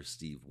 Letters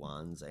Steve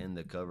Wands. And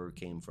the cover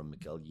came from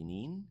Mikel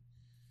Yanin.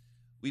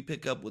 We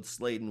pick up with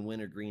Slade and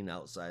Wintergreen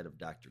outside of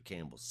Dr.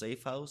 Campbell's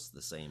safe house,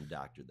 the same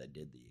doctor that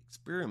did the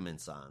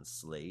experiments on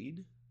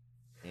Slade.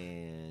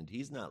 And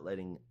he's not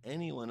letting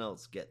anyone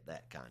else get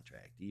that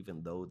contract,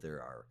 even though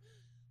there are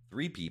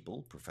 3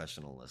 people,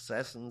 professional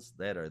assassins,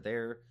 that are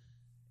there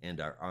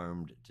and are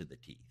armed to the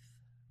teeth.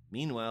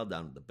 Meanwhile,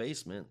 down in the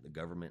basement, the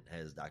government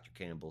has Dr.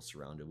 Campbell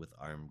surrounded with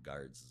armed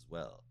guards as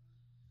well.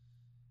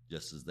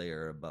 Just as they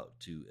are about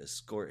to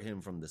escort him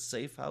from the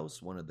safe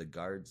house, one of the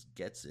guards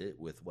gets it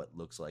with what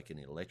looks like an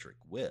electric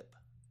whip,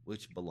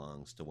 which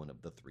belongs to one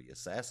of the 3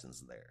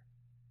 assassins there.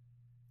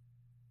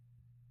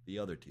 The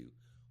other 2.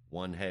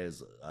 One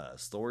has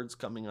swords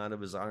coming out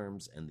of his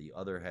arms, and the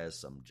other has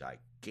some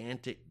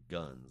gigantic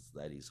guns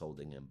that he's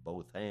holding in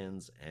both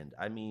hands, and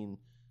I mean,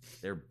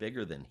 they're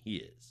bigger than he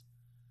is.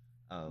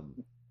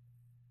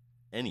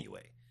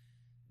 Anyway,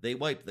 they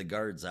wipe the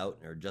guards out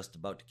and are just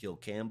about to kill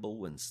Campbell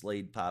when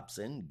Slade pops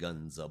in,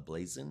 guns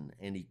ablazing,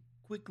 and he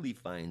quickly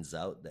finds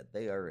out that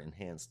they are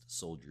enhanced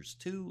soldiers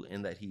too,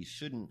 and that he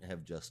shouldn't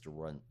have just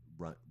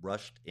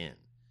rushed in.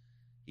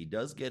 He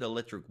does get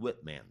Electric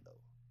Whip Man, though.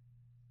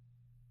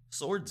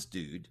 Swords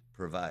Dude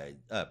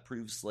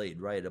proves Slade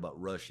right about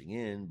rushing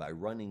in by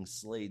running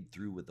Slade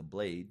through with a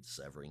blade,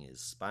 severing his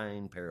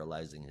spine,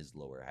 paralyzing his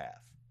lower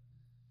half.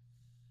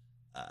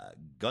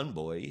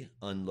 Gunboy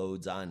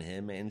unloads on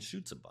him and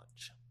shoots a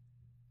bunch.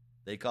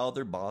 They call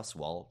their boss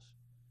Walsh.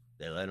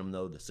 They let him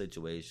know the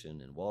situation,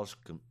 and Walsh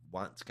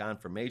wants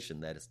confirmation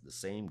that it's the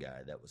same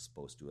guy that was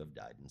supposed to have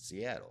died in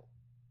Seattle,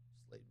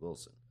 Slade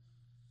Wilson.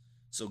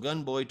 So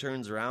Gunboy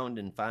turns around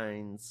and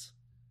finds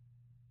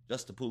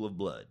just a pool of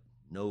blood.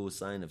 No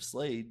sign of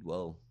Slade,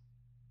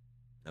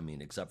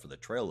 except for the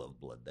trail of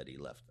blood that he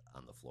left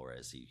on the floor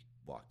as he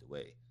walked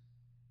away.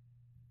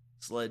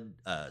 Slade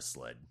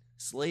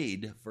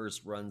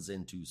first runs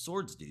into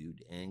Swords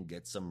Dude and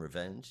gets some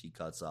revenge. He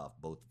cuts off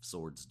both of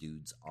Swords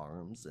Dude's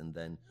arms and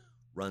then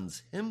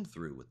runs him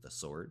through with the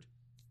sword.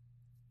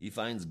 He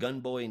finds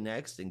Gunboy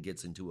next and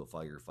gets into a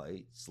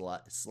firefight.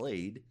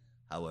 Slade,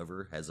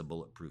 however, has a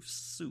bulletproof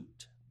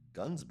suit.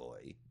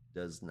 Gunsboy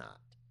does not.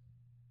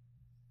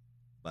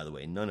 By the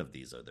way, none of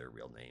these are their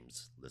real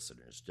names,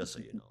 listeners, just so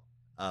you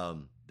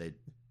know.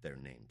 Their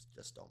names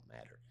just don't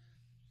matter.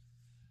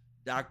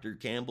 Dr.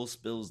 Campbell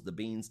spills the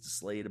beans to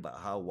Slade about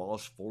how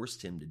Walsh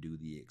forced him to do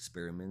the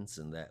experiments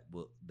and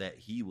that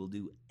he will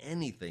do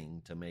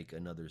anything to make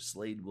another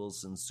Slade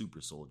Wilson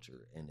super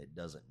soldier, and it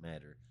doesn't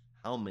matter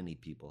how many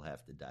people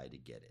have to die to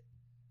get it.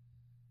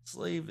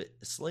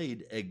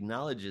 Slade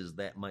acknowledges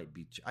that might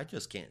be I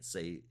just can't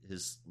say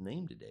his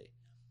name today.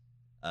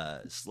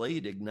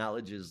 Slade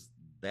acknowledges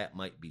that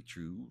might be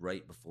true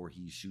right before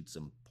he shoots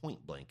him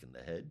point blank in the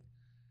head.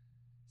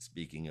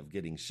 Speaking of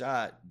getting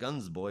shot,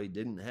 Gunsboy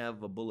didn't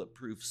have a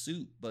bulletproof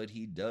suit, but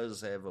he does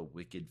have a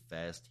wicked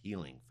fast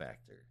healing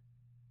factor.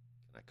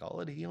 Can I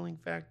call it a healing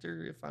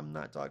factor if I'm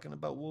not talking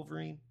about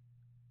Wolverine?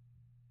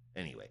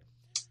 Anyway,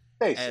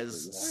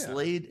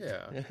 basically,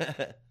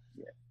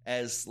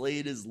 as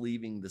Slade is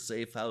leaving the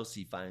safe house,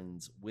 he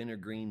finds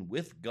Wintergreen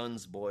with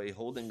Gunsboy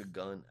holding a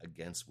gun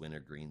against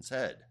Wintergreen's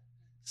head.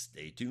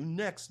 Stay tuned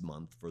next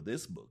month for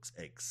this book's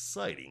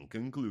exciting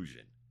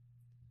conclusion.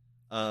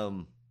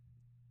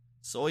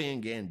 Soy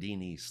and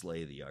Gandini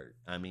slay the art.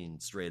 I mean,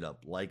 straight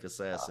up, like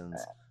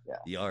Assassins. Yeah.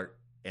 The art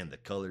and the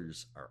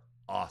colors are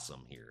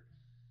awesome here.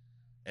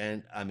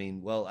 And I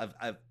mean, well,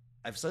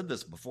 I've said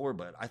this before,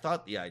 but I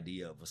thought the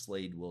idea of a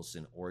Slade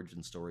Wilson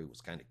origin story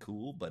was kind of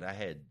cool, but I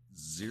had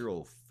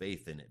zero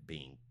faith in it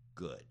being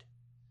good.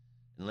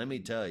 And let me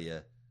tell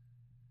you,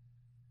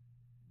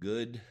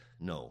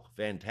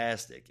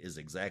 fantastic is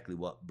exactly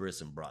what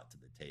Brisson brought to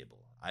the table.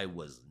 I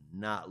was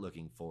not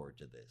looking forward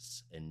to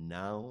this, and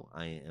now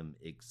I am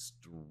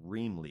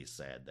extremely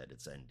sad that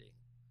it's ending.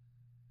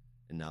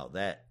 And now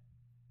that,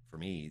 for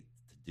me,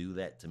 to do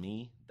that to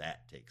me,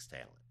 that takes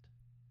talent.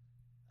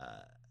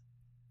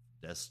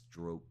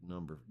 Deathstroke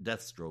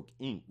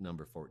Inc.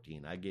 number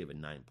 14. I gave a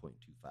 9.25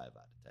 out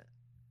of 10.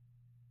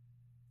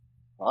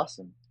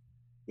 Awesome.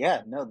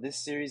 Yeah, no, this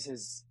series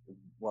has,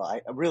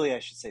 I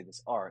should say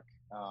this arc,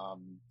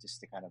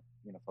 just to kind of,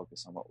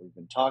 focus on what we've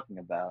been talking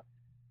about.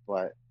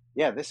 But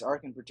yeah, this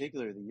arc in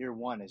particular, the year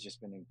one, has just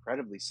been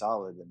incredibly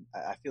solid. And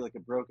I feel like a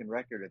broken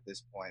record at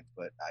this point,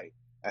 but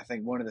I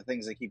think one of the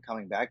things I keep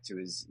coming back to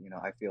is,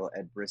 I feel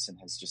Ed Brisson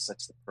has just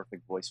such the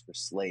perfect voice for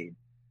Slade.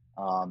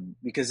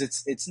 Because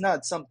it's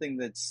not something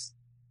that's,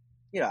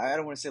 I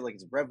don't want to say like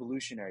it's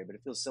revolutionary, but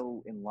it feels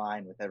so in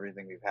line with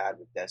everything we've had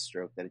with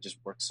Deathstroke that it just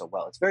works so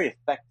well. It's very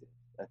effective,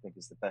 I think,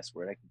 is the best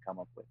word I can come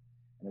up with.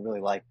 And I really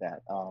like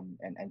that.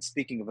 And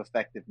speaking of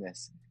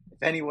effectiveness,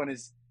 if anyone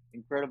is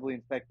incredibly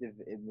effective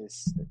in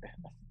this,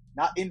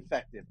 not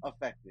infective,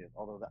 effective,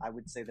 although I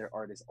would say their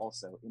art is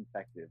also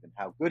infective and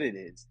how good it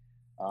is.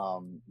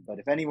 But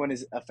if anyone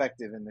is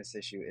effective in this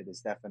issue, it is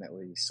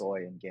definitely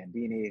Soy and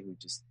Gandini, who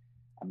just,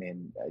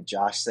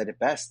 Josh said it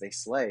best. They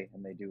slay,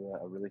 and they do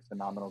a really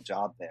phenomenal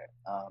job there.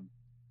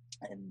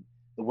 And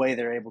the way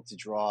they're able to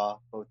draw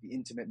both the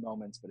intimate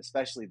moments, but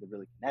especially the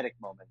really kinetic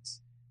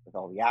moments with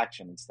all the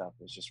action and stuff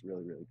is just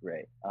really, really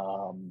great.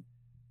 I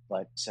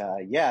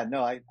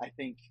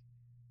think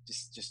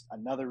just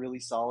another really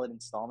solid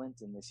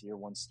installment in this year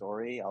one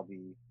story. I'll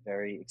be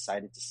very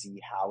excited to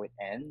see how it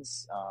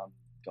ends.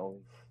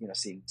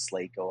 Seeing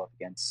Slade go up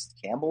against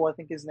Campbell, I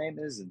think his name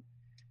is, and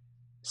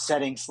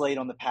setting Slade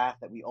on the path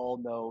that we all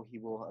know he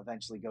will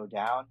eventually go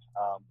down.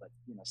 But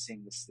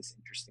seeing this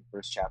interesting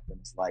first chapter in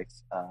his life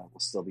will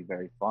still be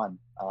very fun.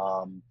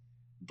 I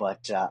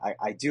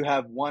do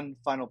have one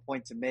final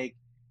point to make,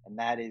 and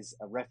that is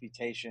a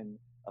refutation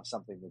of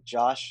something that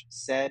Josh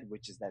said,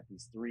 which is that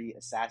these three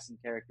assassin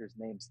characters'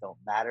 names don't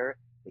matter.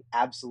 They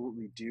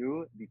absolutely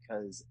do,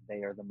 because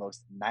they are the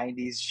most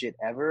 90s shit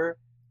ever,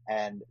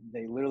 and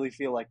they literally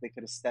feel like they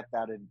could have stepped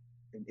out in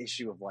an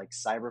issue of like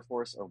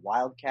Cyberforce or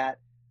Wildcat.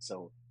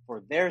 So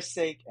for their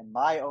sake and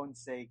my own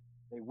sake,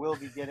 they will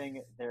be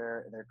getting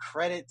their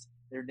credit.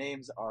 Their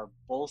names are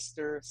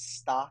Bolster,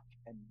 Stock,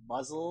 and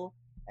Muzzle,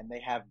 and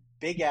they have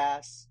big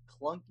ass,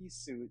 clunky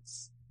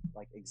suits,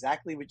 like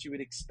exactly what you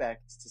would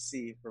expect to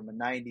see from a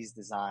 90s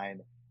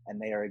design, and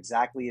they are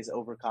exactly as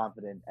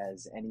overconfident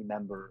as any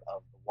member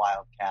of the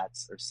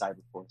Wildcats or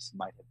Cyberforce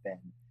might have been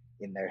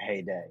in their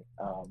heyday.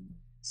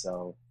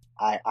 So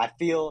I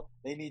feel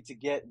they need to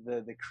get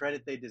the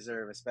credit they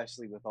deserve,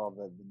 especially with all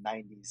the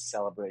 90s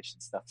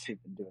celebration stuff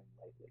they've been doing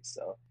lately.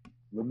 So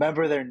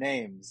remember their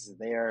names.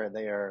 They are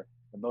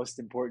the most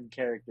important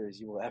characters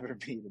you will ever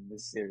meet in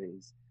this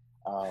series.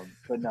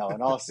 But no,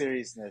 in all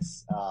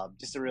seriousness,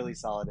 just a really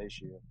solid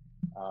issue,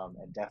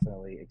 and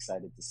definitely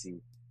excited to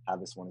see how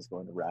this one is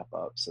going to wrap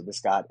up. So this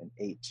got an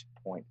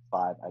 8.5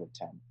 out of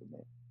 10 for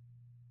me.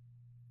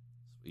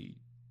 Sweet.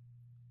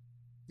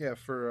 Yeah,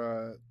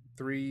 for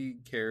 3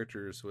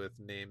 characters with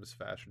names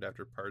fashioned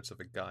after parts of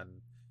a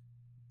gun,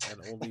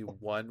 and only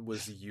one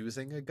was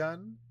using a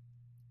gun,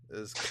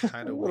 is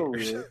kind A of little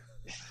weird.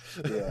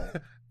 weird. Yeah. I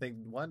think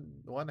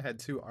one had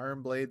 2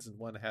 arm blades and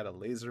one had a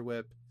laser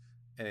whip,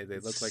 and they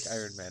looked like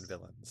Iron Man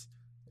villains.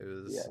 It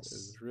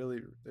was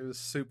really, it was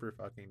super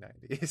fucking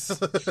 90s.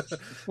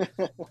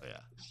 Oh,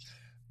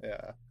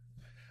 yeah.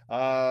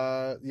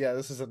 Yeah,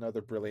 this is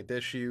another brilliant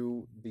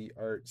issue. The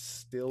art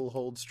still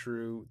holds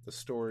true. The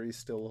story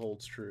still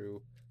holds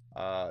true.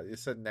 You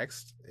said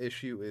next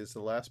issue is the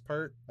last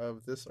part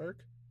of this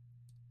arc?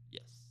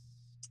 Yes.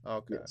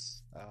 Okay.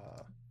 Yes.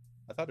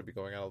 I thought it'd be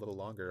going on a little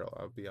longer,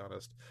 I'll be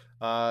honest.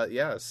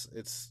 Yes,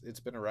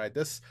 it's been a ride.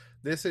 This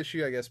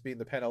issue, I guess, being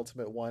the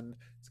penultimate one,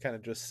 it's kind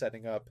of just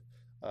setting up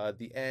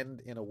the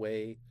end in a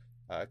way,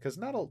 because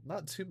not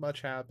too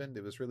much happened.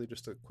 It was really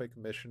just a quick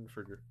mission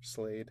for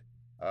Slade.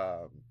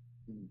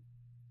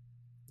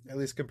 At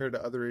least compared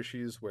to other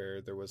issues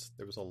where there was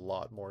a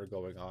lot more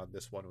going on.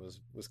 This one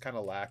was kind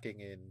of lacking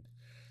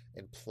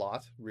in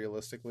plot,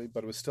 realistically,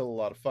 but it was still a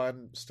lot of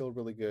fun, still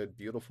really good,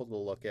 beautiful to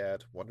look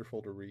at,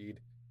 wonderful to read.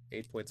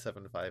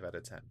 8.75 out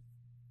of 10.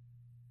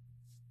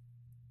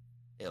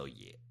 Hell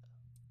yeah.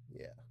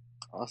 Yeah.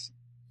 Awesome.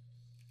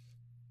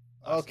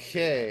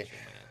 Okay. Action,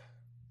 man.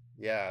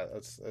 Yeah,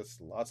 that's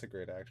lots of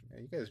great action.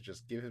 You guys are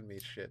just giving me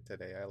shit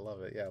today. I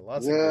love it. Yeah,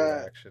 lots of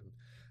great action.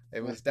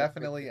 It was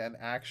definitely an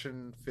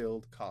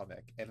action-filled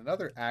comic. And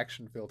another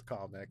action-filled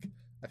comic.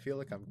 I feel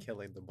like I'm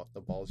killing the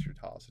balls you're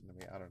tossing to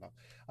me. I don't know.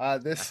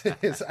 This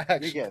is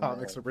Action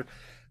Comics number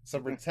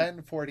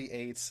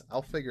 1048.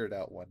 I'll figure it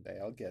out one day.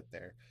 I'll get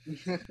there.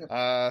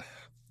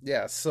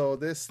 Yeah, so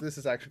this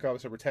is Action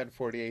Comics number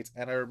 1048,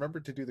 and I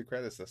remembered to do the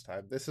credits this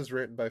time. This is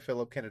written by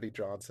Philip Kennedy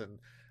Johnson,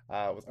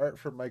 with art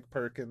from Mike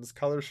Perkins,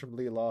 colors from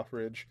Lee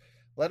Lothridge,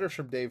 letters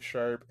from Dave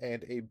Sharp,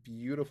 and a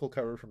beautiful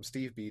cover from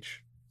Steve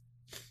Beach.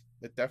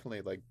 It definitely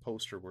like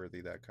poster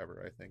worthy, that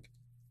cover, I think.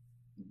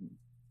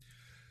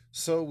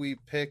 So we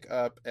pick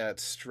up at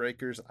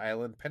Stryker's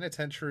Island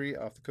Penitentiary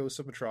off the coast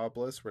of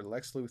Metropolis, where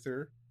Lex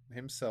Luthor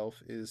himself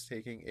is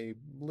taking a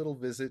little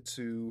visit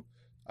to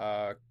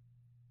I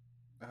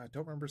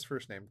don't remember his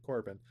first name,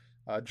 Corbin.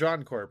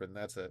 John Corbin,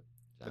 that's it.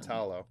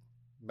 Metallo,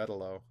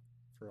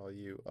 for all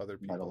you other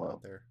people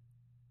out there.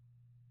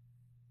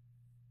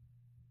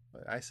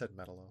 But I said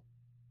Metallo.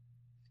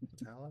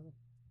 Metallo?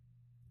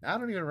 I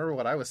don't even remember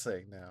what I was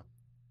saying now.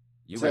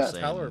 You were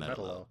saying Metallo or Metallo.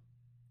 Metallo?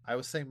 I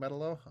was saying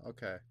Metallo?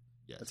 Okay.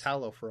 Yes.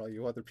 Metallo for all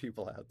you other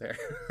people out there.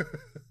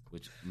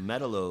 Which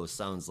Metallo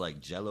sounds like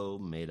Jello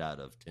made out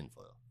of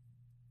tinfoil.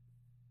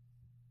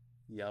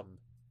 Yum.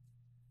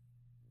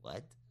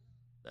 What?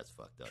 That's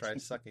fucked up. Try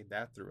sucking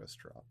that through a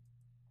straw.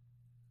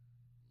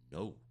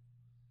 No.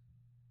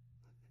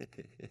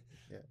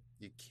 Yeah,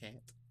 you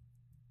can't.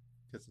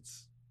 Because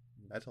it's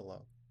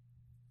Metallo.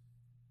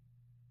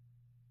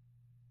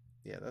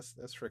 Yeah, that's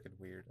freaking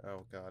weird.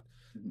 Oh god,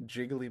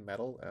 jiggly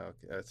metal. Oh,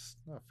 okay, that's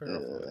not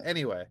fair.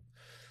 Anyway,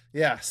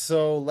 yeah.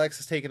 So Lex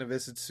is taking a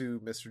visit to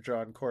Mr.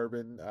 John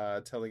Corbin,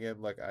 telling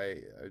him like,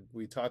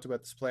 we talked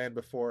about this plan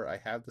before. I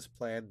have this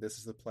plan. This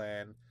is the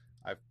plan.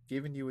 I've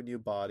given you a new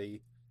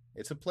body.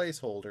 It's a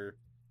placeholder,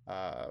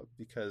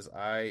 because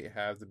I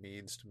have the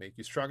means to make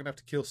you strong enough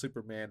to kill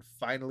Superman.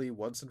 Finally,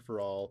 once and for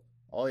all.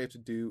 All you have to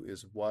do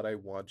is what I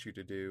want you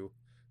to do.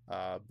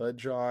 But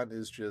John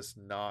is just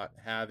not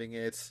having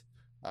it.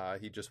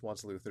 He just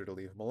wants Luthor to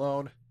leave him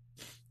alone.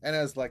 And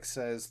as Lex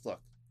says,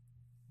 look,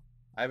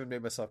 I haven't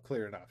made myself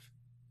clear enough.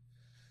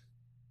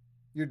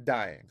 You're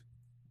dying.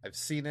 I've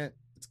seen it.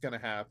 It's going to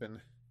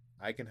happen.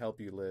 I can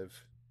help you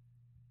live.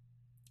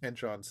 And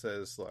John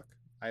says, look,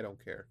 I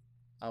don't care.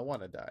 I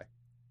want to die.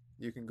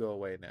 You can go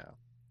away now.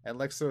 And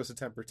Lex throws a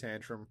temper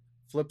tantrum,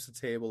 flips the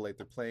table like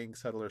they're playing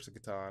Settlers of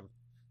Catan,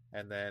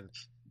 and then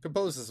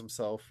composes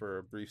himself for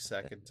a brief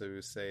second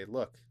to say,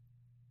 look,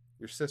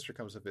 your sister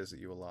comes to visit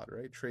you a lot,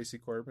 right? Tracy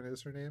Corbin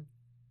is her name.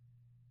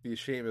 Be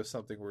ashamed if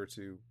something were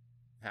to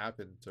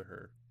happen to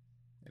her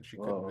and she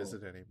couldn't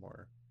visit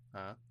anymore.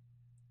 Huh?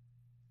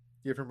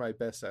 Give her my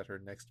best at her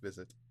next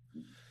visit.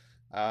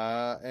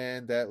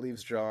 And that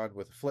leaves John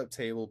with a flip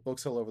table,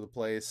 books all over the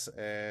place,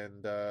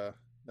 and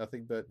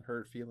nothing but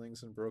hurt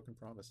feelings and broken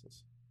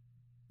promises.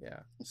 Yeah.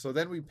 So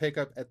then we pick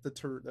up at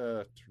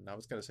the I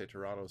was going to say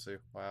Toronto Zoo.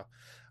 Wow.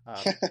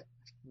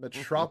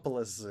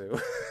 Metropolis Zoo,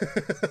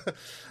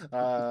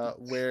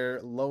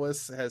 where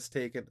Lois has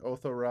taken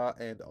Otho-Ra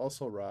and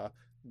also Ra,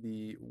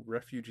 the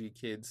refugee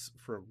kids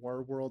from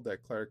Warworld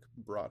that Clark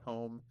brought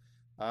home.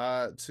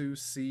 to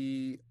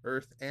see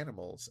Earth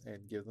animals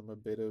and give them a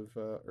bit of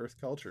Earth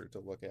culture to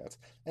look at.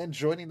 And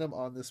joining them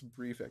on this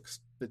brief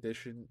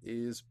expedition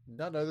is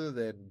none other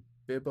than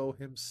Bibbo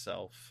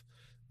himself,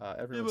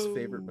 everyone's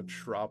favorite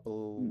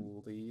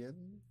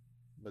metropolitan.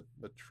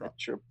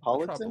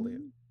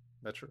 Metropolitan?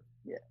 Metro.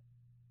 Yeah.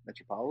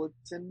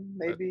 Metropolitan,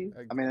 maybe?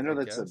 I mean, I know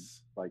that's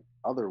guess. a like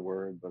other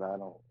word, but I don't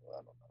know.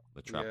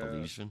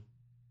 Metropolitan.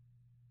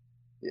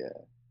 Yeah.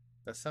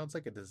 That sounds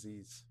like a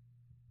disease.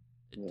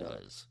 It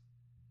does.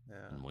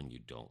 Yeah. And one you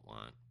don't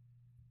want.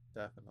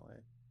 Definitely.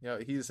 You know,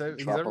 he's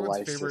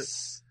everyone's favorite.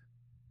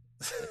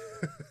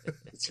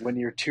 It's when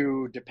you're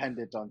too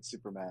dependent on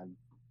Superman.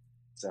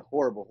 It's a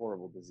horrible,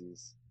 horrible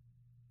disease.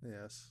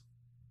 Yes.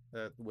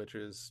 Which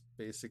is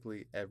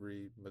basically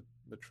every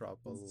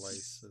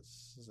metropolis.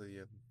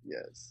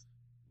 Yes.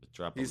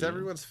 He's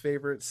everyone's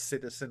favorite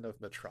citizen of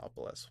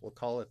Metropolis. We'll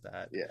call it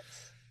that.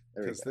 Yes.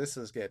 Because this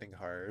is getting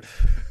hard.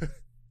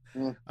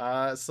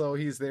 So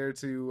he's there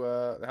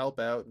to help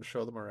out and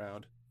show them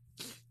around.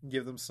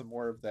 Give them some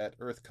more of that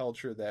Earth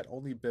culture that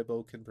only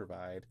Bibbo can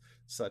provide,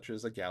 such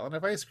as a gallon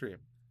of ice cream.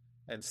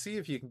 And see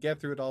if you can get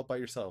through it all by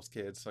yourselves,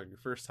 kids. So your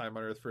first time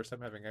on Earth, first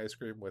time having ice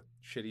cream with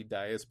shitty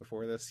diets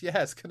before this.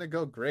 Yeah, it's going to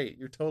go great.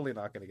 You're totally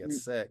not going to get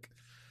sick.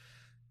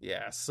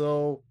 Yeah,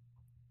 so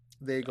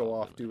they go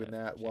off doing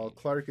that while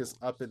Clark is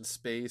up in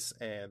space,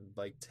 and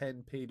like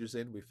 10 pages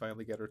in, we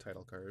finally get our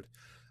title card.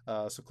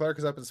 So Clark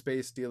is up in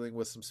space dealing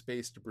with some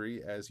space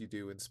debris, as you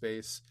do in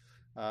space.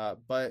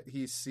 But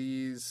he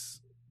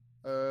sees,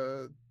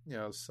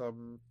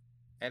 some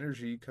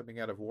energy coming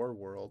out of War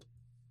World.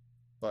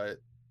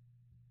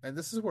 And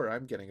this is where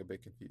I'm getting a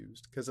bit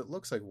confused, because it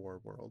looks like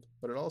War World,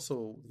 but it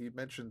also, he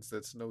mentions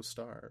that's no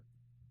star.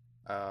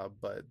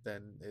 But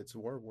then it's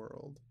War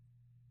World.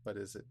 But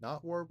is it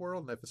not War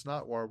World? And if it's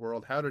not War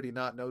World, how did he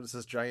not notice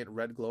this giant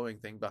red glowing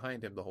thing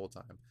behind him the whole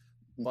time?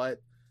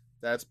 But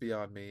that's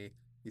beyond me.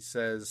 He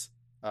says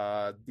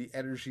the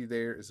energy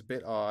there is a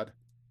bit odd,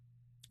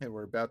 and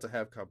we're about to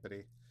have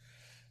company.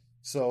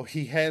 So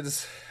he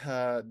heads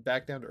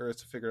back down to Earth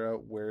to figure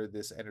out where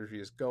this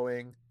energy is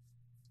going.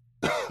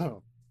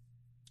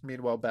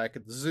 Meanwhile, back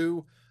at the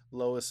zoo,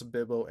 Lois and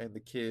Bibbo and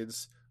the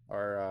kids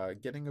are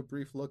getting a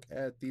brief look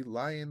at the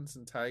lions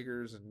and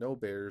tigers and no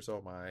bears.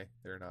 Oh my,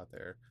 they're not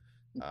there.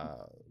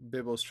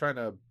 Bibbo's trying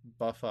to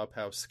buff up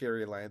how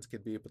scary lions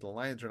can be, but the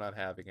lions are not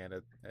having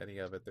any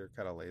of it. They're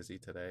kind of lazy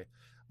today.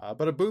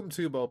 But a boom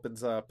tube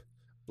opens up,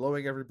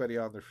 blowing everybody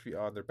on their feet,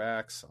 on their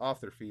backs,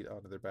 off their feet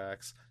onto their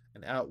backs,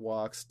 and out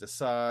walks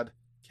Desaad,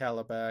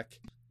 Kalibak,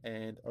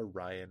 and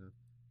Orion,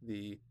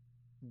 the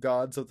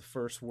gods of the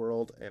first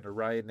world, and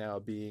Orion now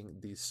being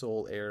the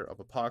sole heir of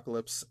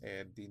Apocalypse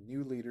and the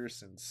new leader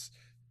since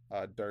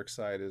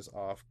Darkseid is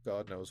off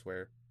God knows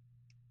where.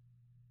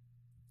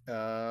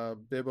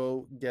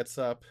 Bibbo gets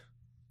up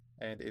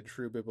and in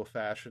true Bibbo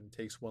fashion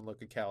takes one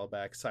look at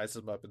Kalibak, sizes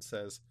him up and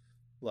says,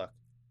 "Look,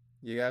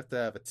 you have to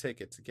have a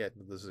ticket to get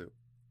into the zoo.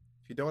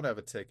 If you don't have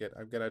a ticket,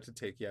 I'm going to have to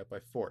take you out by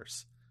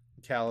force."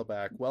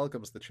 Kalibak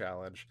welcomes the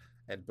challenge,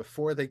 and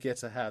before they get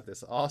to have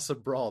this awesome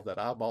brawl that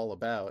I'm all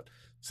about,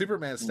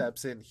 Superman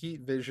steps in,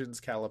 heat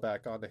visions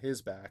Kalibak onto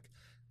his back,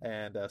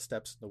 and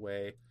steps in the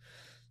way.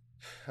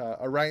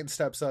 Orion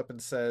steps up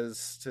and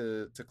says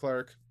to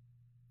Clark,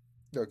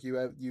 "Look,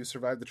 you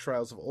survived the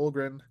trials of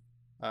Olgrin,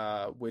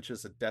 which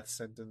is a death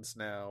sentence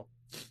now.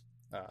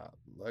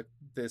 Look,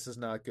 this is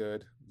not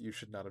good. You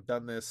should not have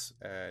done this,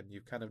 and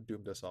you've kind of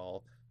doomed us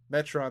all."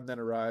 Metron then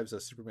arrives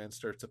as Superman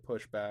starts to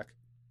push back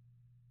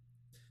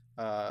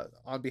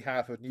on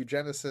behalf of New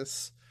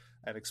Genesis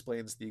and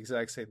explains the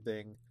exact same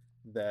thing,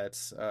 that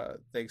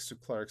thanks to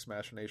Clark's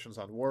machinations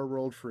on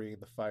Warworld freeing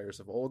the fires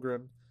of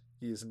Olgrin,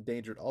 he has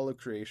endangered all of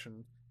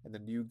creation, and the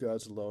new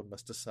gods alone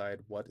must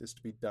decide what is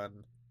to be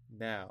done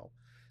now.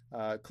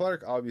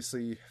 Clark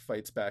obviously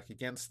fights back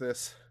against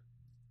this.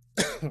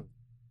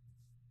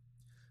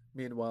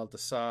 Meanwhile,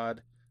 Desaad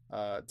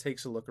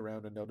takes a look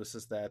around and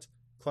notices that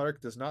Clark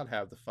does not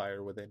have the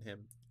fire within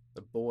him.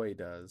 The boy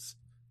does.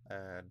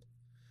 And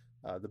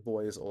the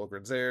boy is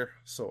Olgrin's heir.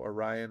 So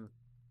Orion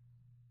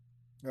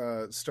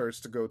starts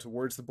to go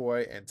towards the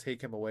boy and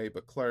take him away,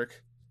 but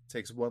Clark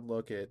takes one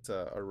look at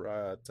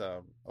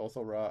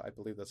Othel-Ra, I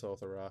believe that's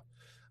Othel-Ra,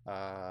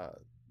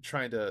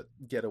 trying to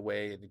get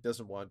away, and he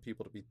doesn't want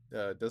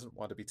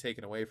to be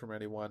taken away from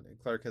anyone. And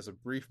Clark has a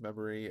brief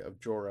memory of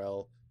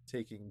Jor-El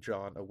taking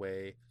John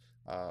away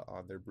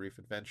on their brief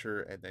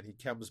adventure, and then he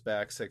comes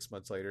back 6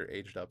 months later,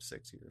 aged up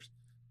 6 years.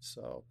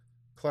 So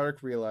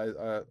Clark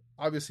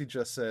obviously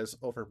just says,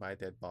 "Over my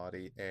dead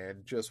body,"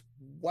 and just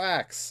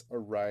whacks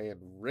Orion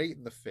right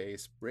in the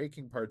face,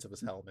 breaking parts of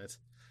his helmet.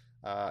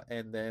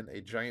 And then a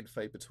giant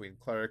fight between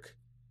Clark,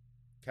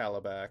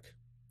 Kalibak,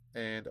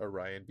 and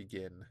Orion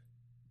begin.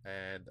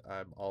 And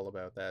I'm all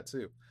about that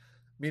too.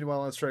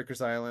 Meanwhile, on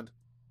Stryker's Island,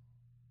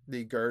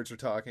 the guards are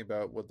talking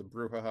about what the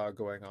brouhaha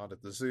going on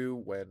at the zoo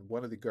when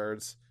one of the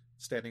guards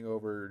standing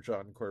over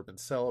John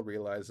Corbin's cell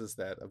realizes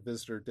that a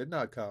visitor did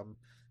not come,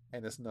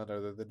 and is none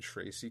other than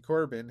Tracy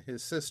Corbin,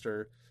 his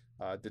sister,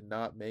 did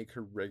not make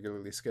her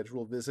regularly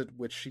scheduled visit,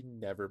 which she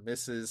never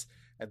misses,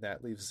 and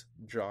that leaves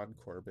John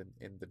Corbin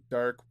in the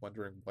dark,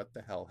 wondering what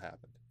the hell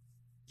happened.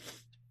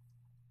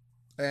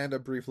 And a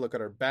brief look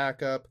at our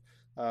backup.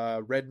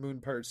 Red Moon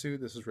Part 2.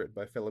 This is written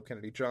by Philip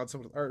Kennedy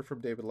Johnson with art from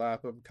David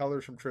Lapham,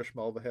 colors from Trish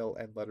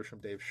Mulvihill, and letters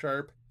from Dave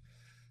Sharp.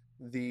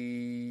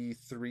 The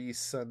Three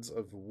Sons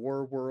of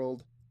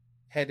Warworld,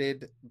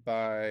 headed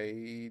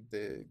by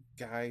the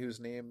guy whose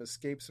name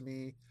escapes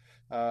me,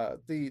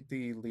 the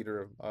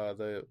leader of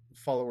the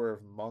follower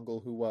of Mongol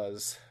who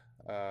was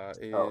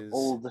is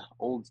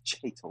old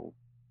Chatel.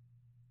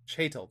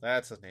 Chatel,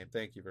 that's his name.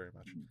 Thank you very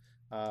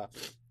much.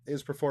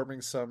 Is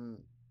performing some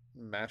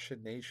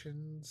machine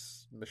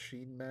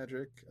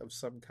magic of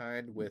some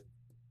kind with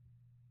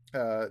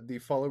the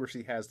followers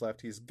he has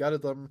left. He's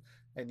gutted them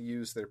and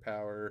used their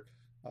power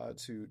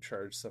to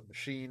charge some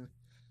machine.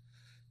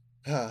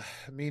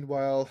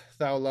 Meanwhile,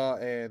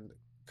 Thaula and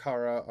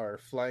Kara are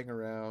flying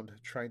around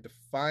trying to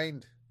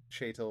find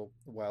Chatel,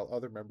 while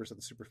other members of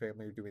the super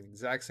family are doing the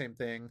exact same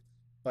thing,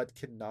 but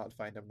cannot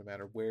find him no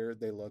matter where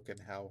they look and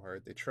how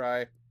hard they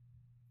try.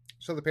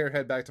 So the pair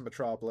head back to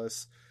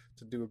Metropolis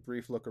to do a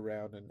brief look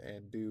around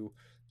and do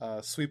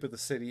a sweep of the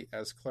city,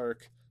 as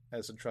Clark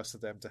has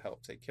entrusted them to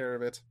help take care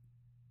of it.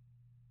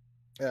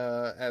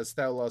 As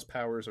Thaula's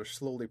powers are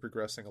slowly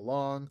progressing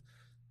along,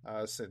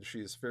 since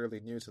she's fairly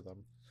new to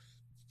them,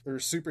 her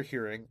super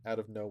hearing out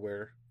of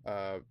nowhere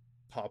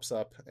pops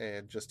up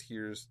and just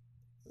hears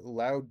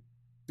loud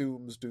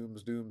dooms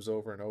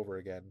over and over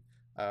again.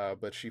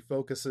 But she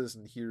focuses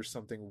and hears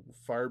something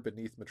far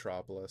beneath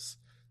Metropolis,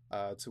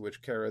 to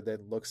which Kara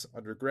then looks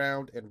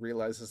underground and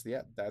realizes,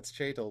 yeah, that's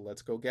Chatel,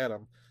 let's go get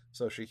him.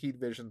 So she heat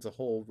visions a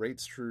hole right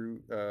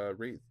through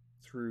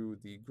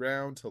the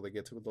ground till they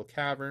get to a little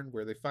cavern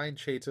where they find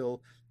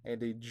Chatel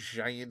and a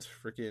giant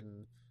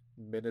freaking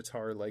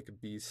minotaur-like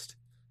beast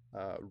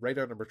right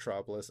under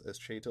Metropolis, as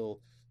Chatel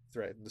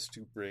threatens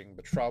to bring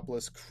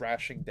Metropolis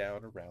crashing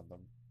down around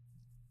them.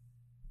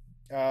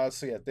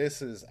 So yeah,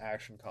 this is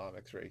Action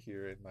Comics right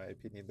here, in my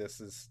opinion. This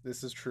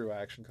is true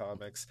Action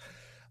Comics.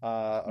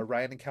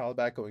 Orion and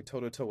Calabac going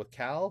toe-to-toe with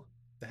Cal.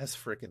 That's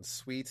freaking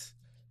sweet.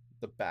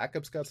 The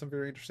backup's got some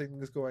very interesting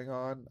things going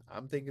on.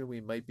 I'm thinking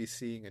we might be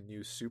seeing a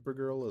new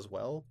Supergirl as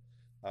well.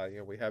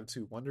 We have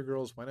 2 Wonder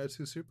Girls. Why not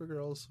 2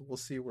 Supergirls? We'll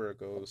see where it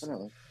goes.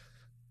 Definitely.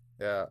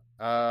 Yeah.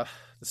 The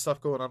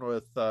stuff going on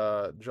with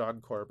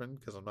John Corbin,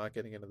 because I'm not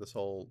getting into this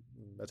whole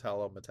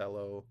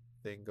Metallo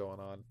thing going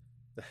on.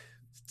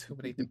 Too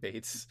many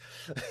debates.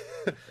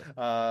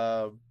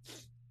 I'm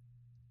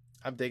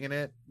digging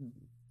it.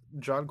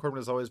 John Corbin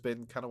has always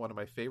been kind of one of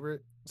my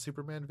favorite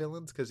Superman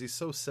villains, because he's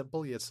so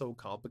simple yet so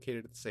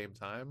complicated at the same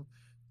time.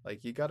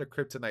 Like, you got a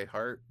kryptonite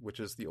heart, which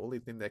is the only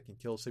thing that can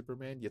kill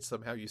Superman, yet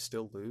somehow you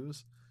still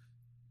lose.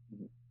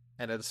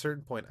 And at a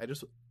certain point, I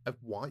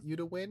want you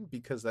to win,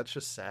 because that's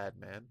just sad,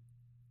 man.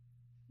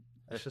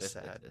 That's just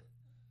sad.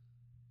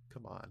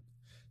 Come on.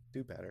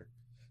 Do better.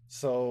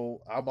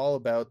 So I'm all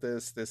about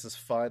this. This is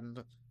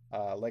fun.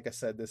 Like I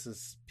said, this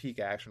is peak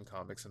Action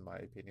Comics in my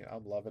opinion.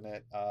 I'm loving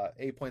it.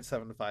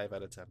 8.75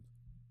 out of 10.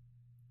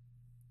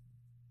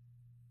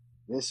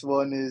 This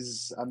one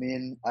is,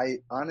 I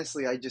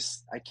honestly, I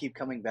keep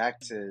coming back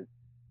to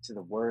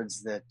the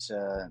words that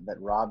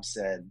Rob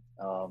said,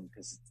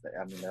 because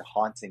they're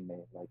haunting me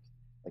like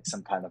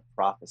some kind of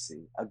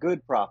prophecy, a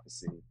good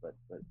prophecy, but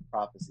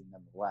prophecy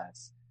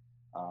nonetheless,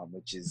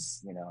 which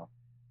is,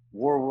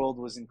 Warworld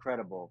was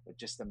incredible, but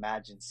just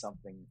imagine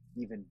something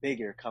even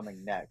bigger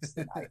coming next.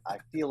 And I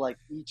feel like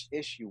each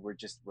issue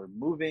we're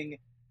moving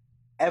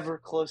ever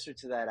closer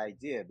to that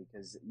idea,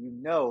 because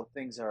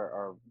things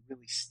are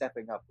really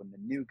stepping up when the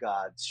new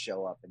gods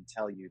show up and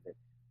tell you that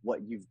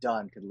what you've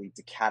done could lead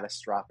to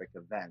catastrophic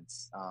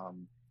events.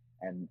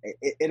 And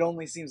it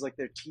only seems like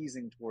they're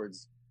teasing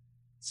towards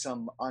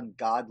some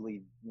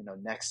ungodly,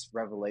 next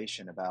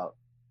revelation about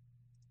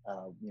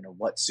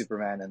what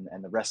Superman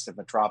and the rest of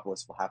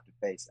Metropolis will have to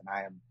face. And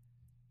I am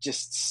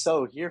just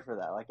so here for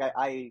that. Like,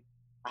 I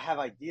have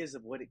ideas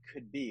of what it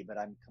could be, but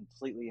I'm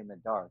completely in the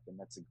dark, and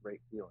that's a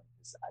great feeling,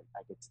 because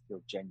I get to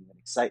feel genuine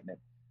excitement,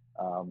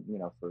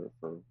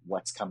 for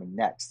what's coming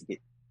next. To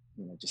get,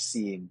 just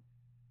seeing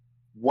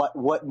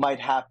what might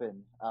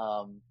happen,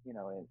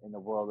 in the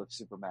world of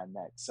Superman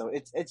next. So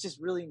it's just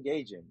really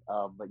engaging.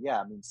 But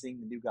yeah, seeing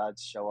the new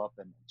gods show up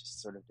and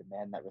just sort of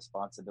demand that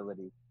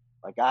responsibility.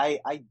 Like, I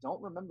don't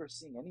remember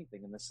seeing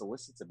anything in the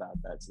solicits about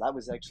that. So that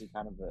was actually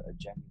kind of a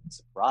genuine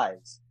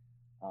surprise,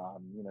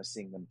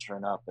 seeing them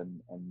turn up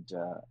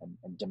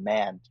and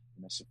demand,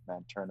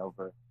 Superman turn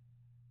over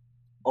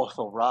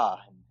Othel Ra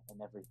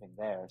and everything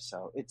there.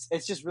 So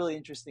it's just really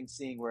interesting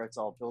seeing where it's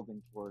all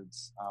building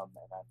towards.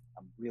 And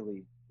I'm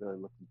really, really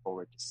looking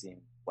forward to seeing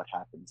what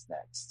happens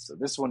next. So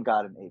this one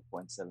got an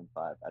 8.75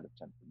 out of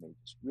 10 for me.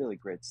 Just really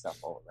great stuff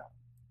all around.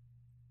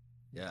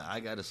 Yeah,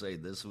 I got to say,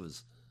 this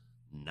was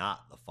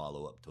not the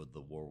follow-up to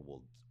the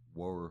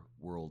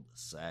Warworld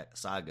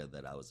saga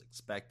that I was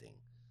expecting.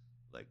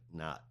 Like,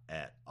 not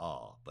at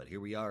all. But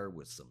here we are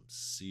with some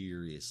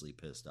seriously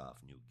pissed off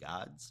new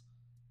gods.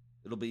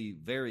 It'll be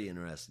very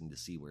interesting to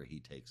see where he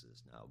takes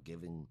us now.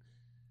 Given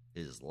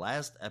his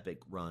last epic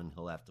run,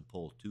 he'll have to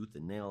pull tooth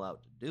and nail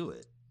out to do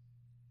it.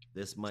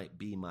 This might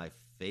be my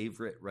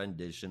favorite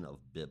rendition of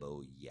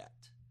Bibbo yet.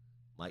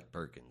 Mike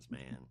Perkins,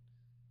 man.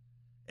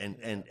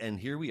 And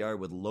here we are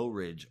with Low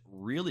Ridge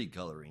really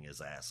coloring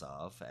his ass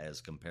off as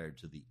compared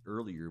to the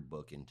earlier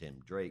book in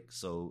Tim Drake.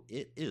 So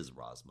it is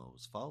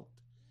Rosmo's fault.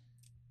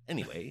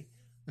 Anyway,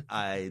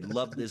 I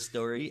love this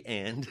story,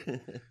 and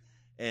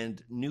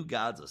New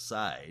Gods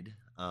aside,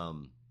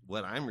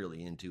 what I'm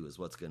really into is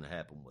what's going to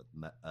happen with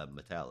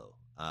Metallo.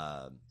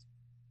 I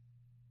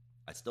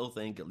still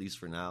think, at least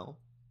for now,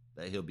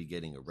 that he'll be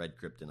getting a red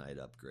kryptonite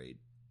upgrade.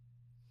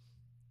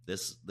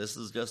 This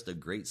is just a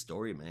great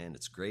story, man.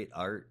 It's great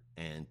art,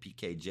 and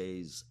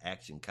PKJ's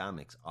Action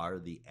Comics are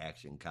the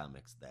action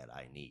comics that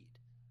I need.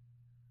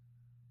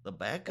 The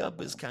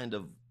backup is kind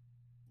of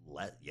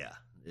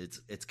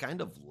it's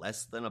kind of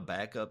less than a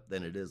backup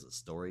than it is a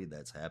story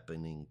that's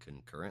happening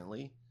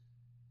concurrently.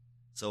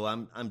 So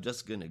I'm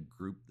just gonna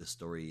group the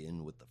story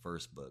in with the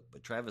first book,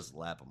 but Travis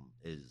Lapham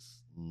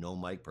is no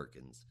Mike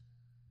Perkins,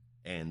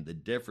 and the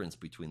difference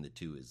between the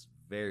two is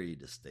very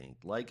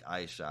distinct. Like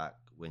iShock,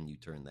 when you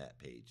turn that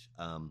page,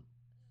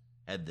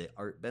 had the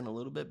art been a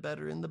little bit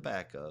better in the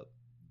backup,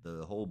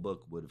 the whole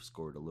book would have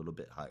scored a little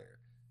bit higher.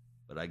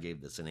 But I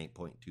gave this an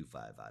 8.25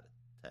 out of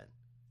 10.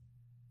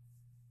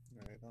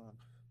 Right on.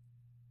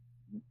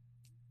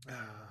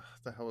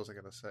 The hell was I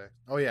gonna say?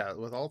 Oh yeah,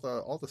 with all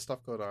the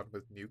stuff going on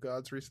with New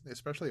Gods recently,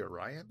 especially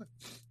Orion,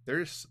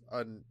 there's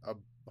a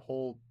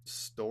whole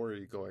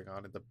story going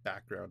on in the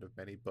background of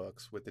many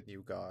books with the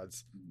New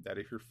Gods that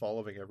if you're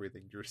following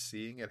everything, you're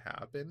seeing it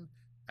happen,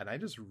 and I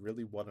just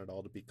really want it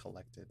all to be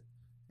collected.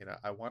 You know,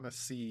 I want to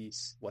see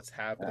what's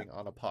happening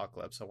on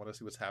Apocalypse. I want to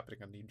see what's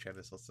happening on New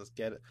Genesis. Let's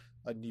get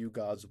a New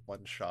Gods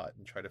one shot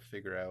and try to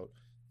figure out,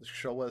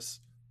 show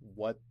us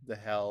what the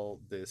hell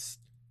this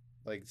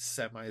like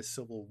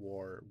semi-civil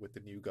war with the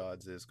New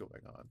Gods is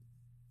going on,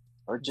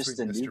 or just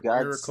between a Mr. New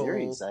Gods Miracle.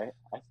 series. I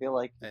feel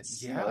like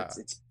it's, you know,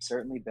 it's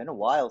certainly been a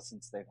while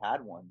since they've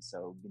had one,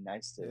 so it'd be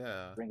nice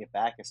to bring it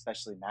back,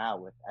 especially now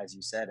with, as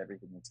you said,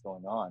 everything that's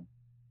going on.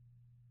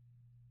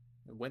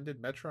 When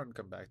did Metron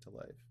come back to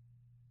life?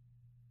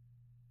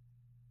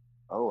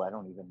 Oh, I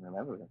don't even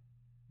remember.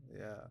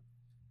 Yeah,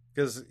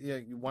 because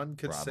one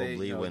could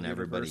probably say when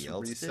everybody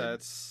else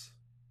resets,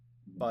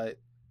 did.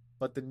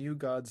 But the New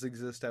Gods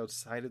exist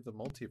outside of the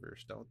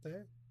multiverse, don't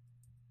they?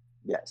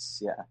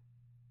 Yes, yeah.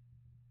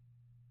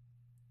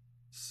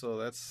 So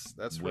that's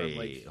where Wait, I'm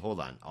like, hold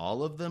on.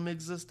 All of them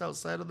exist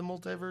outside of the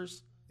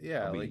multiverse?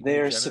 Yeah, like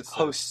they're Genesis,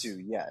 supposed to,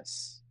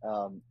 yes.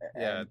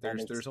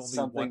 There's only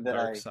one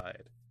dark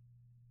side.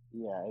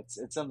 Yeah, it's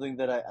something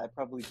that I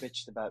probably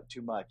bitched about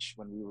too much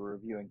when we were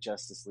reviewing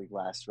Justice League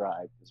Last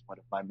Ride, because one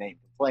of my main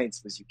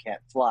complaints was you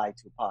can't fly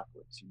to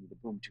Apocalypse. You need a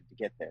boom tube to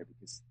get there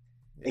because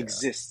it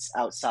exists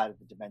outside of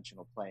the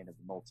dimensional plane of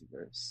the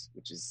multiverse,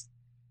 which is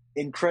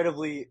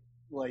incredibly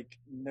like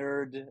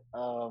nerd,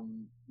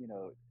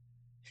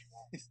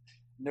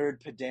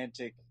 nerd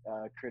pedantic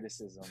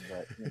criticism.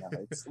 But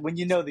it's when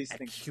you know these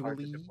things, it's hard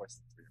to divorce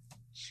them through.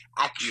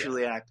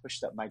 Actually, and I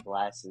pushed up my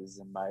glasses,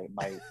 and my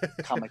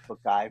comic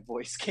book guy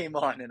voice came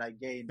on, and I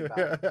gained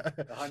about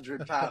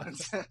 100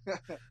 pounds.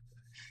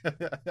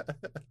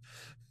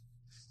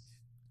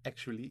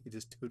 Actually, it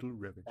is total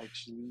rubbish.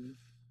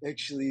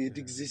 Actually, it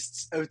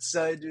exists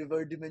outside of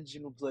our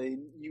dimensional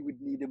plane. You would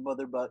need a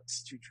mother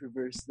box to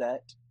traverse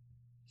that.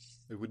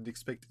 I wouldn't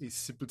expect a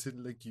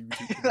simpleton like you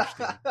to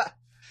understand.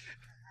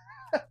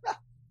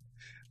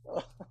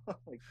 Oh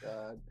my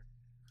god.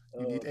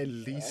 You need at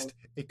least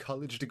a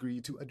college degree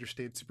to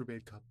understand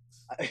Superman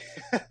comics.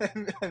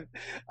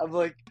 I'm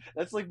like,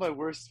 that's like my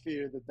worst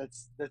fear.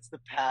 That's the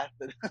path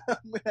that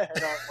I'm gonna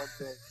head on one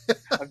day.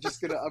 I'm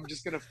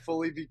just gonna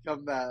fully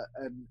become that,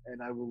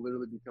 and I will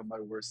literally become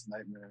my worst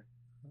nightmare.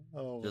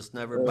 Oh, just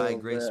never buy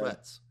gray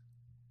sweats.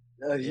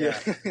 Don't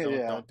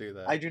do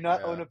that. I do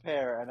not own a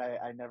pair, and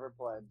I never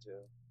plan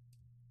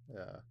to.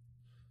 Yeah.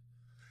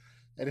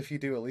 And if you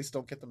do, at least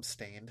don't get them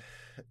stained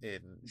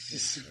in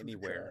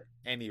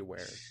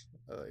anywhere,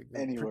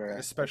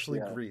 especially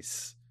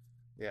Greece.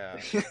 Yeah,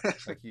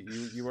 like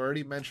you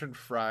already mentioned,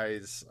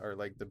 fries are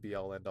like the be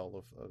all end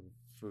all of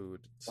food.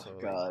 So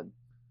God,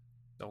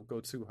 don't go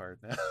too hard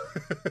now.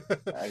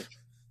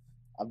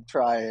 I'm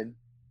trying.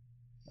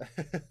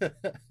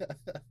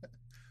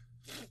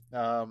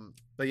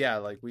 But yeah,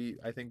 like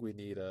I think we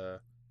need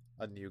a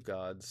New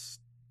Gods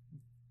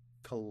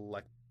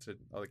collected,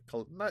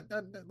 not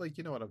like,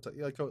 you know what I'm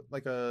talking,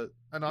 like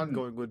an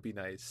ongoing would be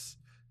nice.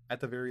 At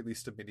the very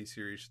least, a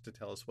miniseries to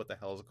tell us what the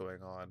hell's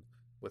going on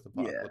with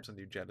Apocalypse and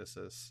New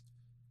Genesis.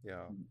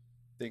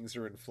 Things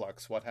are in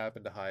flux. What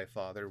happened to High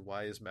Father?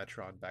 Why is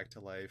Metron back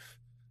to life?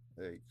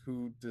 Like,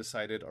 who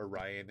decided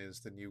Orion is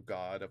the new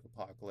god of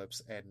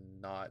Apocalypse and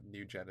not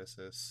New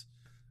Genesis?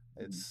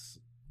 It's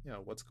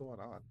what's going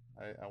on.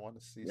 I want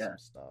to see some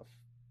stuff.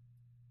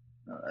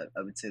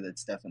 I would say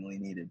that's definitely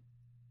needed.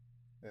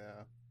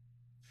 Yeah.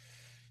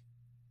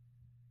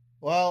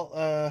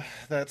 Well,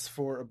 that's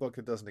for a book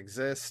that doesn't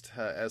exist.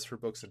 As for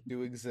books that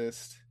do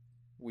exist,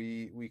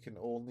 we can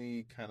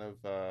only kind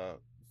of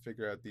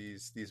figure out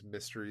these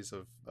mysteries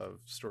of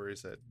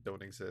stories that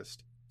don't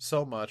exist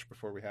so much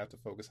before we have to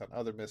focus on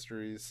other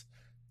mysteries.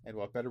 And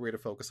what better way to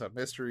focus on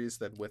mysteries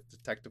than with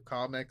Detective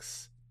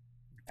Comics?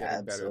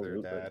 Getting better there,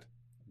 Absolutely. Dad.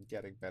 I'm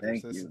getting better.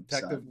 Thank So this is you,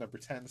 Detective son. number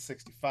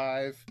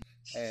 1065,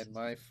 and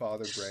my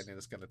father Brandon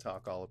is going to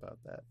talk all about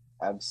that.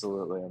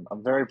 Absolutely.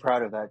 I'm very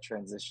proud of that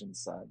transition,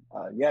 son.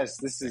 Yes,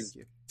 this Thank is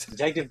you.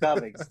 Detective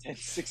Comics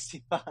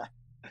 1065.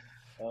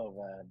 Oh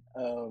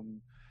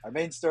man. Our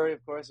main story,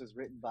 of course, was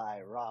written by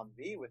Ram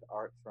V with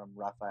art from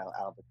Rafael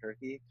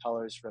Albuquerque,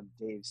 colors from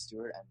Dave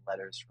Stewart, and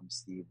letters from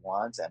Steve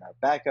Wands. And our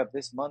backup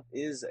this month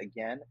is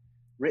again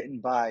written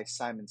by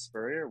Simon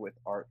Spurrier with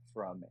art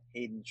from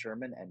Hayden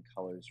Sherman and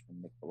colors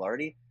from Nick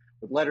Velarde,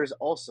 with letters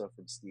also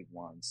from Steve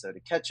Wands. So to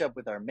catch up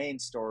with our main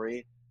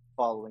story,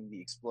 following the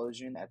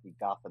explosion at the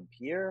Gotham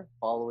Pier,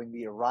 following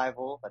the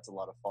arrival, that's a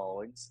lot of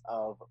followings,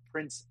 of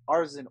Prince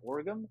Arzen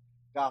Orgum,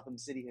 Gotham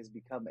City has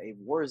become a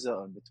war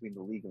zone between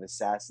the League of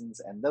Assassins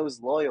and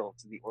those loyal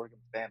to the Orgum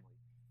family.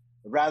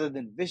 Rather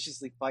than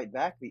viciously fight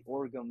back, the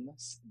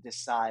Orgums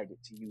decide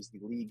to use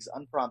the League's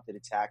unprompted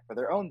attack for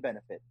their own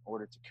benefit in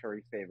order to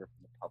curry favor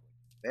from the public.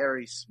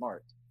 Very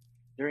smart.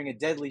 During a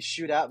deadly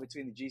shootout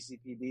between the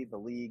GCPD, the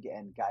League,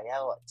 and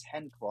Gael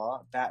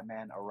Tenclaw,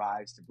 Batman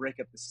arrives to break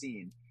up the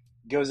scene.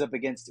 He goes up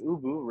against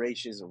Ubu,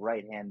 Raish's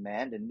right-hand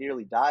man, and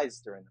nearly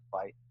dies during the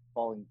fight,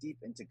 falling deep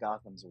into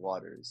Gotham's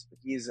waters. But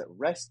he is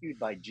rescued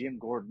by Jim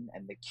Gordon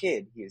and the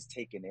kid he has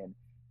taken in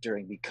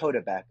during the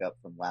Coda backup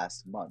from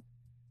last month.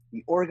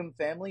 The Orgum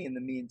family, in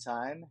the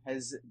meantime,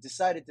 has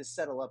decided to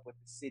settle up with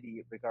the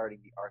city regarding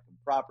the Arkham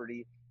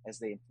property as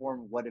they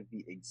inform one of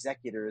the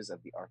executors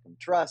of the Arkham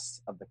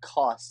Trust of the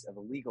cost of a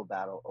legal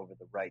battle over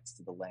the rights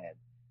to the land.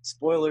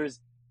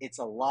 Spoilers, it's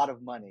a lot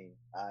of money.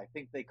 I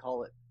think they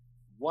call it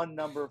one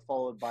number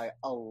followed by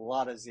a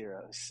lot of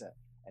zeros.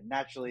 And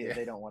naturally, Yeah.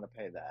 they don't want to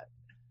pay that.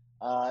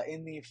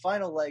 In the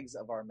final legs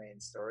of our main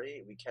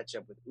story, we catch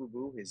up with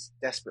Ubu, who's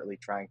desperately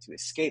trying to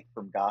escape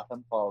from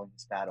Gotham following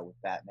his battle with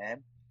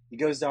Batman. He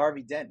goes to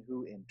Harvey Dent,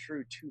 who, in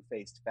true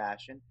two-faced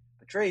fashion,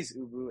 betrays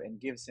Ubu and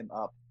gives him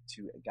up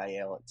to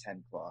Gael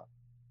Tenclaw.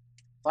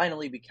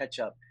 Finally, we catch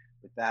up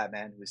with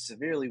Batman, who is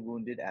severely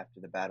wounded after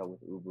the battle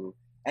with Ubu,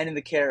 and in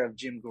the care of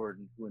Jim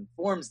Gordon, who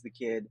informs the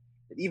kid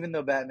that even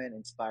though Batman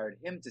inspired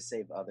him to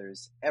save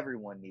others,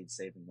 everyone needs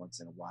saving once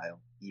in a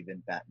while,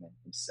 even Batman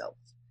himself.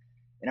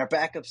 In our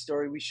backup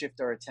story, we shift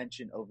our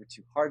attention over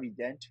to Harvey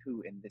Dent,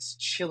 who in this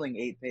chilling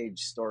 8-page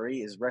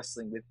story is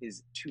wrestling with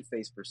his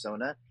two-faced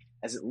persona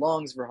as it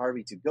longs for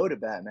Harvey to go to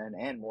Batman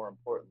and, more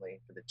importantly,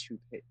 for the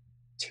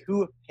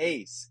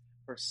two-face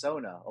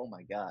persona. Oh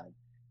my god.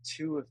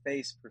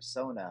 Two-face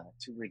persona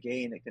to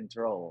regain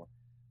control.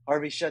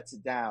 Harvey shuts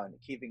it down,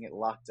 keeping it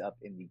locked up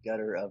in the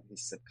gutter of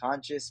his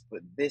subconscious,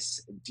 but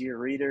this, dear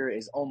reader,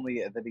 is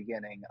only the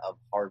beginning of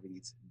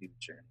Harvey's new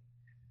journey.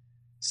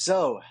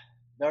 So,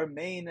 our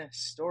main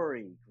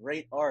story,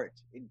 great art,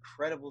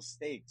 incredible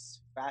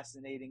stakes,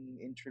 fascinating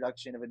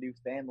introduction of a new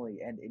family,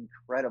 and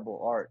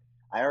incredible art.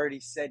 I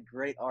already said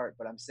great art,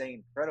 but I'm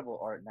saying incredible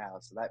art now,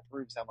 so that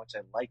proves how much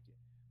I like it.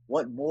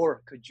 What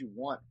more could you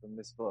want from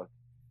this book?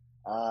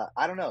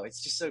 I don't know.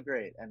 It's just so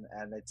great, and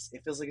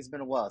it feels like it's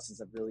been a while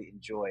since I've really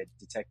enjoyed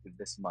Detective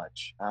this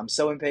much. I'm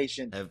so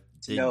impatient Have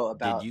to know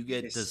did about you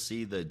get to this.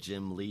 see the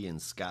Jim Lee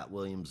and Scott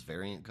Williams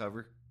variant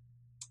cover?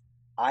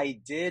 I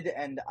did,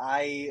 and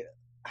I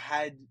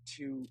had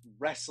to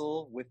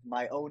wrestle with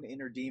my own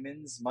inner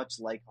demons, much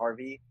like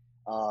Harvey,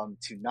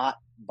 to not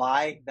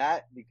buy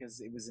that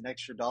because it was an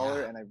extra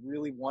dollar, Yeah. and I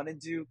really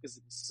wanted to because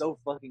it was so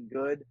fucking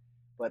good.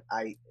 But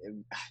I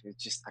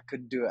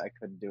couldn't do it. I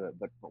couldn't do it.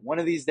 But one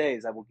of these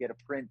days, I will get a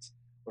print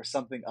or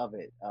something of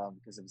it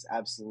because it was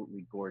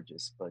absolutely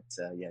gorgeous. But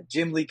yeah,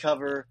 Jim Lee Yeah.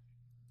 cover.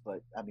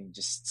 But I mean,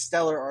 just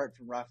stellar art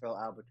from Rafael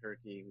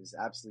Albuquerque, who's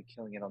absolutely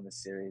killing it on this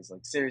series.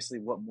 Like, seriously,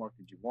 what more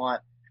could you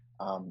want?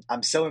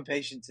 I'm so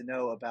impatient to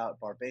know about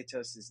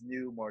Barbatos'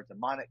 new, more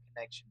demonic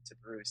connection to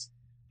Bruce,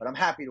 but I'm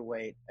happy to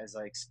wait as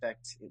I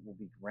expect it will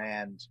be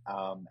grand.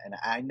 And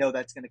I know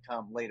that's going to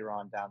come later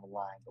on down the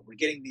line. But we're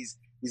getting these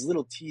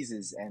little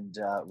teases, and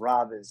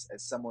Rob, as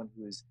someone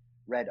who's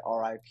read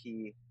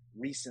R.I.P.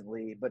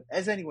 recently, but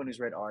as anyone who's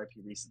read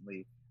R.I.P.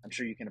 recently, I'm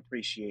sure you can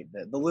appreciate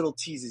the little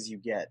teases you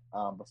get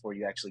before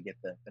you actually get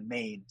the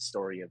main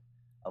story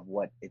of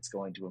what it's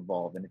going to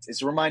involve. And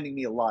it's reminding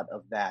me a lot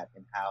of that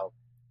and how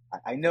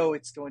I know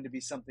it's going to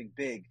be something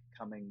big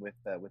coming with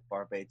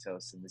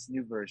Barbatos and this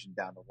new version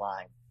down the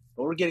line.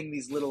 But we're getting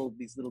these little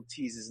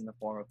teases in the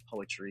form of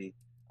poetry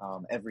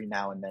every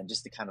now and then,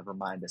 just to kind of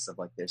remind us of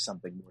like there's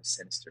something more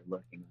sinister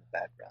lurking in the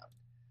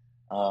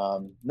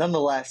background.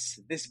 Nonetheless,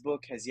 this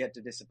book has yet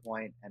to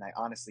disappoint, and I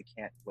honestly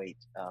can't wait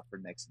for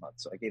next month.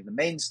 So I gave the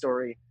main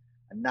story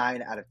a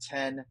 9 out of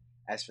 10.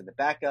 As for the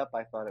backup,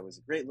 I thought it was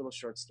a great little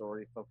short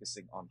story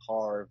focusing on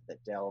Harv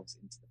that delves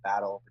into the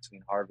battle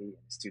between Harvey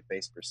and his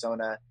two-faced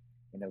persona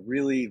in a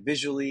really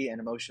visually and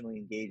emotionally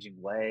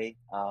engaging way.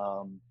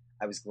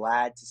 I was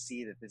glad to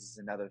see that this is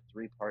another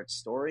 3-part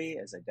story,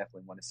 as I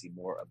definitely want to see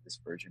more of this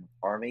version of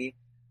Harvey.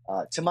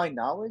 To my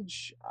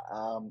knowledge,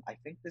 I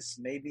think this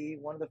may be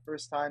one of the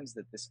first times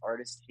that this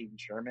artist, Hayden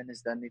Sherman,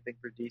 has done anything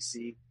for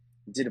DC.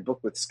 He did a book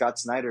with Scott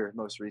Snyder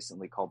most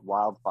recently called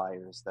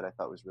Wildfires that I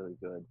thought was really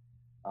good.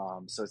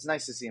 So it's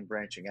nice to see him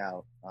branching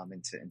out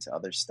into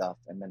other stuff.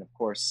 And then, of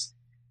course,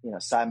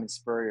 Simon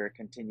Spurrier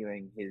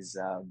continuing his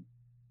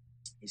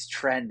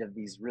trend of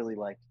these really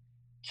like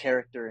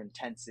character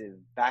intensive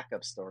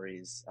backup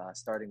stories,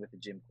 starting with the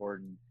Jim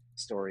Gordon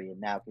story and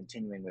now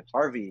continuing with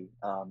Harvey.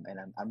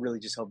 And I'm really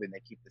just hoping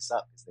they keep this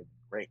up because they've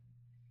been great.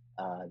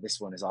 This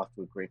one is off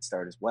to a great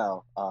start as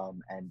well.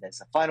 And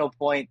as a final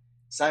point,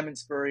 Simon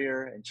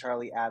Spurrier and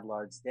Charlie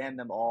Adlard's Damn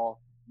Them All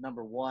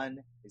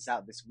 #1 is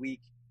out this week.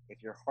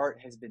 If your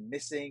heart has been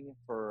missing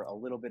for a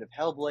little bit of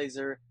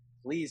Hellblazer,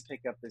 please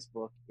pick up this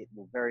book. It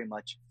will very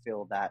much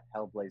fill that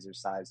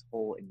Hellblazer-sized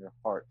hole in your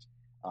heart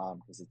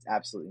because it's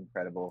absolutely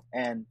incredible.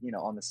 And,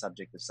 on the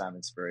subject of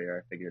Simon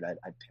Spurrier, I figured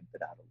I'd pimp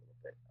it out a little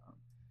bit.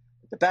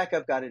 The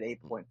backup got an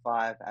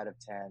 8.5 out of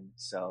 10,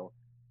 so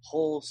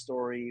whole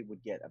story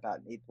would get about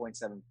an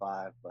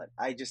 8.75, but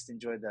I just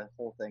enjoyed the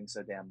whole thing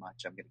so damn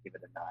much. I'm going to give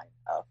it a 9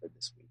 for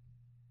this week.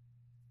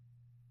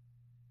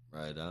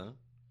 Right on.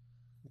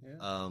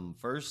 Yeah.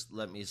 First,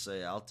 let me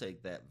say I'll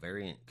take that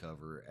variant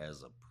cover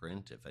as a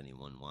print if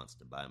anyone wants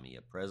to buy me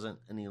a present.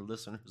 Any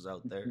listeners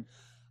out there?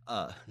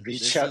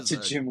 Reach out to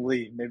Jim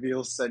Lee. Maybe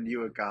he'll send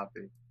you a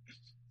copy.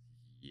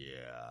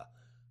 Yeah.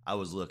 I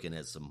was looking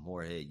at some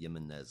Jorge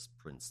Jimenez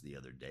prints the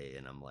other day,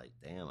 and I'm like,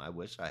 damn, I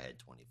wish I had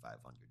 $2,500.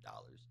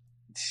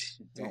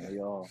 Don't we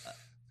all?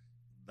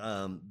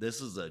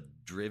 This is a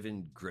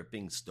driven,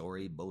 gripping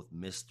story, both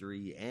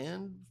mystery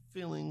and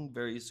feeling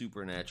very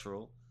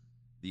supernatural.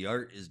 The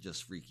art is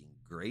just freaking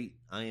great.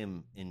 I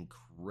am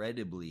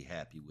incredibly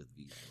happy with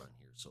V's run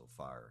here so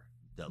far.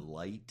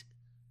 Delight,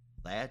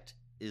 that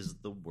is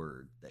the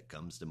word that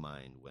comes to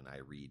mind when I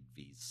read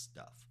V's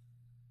stuff.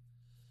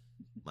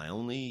 My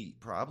only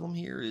problem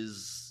here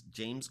is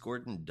James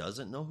Gordon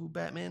doesn't know who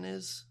Batman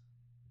is.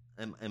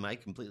 Am I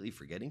completely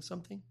forgetting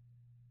something?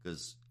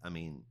 Because, I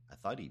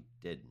thought he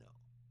did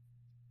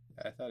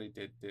know. I thought he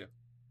did too.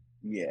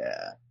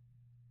 Yeah.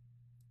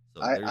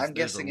 So I'm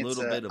guessing a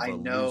little bit of I a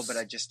know, loose... but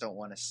I just don't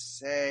want to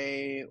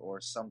say or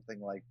something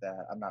like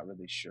that. I'm not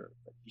really sure,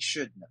 but he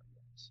should know.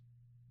 Yes.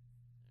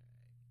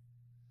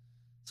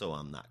 So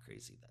I'm not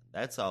crazy then.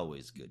 That's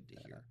always good to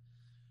hear.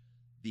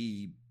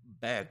 The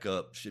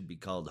backup should be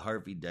called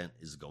Harvey Dent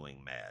is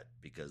Going Mad,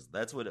 because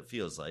that's what it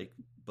feels like.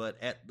 But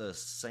at the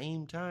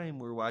same time,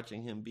 we're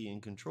watching him be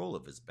in control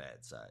of his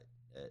bad side,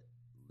 at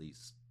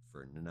least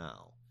for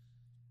now.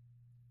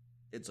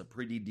 It's a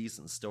pretty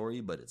decent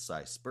story, but it's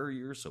Cy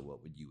Spurrier, so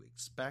what would you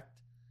expect?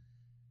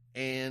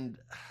 And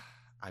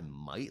I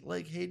might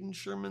like Hayden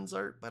Sherman's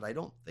art, but I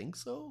don't think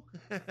so.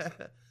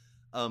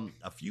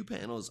 A few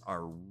panels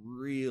are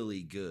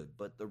really good,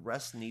 but the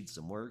rest needs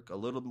some work, a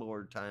little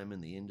more time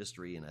in the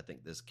industry, and I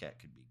think this cat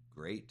could be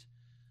great.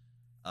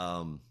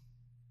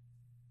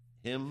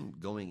 Him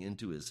going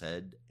into his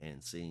head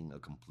and seeing a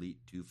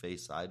complete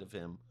Two-Face side of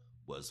him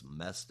was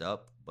messed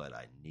up, but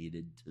I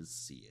needed to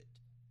see it.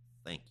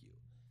 Thank you.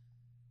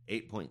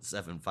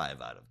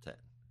 8.75 out of 10.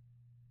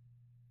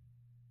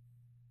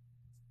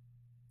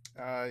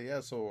 Yeah,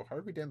 so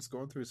Harvey Dent's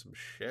going through some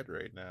shit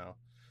right now.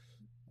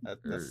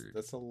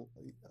 That's a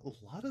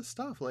lot of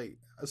stuff, like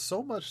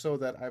so much so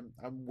that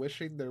I'm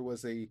wishing there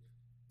was a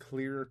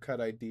clearer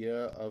cut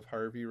idea of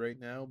Harvey right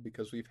now,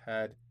 because we've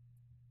had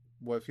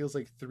what feels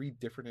like 3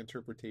 different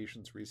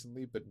interpretations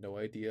recently, but no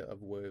idea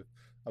of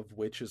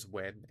which is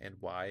when and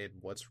why and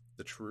what's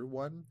the true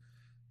one.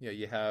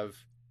 You have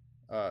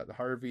the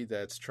Harvey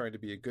that's trying to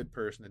be a good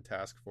person in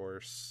Task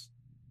Force.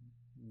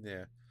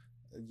 Yeah,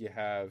 you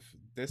have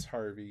this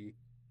Harvey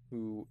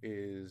who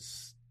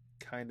is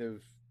kind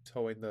of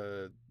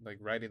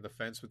riding the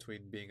fence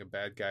between being a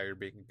bad guy or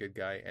being a good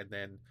guy, and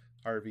then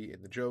Harvey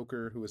in the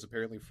Joker, who is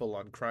apparently full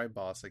on crime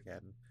boss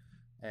again,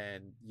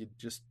 and you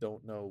just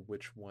don't know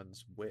which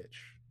one's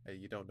which.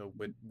 You don't know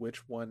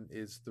which one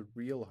is the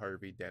real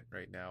Harvey Dent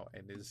right now,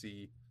 and is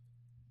he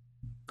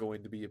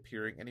going to be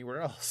appearing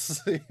anywhere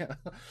else? Yeah.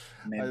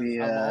 Maybe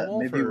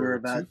maybe we're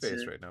about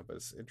Two-Face to. right now, but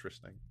it's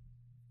interesting.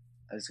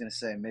 I was gonna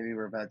say maybe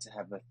we're about to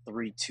have a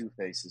 3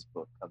 Two-Faces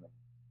book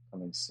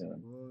coming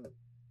soon.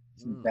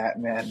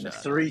 Batman, the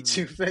 3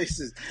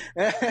 Two-Faces.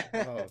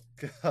 Oh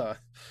God!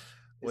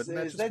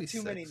 Is that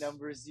too many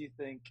numbers? Do you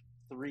think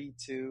 3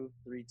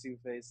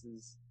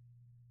 Two-Faces?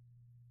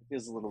 It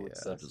feels a little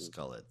excessive. I'll just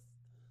call it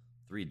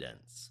 3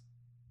 Dents.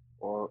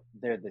 Or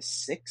they're the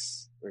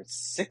 6 or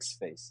 6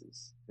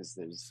 faces, because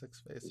there's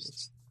 6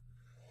 faces.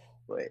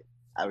 Wait,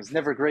 I was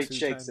never great 2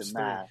 shakes times at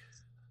 3. math.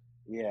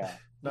 Yeah.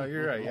 No,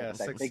 you're right. Yeah,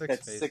 I think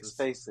that's 6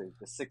 faces.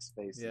 The 6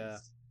 faces.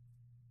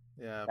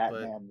 Yeah,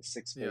 Batman, the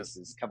 6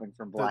 faces, coming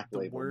from Black the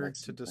Label. word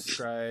to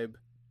describe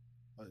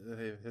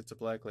it's a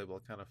Black Label.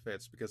 It kind of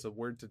fits, because a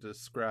word to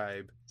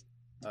describe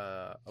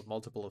a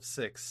multiple of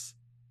 6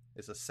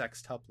 is a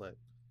sextuplet.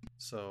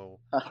 So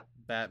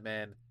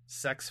Batman,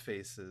 sex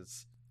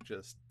faces,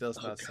 just does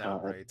Oh, not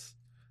sound God. right,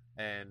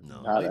 and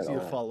No. Not might at be a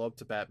all. follow up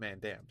to Batman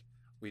Damned.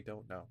 We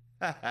don't know.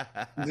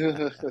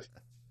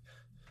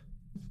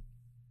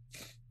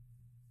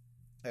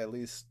 At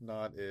least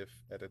not if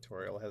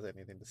editorial has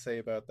anything to say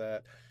about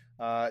that.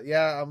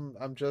 Yeah,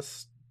 I'm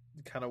just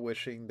kind of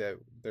wishing that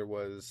there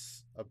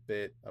was a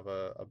bit of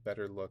a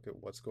better look at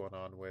what's going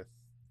on with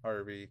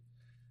Harvey.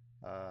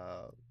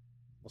 Uh,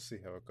 we'll see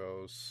how it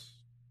goes.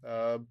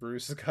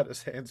 Bruce has got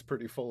his hands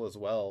pretty full as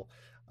well.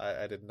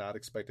 I did not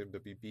expect him to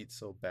be beat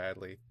so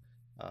badly,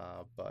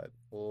 but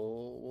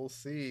we'll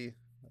see.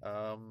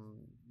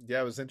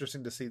 Yeah, it was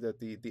interesting to see that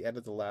the end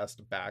of the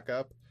last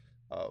backup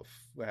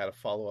had a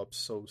follow up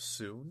so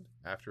soon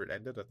after it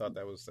ended. I thought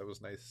that was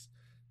nice.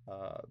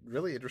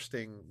 Really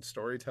interesting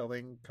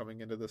storytelling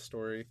coming into this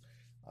story.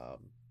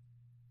 Um,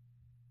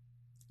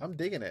 I'm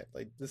digging it.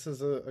 Like this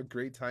is a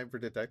great time for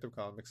Detective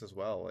Comics as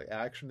well. Like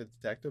action and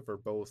detective are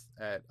both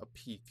at a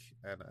peak,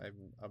 and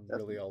I'm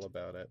really all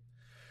Definitely. about it.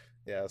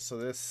 Yeah, so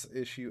this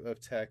issue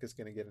of Tech is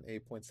going to get an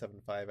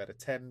 8.75 out of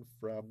 10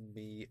 from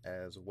me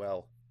as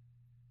well.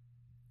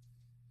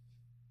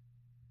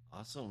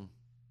 Awesome.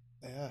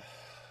 Yeah.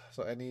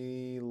 So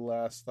any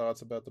last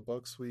thoughts about the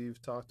books we've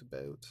talked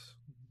about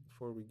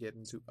before we get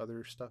into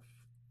other stuff?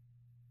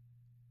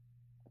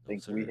 I No,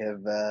 think we sir.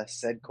 have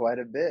said quite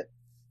a bit.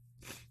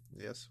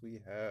 Yes,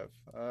 we have.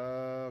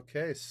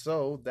 Okay,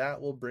 so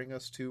that will bring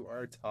us to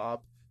our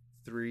top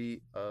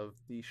three of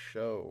the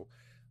show.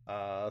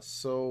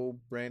 So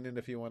Brandon,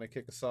 if you want to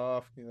kick us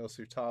off, so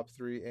your top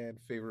three and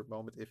favorite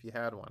moment if you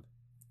had one.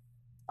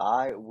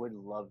 I would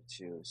love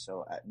to.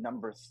 So at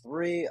number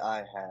 3, I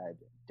had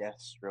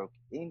Deathstroke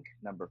Inc.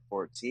 Number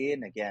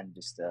 14, again,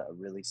 just a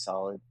really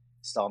solid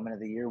installment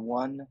of the year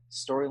one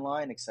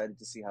storyline. Excited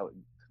to see how it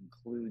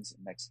concludes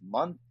next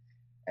month.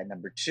 At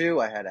number 2,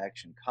 I had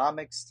Action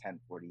Comics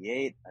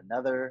 1048,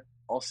 another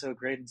also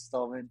great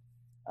installment,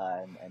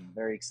 and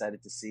very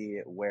excited to see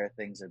where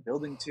things are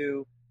building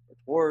to or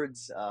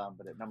towards.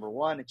 But at number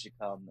 1, it should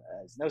come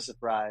as no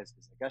surprise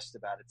because I gushed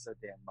about it so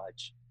damn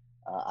much.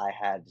 I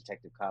had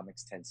Detective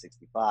Comics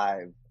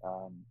 1065,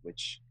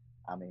 which,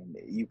 I mean,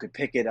 you could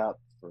pick it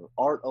up for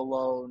art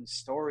alone,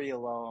 story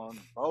alone,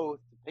 both.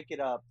 Pick it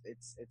up.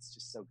 It's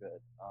just so good.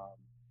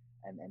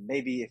 And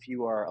maybe if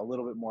you are a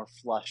little bit more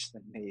flush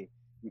than me,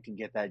 you can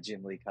get that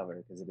Jim Lee cover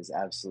because it is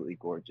absolutely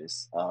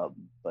gorgeous.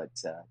 But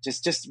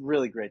just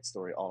really great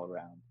story all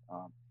around.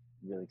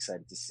 Really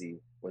excited to see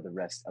where the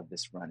rest of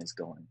this run is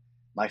going.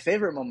 My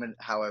favorite moment,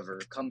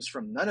 however, comes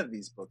from none of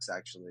these books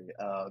actually.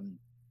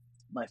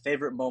 My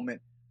favorite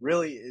moment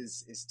really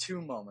is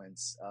two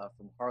moments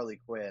from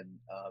Harley Quinn,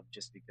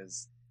 just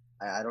because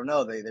I don't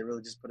know, they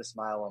really just put a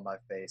smile on my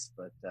face.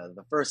 But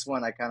the first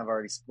one, I kind of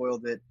already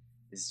spoiled it,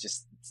 is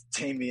just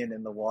Damien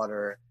in the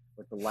water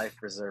with the life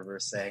preserver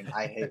saying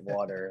 "I hate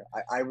water."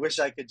 I wish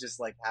I could just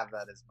like have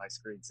that as my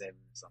screensaver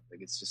or something.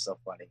 It's just so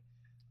funny.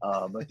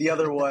 But the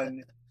other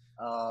one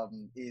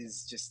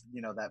is just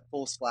that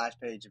full splash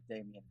page of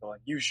Damien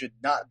going, "You should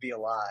not be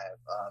alive."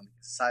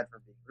 Aside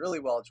from being really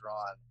well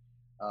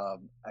drawn,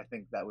 I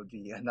think that would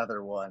be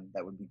another one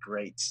that would be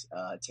great,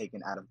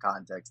 taken out of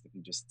context if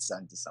you just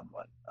send to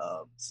someone.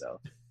 So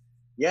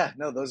yeah,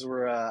 no, those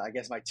were I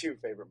guess my two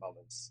favorite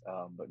moments.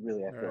 But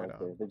really, I feel Right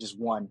like on. they're just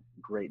one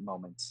great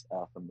moment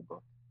from the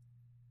book.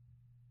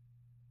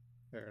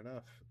 Fair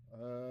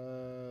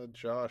enough.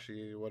 Josh,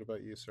 what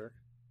about you, sir?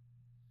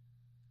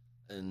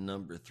 And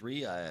number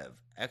 3, I have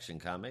Action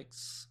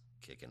Comics,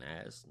 kicking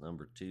ass.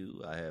 Number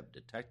 2, I have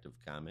Detective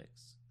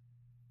Comics,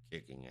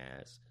 kicking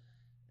ass.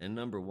 And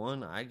number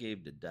 1, I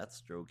gave to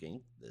Deathstroke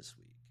Inc. this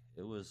week.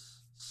 It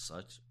was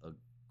such a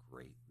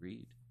great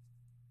read.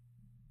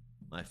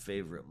 My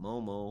favorite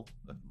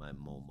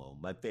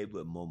my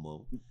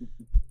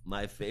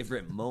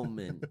favorite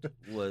moment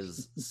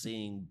was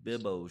seeing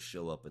Bibbo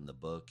show up in the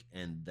book,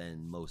 and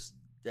then most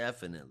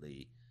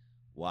definitely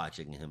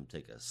watching him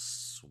take a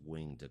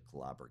swing to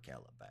clobber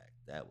Calabac.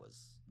 That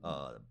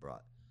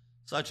brought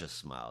such a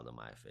smile to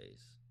my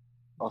face.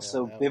 Yeah,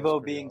 Also, that was Bibbo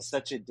pretty being awesome.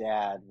 such a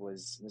dad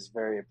was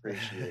very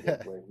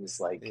appreciated. Where he's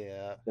like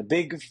Yeah, the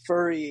big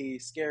furry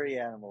scary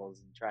animals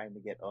and trying to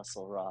get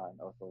Othel Ra and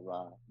Othel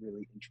Ra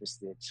really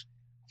interested,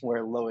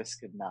 where Lois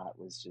could not,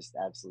 was just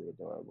absolutely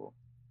adorable.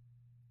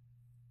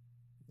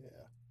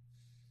 yeah.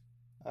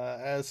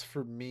 As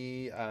for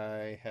me,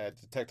 I had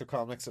Detective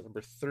Comics at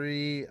number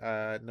 3.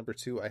 Number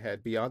 2, I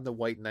had Beyond the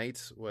White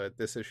Knight. What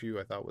this issue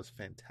I thought was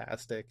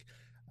fantastic.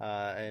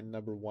 And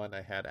number 1,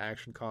 I had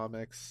Action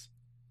Comics.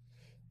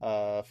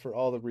 For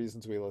all the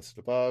reasons we listed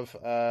above.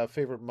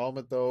 Favorite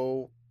moment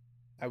though,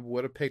 I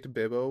would have picked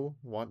Bibbo,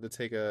 wanting to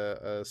take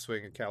a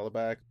swing at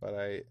Calabac, but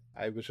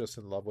I was just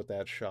in love with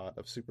that shot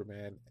of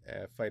Superman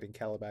fighting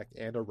Calabac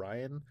and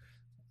Orion.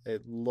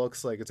 It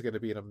looks like it's going to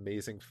be an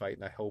amazing fight,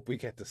 and I hope we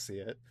get to see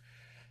it.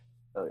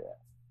 Oh yeah.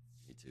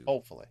 Me too.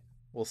 Hopefully,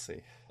 we'll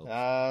see. Hope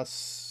so.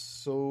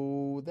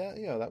 So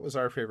that was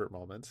our favorite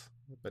moment,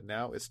 but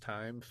now it's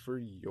time for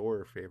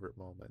your favorite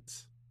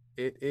moment.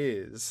 It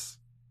is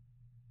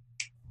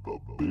The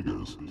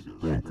biggest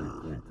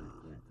thinker.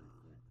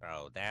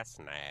 Oh, that's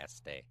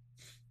nasty.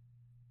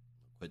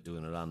 Quit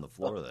doing it on the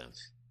floor then.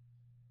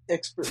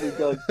 Expertly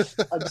done.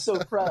 I'm so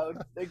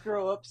proud. They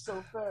grow up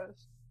so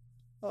fast.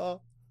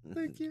 Oh,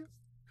 thank you.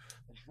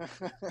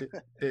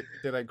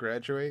 Did I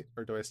graduate,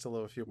 or do I still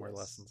have a few more Yes.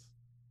 lessons?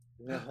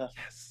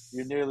 Yes.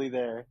 You're nearly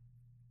there.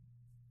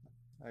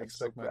 I I'm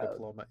expect so my proud.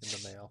 diploma in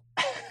the mail.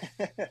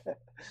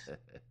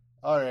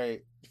 All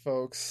right,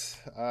 folks.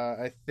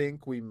 I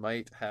think we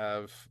might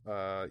have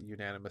a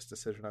unanimous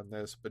decision on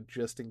this, but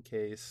just in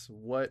case,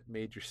 what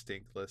made your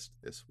stink list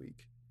this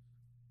week?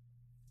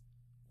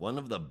 One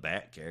of the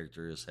Bat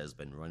characters has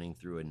been running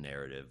through a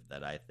narrative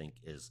that I think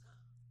is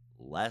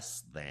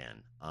less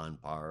than on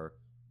par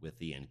with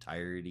the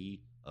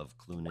entirety of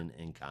Cloonan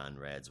and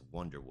Conrad's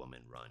Wonder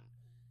Woman run.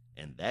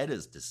 And that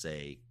is to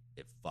say,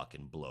 it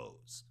fucking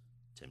blows.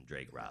 Tim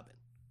Drake Robin.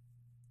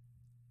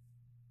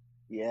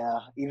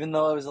 Yeah, even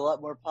though I was a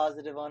lot more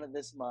positive on it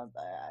this month,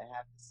 I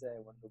have to say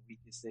one of the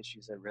weakest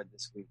issues I read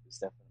this week was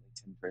definitely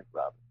Tim Drake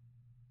Robin.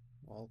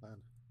 Well then,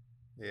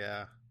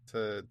 yeah.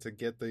 To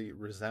get the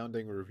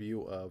resounding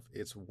review of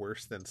it's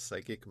worse than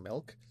Psychic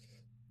Milk.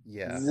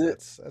 Yeah,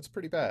 that's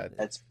pretty bad.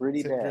 That's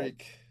pretty Tim bad.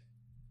 Drake,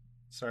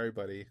 sorry,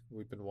 buddy.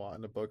 We've been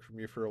wanting a book from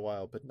you for a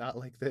while, but not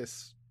like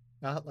this.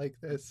 Not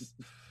like this.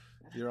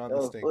 You're on the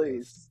Oh, stink please.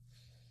 list.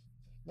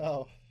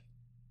 No.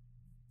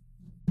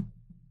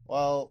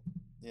 Well,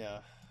 yeah.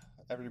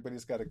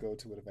 Everybody's got to go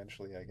to it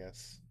eventually, I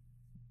guess.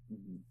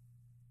 Mhm.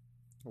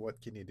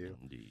 What can you do?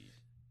 Indeed.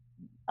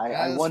 I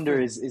As wonder for-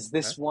 is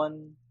this Huh?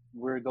 one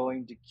we're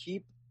going to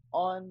keep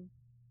on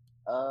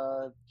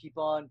going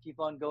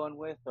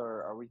with,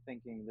 or are we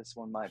thinking this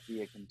one might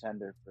be a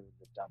contender for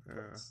the dump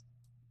list?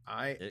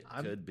 It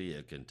could be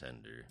a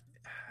contender.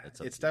 It's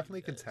up It's to you definitely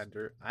a guys.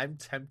 contender. I'm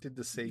tempted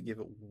to say give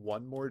it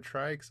one more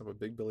try because I'm a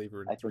big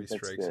believer in I think 3 that's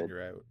strikes and good.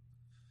 you're out.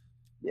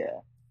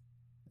 Yeah.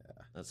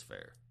 That's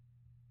fair.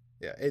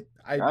 Yeah,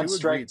 I You're on do agree.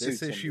 strike two, This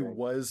Tim issue Drake.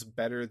 was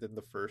better than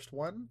the first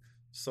one,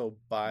 so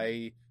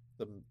by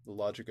the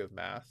logic of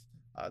math,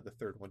 the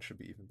third one should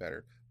be even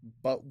better.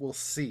 But we'll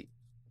see.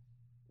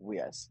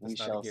 Yes, we That's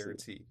not shall a see.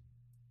 guarantee.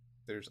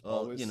 There's Well,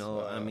 always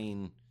I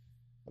mean,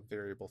 a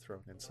variable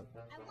thrown in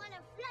somewhere. I want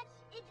to flush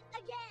it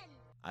again.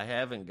 I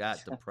haven't got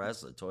to press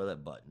the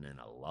toilet button in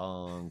a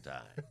long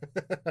time.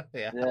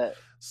 Yeah. Yeah.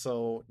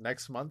 So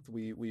next month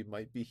we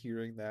might be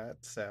hearing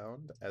that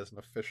sound as an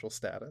official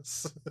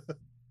status.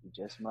 You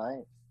just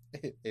might.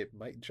 It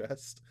might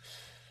just.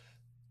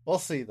 We'll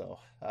see though.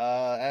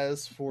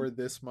 As for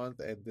this month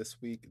and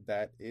this week,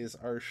 that is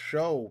our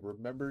show.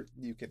 Remember,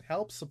 you can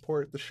help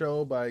support the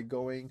show by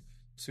going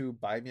to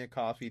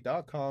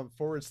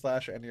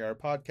buymeacoffee.com/NER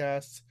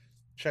podcasts.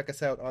 Check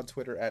us out on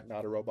Twitter at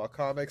Not a Robot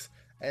Comics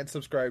and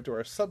subscribe to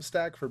our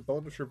Substack for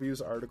bonus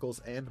reviews, articles,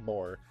 and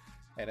more.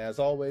 And as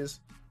always,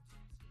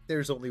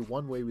 there's only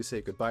one way we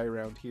say goodbye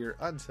around here.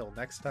 Until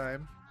next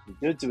time. Be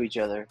good to each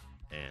other.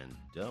 And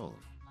don't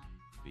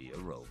be a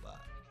robot.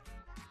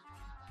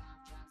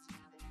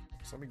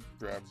 So let me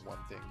grab one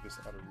thing just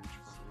out of reach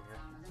from here.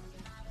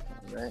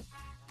 All right.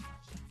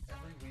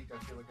 Every week I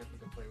feel like I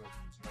need to play with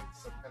like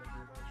some kind of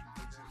weird motion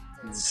figure.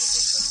 And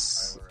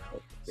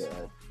I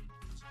Yeah.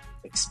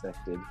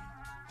 Expected.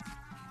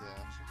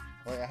 Yeah.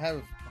 Like I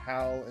have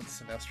Hal and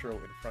Sinestro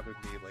in front of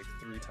me like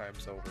 3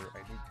 times over. I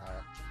need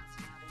Kyle.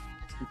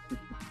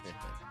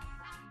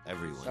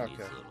 Everyone needs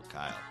Okay. a little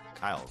Kyle.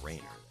 Kyle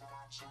Rayner.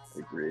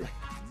 Agreed.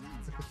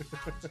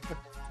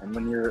 And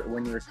when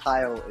your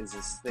Kyle is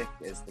as thick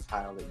as the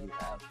Kyle that you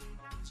have,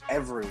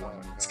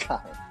 everyone Oh, needs no.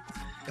 Kyle.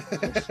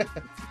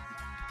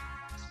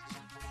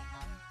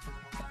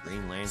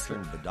 Green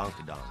Lantern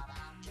Badonkadonk.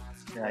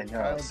 Yeah, I When know,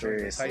 Kyle joined the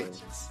seriously.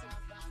 Titans.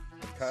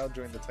 When Kyle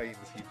joined the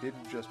Titans, he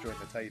didn't just join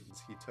the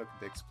Titans, he took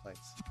Dick's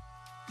place.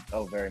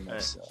 Oh, very much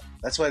Hey. so.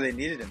 That's why they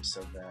needed him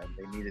so bad.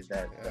 They needed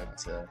that Yeah.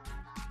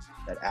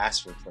 that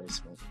ass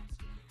replacement.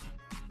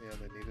 Yeah,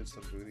 they needed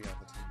some booty on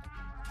the team.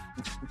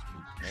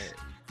 Hey,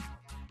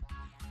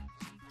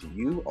 Do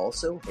you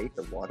also hate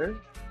the water?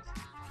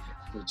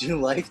 Would you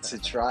like to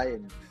try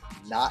and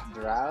not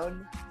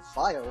drown?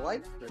 Buy a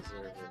life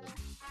preserver.